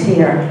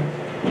volunteer.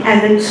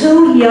 And the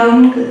two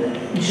young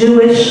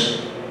Jewish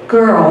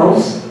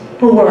girls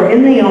who were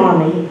in the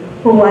army,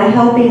 who were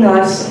helping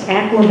us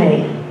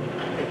acclimate,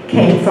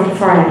 came from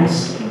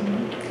France.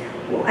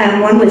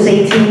 And one was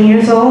 18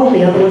 years old,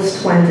 the other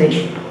was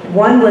 20.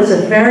 One was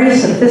a very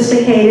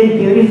sophisticated,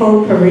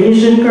 beautiful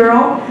Parisian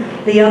girl.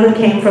 The other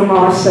came from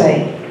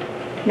Marseille.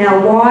 Now,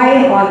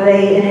 why are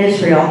they in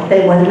Israel?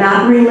 They were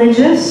not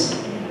religious.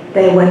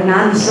 They were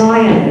not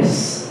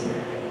Zionists.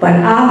 But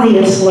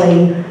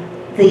obviously,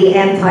 the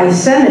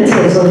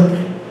anti-Semitism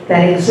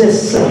that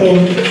exists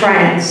in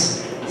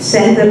France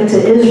sent them to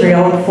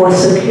Israel for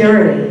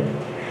security.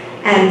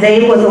 And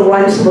they were the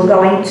ones who were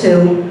going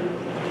to,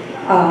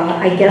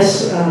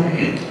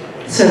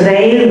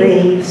 survey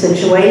the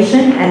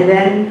situation and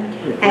then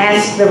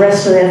ask the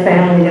rest of their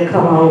family to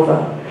come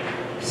over.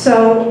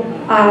 So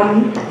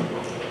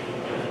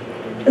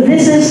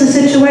this is the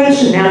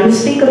situation. Now, you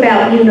speak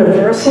about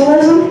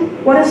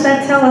universalism. What does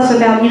that tell us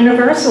about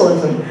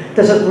universalism?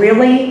 Does it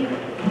really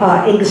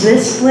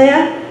exist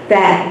there,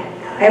 that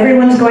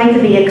everyone's going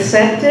to be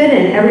accepted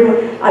and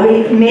everyone? I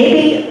mean,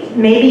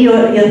 maybe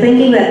you're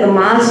thinking that the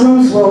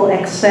Muslims will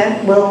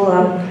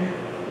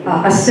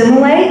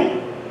assimilate.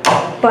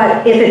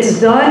 But if it's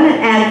done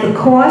at the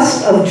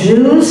cost of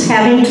Jews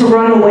having to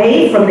run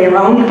away from their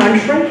own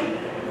country,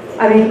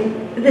 I mean,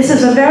 this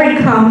is a very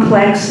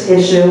complex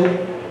issue,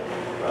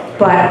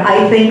 but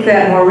I think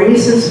that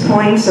Maurice's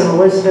points and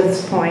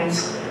Elizabeth's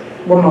points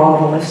were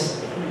marvelous.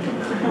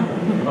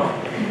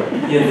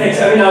 Yeah, thanks.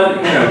 I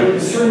mean,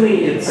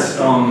 certainly it's,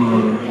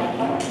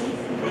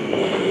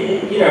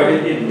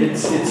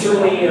 it's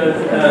certainly a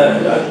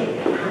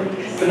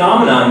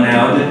phenomenon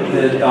now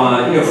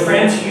that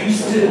France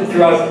used to,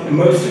 throughout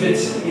most of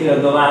its,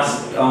 the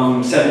last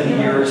 70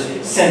 years,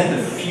 sent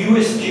the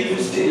fewest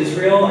Jews to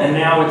Israel, and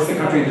now it's the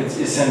country that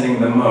is sending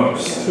the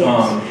most.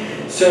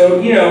 Yes.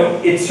 So,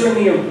 it's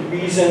certainly a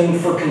reason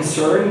for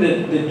concern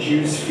that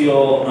Jews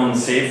feel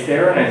unsafe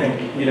there, and I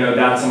think,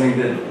 that's something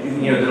that,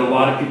 that a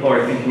lot of people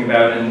are thinking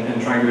about and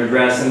trying to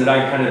address, and that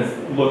I kind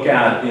of look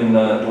at in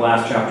the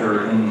last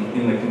chapter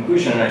in the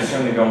conclusion, and I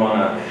certainly don't want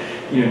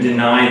to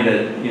deny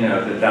that,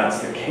 that that's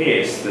the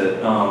case,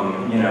 that,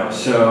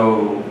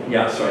 so,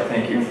 yeah, so I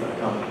thank you for that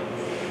comment.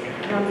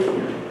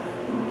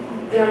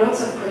 There are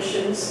lots of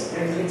questions,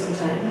 there's little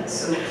time,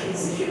 so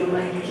please, if you don't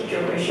mind, keep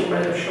your question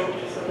rather short,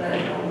 so that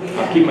we can...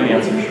 I'll keep my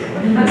answer short.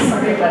 I'm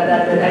sorry about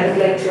that, but I would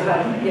like to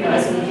have,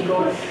 as many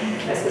people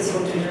as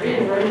possible to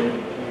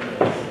intervene.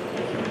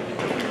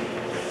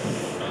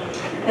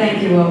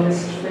 Thank you all,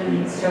 this has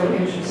been so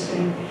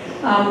interesting.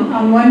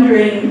 I'm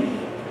wondering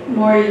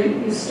more,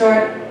 you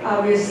start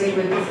obviously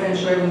with the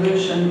French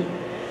Revolution.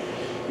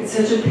 It's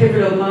such a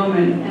pivotal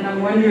moment, and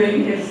I'm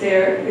wondering if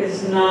there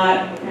is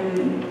not,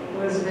 and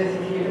Elizabeth,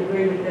 if you'd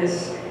agree with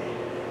this,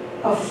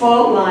 a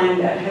fault line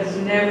that has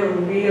never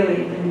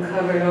really been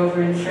covered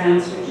over in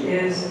France, which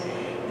is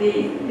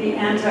the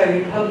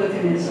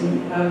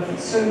anti-republicanism of,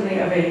 certainly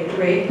of a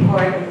great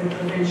part of the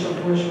provincial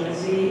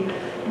bourgeoisie,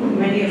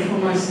 many of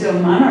whom are still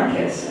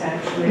monarchists,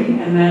 actually,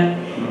 and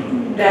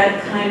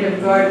that kind of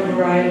garden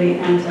variety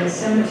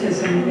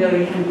anti-Semitism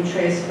really can be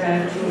traced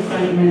back to a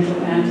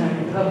fundamental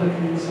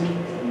anti-republicanism.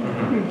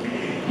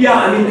 Yeah,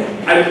 I mean,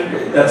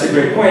 that's a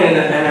great point,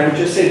 and I would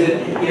just say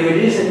that it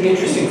is an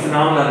interesting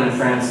phenomenon in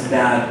France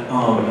that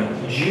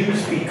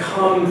Jews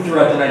become,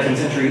 throughout the 19th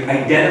century,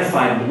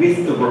 identified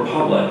with the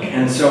Republic,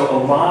 and so a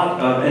lot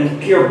of,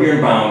 and Pierre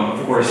Birnbaum,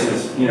 of course,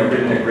 has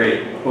written a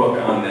great book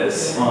on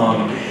this.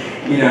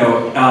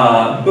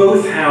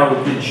 Both how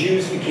the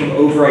Jews became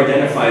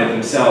over-identified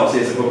themselves.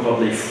 There's a book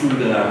called Les Fruits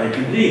de la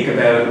République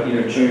about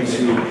Jews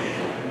who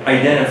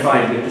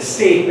identified with the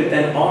state, but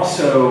then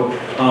also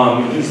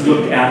he's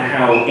looked at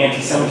how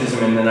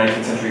anti-Semitism in the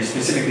 19th century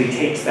specifically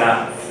takes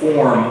that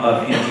form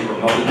of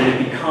anti-Republic, that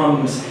it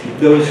becomes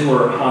those who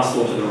are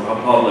hostile to the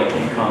Republic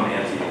become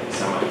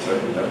anti-Semites. So I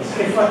think that's...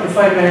 If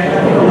I may, I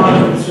think a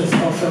lot of it's just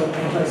also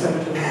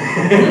anti-Semitism.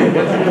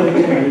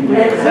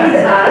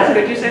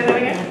 Could you say that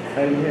again? I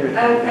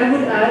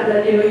would add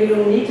that you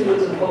don't need to go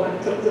to the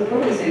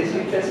provinces. You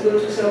just go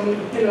to some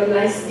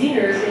nice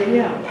dinners in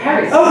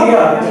Paris. Oh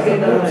yeah. To get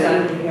the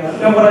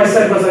No, what I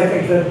said was I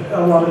think that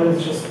a lot of it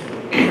is just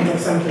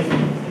anti-Semitism.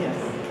 Yes.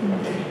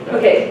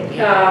 Okay.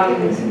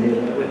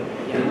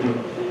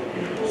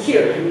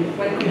 Here,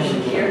 one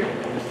question here.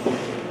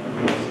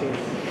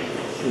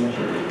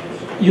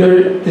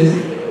 This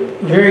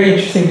very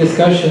interesting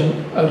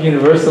discussion of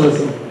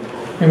universalism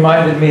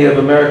reminded me of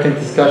American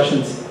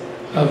discussions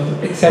of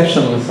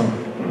exceptionalism.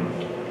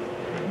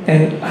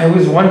 And I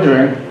was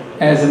wondering,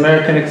 as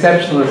American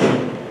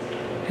exceptionalism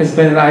has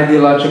been an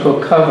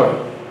ideological cover,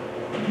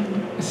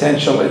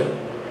 essentially,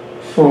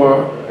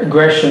 for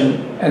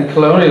aggression and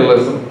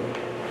colonialism,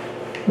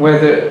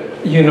 whether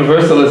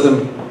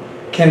universalism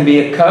can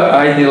be an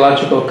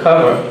ideological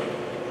cover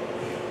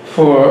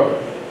for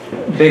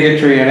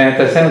bigotry and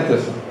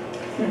anti-Semitism.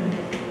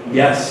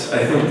 Yes,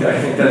 I think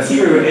that's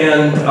true,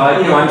 and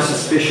I'm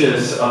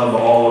suspicious of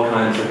all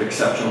kinds of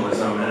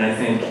exceptionalism, and I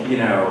think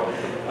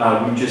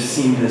we've just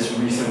seen this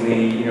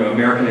recently.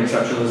 American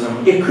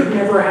exceptionalism. It could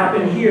never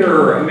happen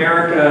here.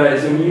 America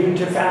is immune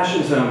to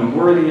fascism.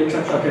 We're the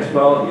exceptional case.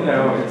 Well,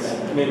 it's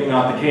maybe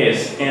not the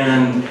case,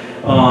 and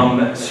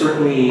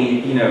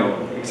certainly,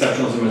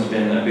 exceptionalism has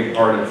been a big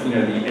part of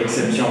the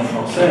exception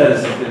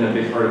française has been a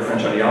big part of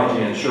French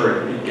ideology, and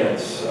sure, it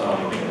gets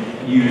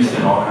used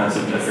in all kinds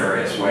of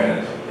nefarious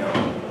ways.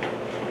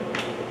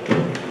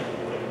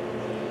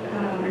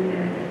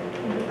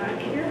 Back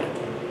here.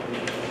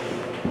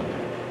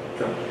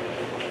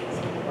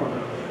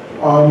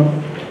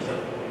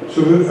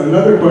 So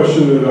another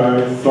question that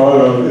I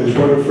thought of is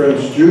what do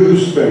French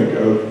Jews think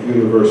of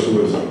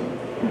universalism?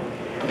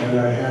 And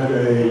I had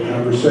a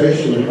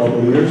conversation a couple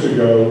of years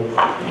ago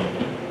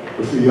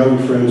with a young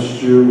French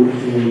Jew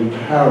in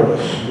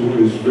Paris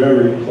who is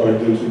very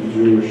plugged into the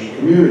Jewish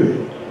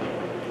community.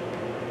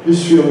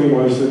 His feeling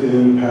was that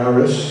in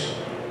Paris,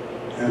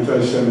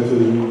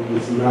 anti-Semitism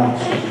was not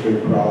such a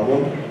big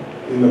problem.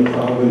 In the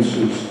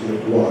provinces,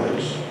 it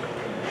was.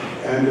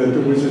 And that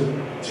there was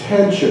a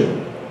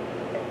tension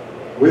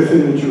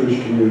within the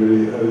Jewish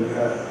community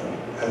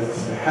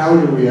as to how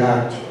to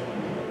react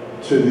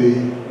to the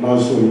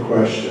Muslim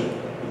question.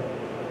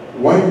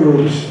 One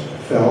group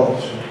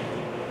felt,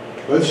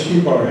 let's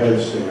keep our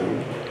heads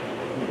down,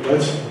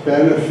 let's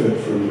benefit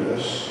from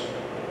this,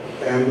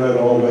 and let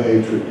all the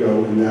hatred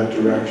go in that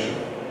direction.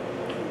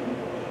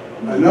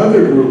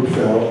 Another group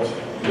felt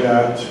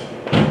that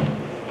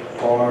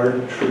our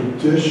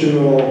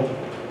traditional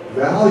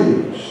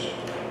values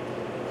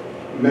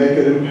make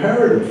it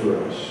imperative for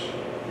us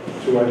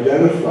to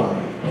identify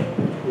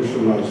with the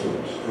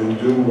Muslims and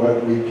do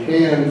what we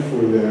can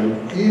for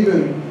them,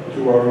 even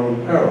to our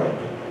own peril.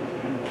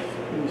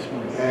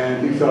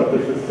 And he thought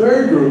that the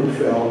third group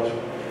felt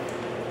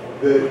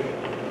that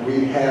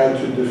we had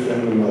to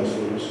defend the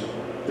Muslims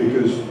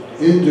because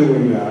in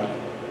doing that,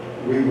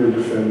 we were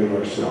defending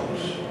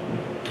ourselves.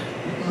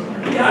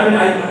 Yeah, Yeah, I mean,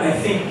 I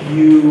think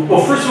you,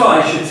 well, first of all,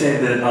 I should say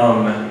that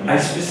I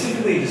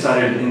specifically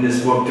decided in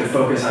this book to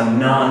focus on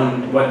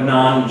what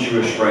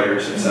non-Jewish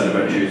writers have said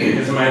about Jews,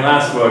 because in my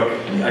last book,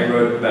 I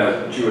wrote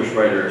about Jewish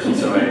writers, and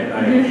so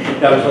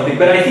that was one thing.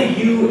 But I think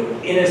you,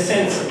 in a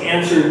sense,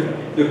 answered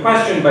the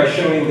question by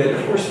showing that,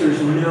 of course,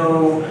 there's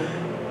no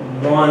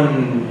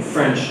one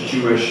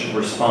French-Jewish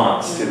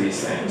response to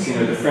these things. You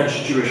know, the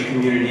French-Jewish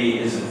community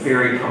is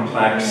very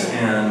complex,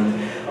 and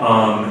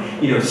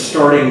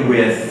starting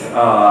with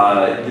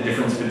the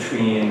difference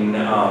between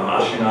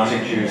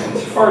Ashkenazic Jews and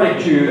Sephardic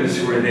Jews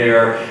who are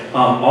there,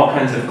 all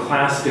kinds of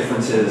class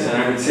differences, and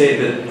I would say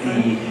that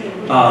the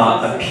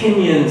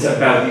opinions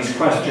about these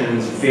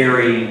questions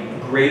vary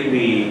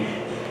greatly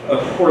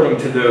according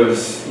to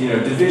those,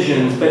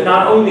 divisions, but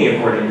not only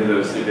according to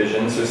those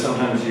divisions. So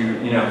sometimes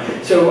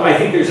so I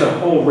think there's a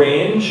whole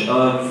range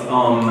of,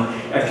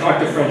 I've talked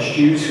to French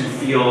Jews who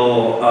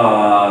feel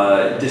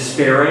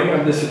despairing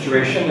of the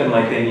situation and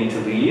like they need to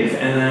leave,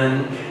 and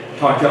then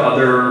talk to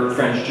other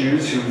French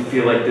Jews who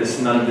feel like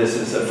none of this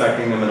is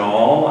affecting them at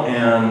all,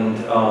 and,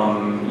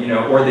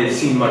 or they've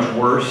seen much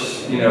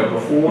worse,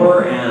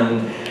 before,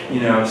 and,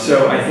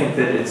 so I think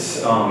that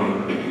it's,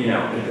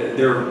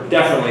 there are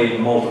definitely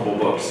multiple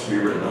books to be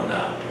written on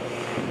that.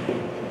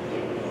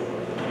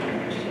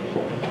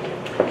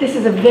 This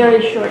is a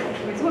very short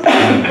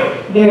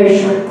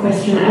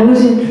question. I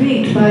was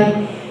intrigued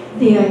by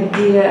the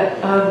idea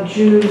of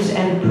Jews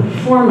and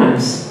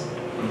performance.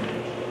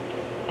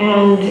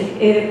 And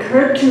it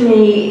occurred to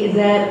me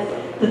that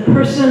the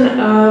person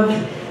of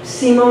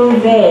Simone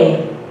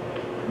Weil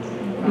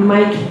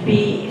might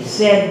be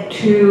said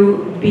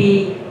to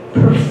be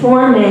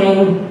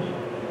performing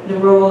the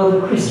role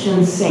of a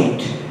Christian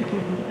saint.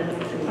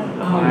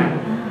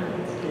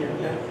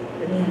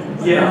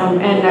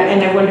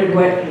 And I wondered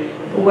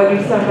what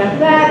you thought about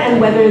that,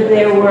 and whether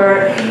there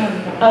were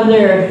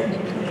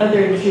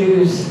other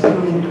Jews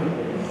who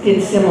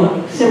did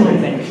similar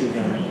things.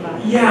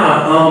 Yeah,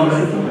 I don't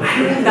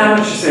have that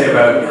much to say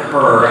about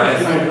her. I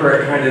find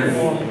her a kind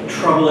of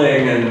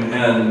troubling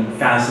and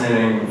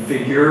fascinating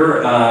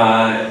figure,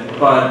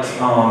 but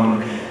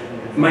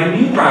my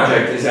new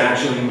project is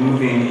actually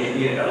moving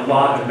a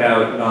lot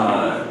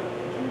about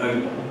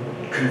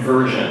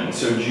conversion,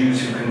 so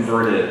Jews who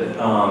converted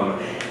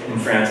in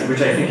France,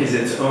 which I think is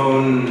its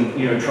own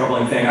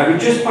troubling thing. I would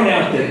just point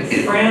out that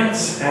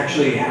France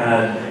actually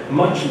had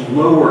much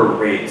lower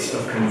rates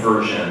of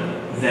conversion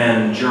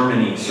than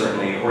Germany,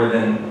 certainly, or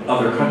than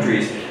other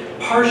countries,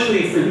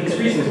 partially for these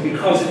reasons,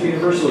 because of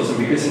universalism,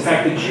 because in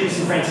fact the Jews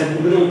in France had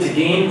little to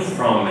gain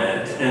from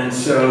it, and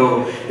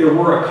so there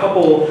were a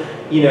couple,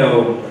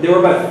 there were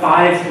about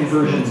 5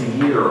 conversions a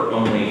year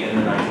only in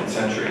the 19th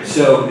century.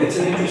 So it's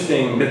an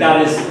interesting, but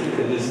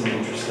it is an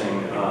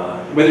interesting,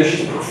 whether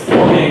she's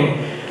performing,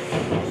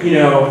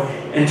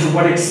 and to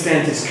what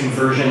extent is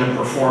conversion a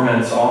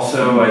performance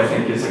also, I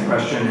think, is a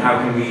question. How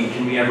can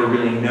we ever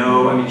really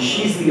know? I mean,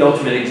 she's the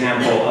ultimate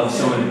example of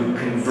someone who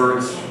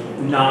converts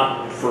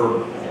not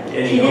for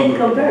any... She didn't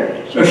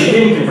convert. She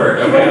didn't convert.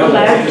 Okay,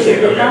 that's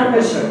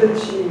interesting. But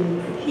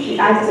she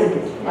acted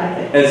like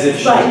it. As if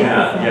she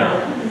had,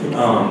 yeah.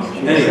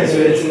 Anyway,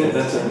 so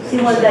that's a...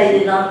 Simone Weil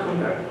did not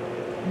convert,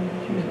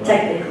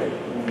 technically.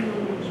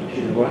 She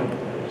did what?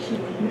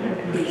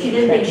 She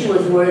didn't think she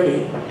was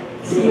worthy.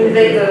 Simone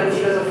Weil, the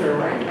philosopher,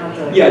 right?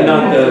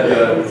 Not the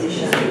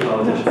politician.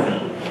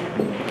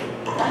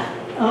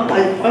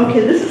 Okay,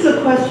 this is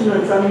a question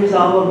that's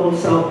unresolvable,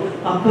 so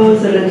I'll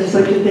pose it and just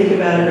like to think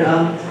about it.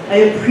 I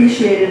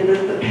appreciated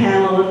that the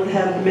panel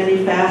had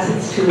many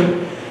facets to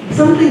it.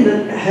 Something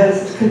that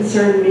has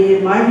concerned me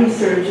in my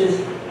research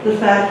is the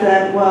fact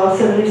that while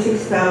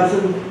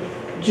 76,000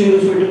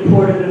 Jews were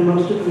deported and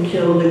most of them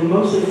killed, and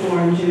mostly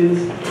foreign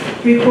Jews,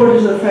 3/4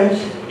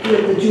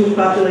 of the Jewish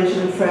population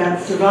in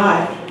France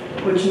survived,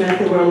 which meant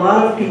there were a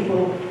lot of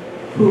people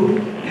who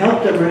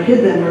helped them or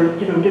hid them or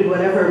did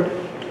whatever.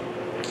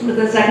 But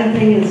the second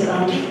thing is,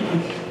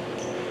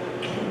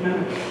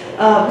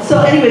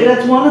 so anyway,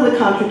 that's one of the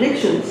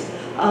contradictions.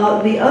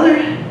 The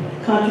other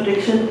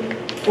contradiction,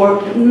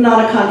 or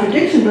not a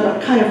contradiction, but a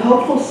kind of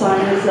hopeful sign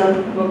is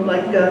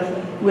like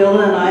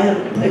Willa and I have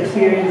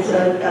experienced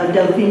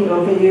Delphine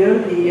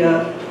Beauveilleux, the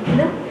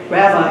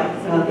rabbi,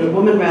 the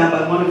woman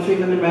rabbi, one of 3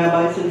 women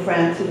rabbis in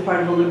France, who's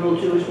part of the liberal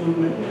Jewish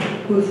movement,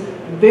 who's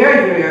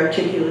very, very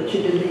articulate.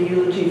 She did the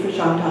eulogy for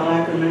Chantal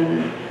Ackerman.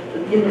 And,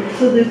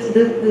 so there's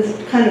this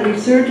kind of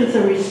resurgence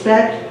and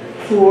respect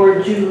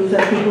for Jews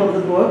as people of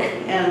the book,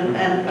 and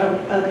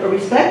a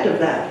respect of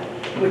that,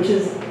 which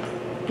is,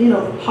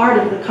 part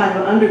of the kind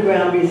of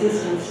underground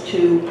resistance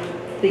to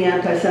the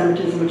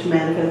anti-Semitism which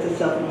manifests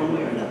itself in one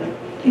way or another.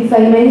 If I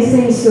may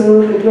say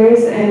so, the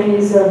greatest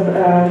enemies of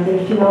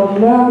Delphine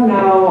Beauveilleux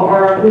now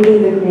are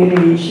within the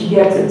community. She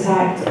gets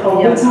attacked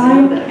all the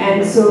time,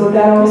 and so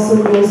that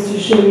also goes to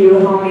show you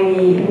how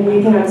many,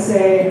 you cannot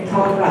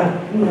talk about,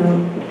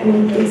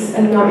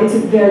 it's a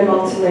very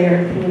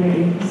multi-layered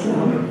community, so.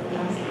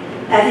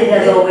 As it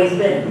has always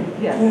been.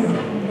 Yes.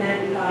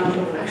 And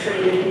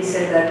Actually, let me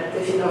say that the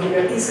film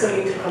is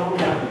coming to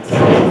Columbia,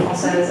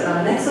 française,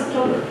 next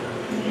October.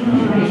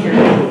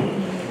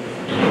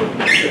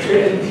 That's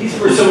great. And these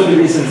were some of the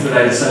reasons that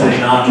I decided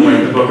not to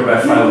write the book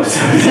about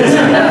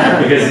philo-Semitism,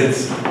 because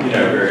it's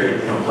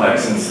very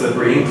complex and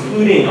slippery,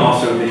 including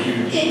also the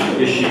huge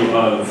issue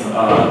of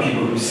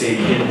people who say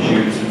hid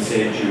Jews and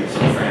saved Jews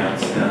in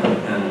France, and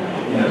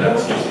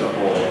that's just a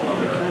whole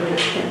other.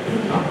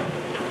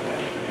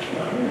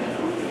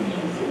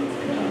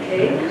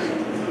 Okay.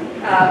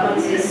 On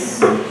this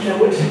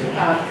note,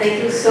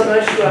 thank you so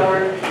much to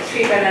our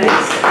three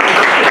panelists.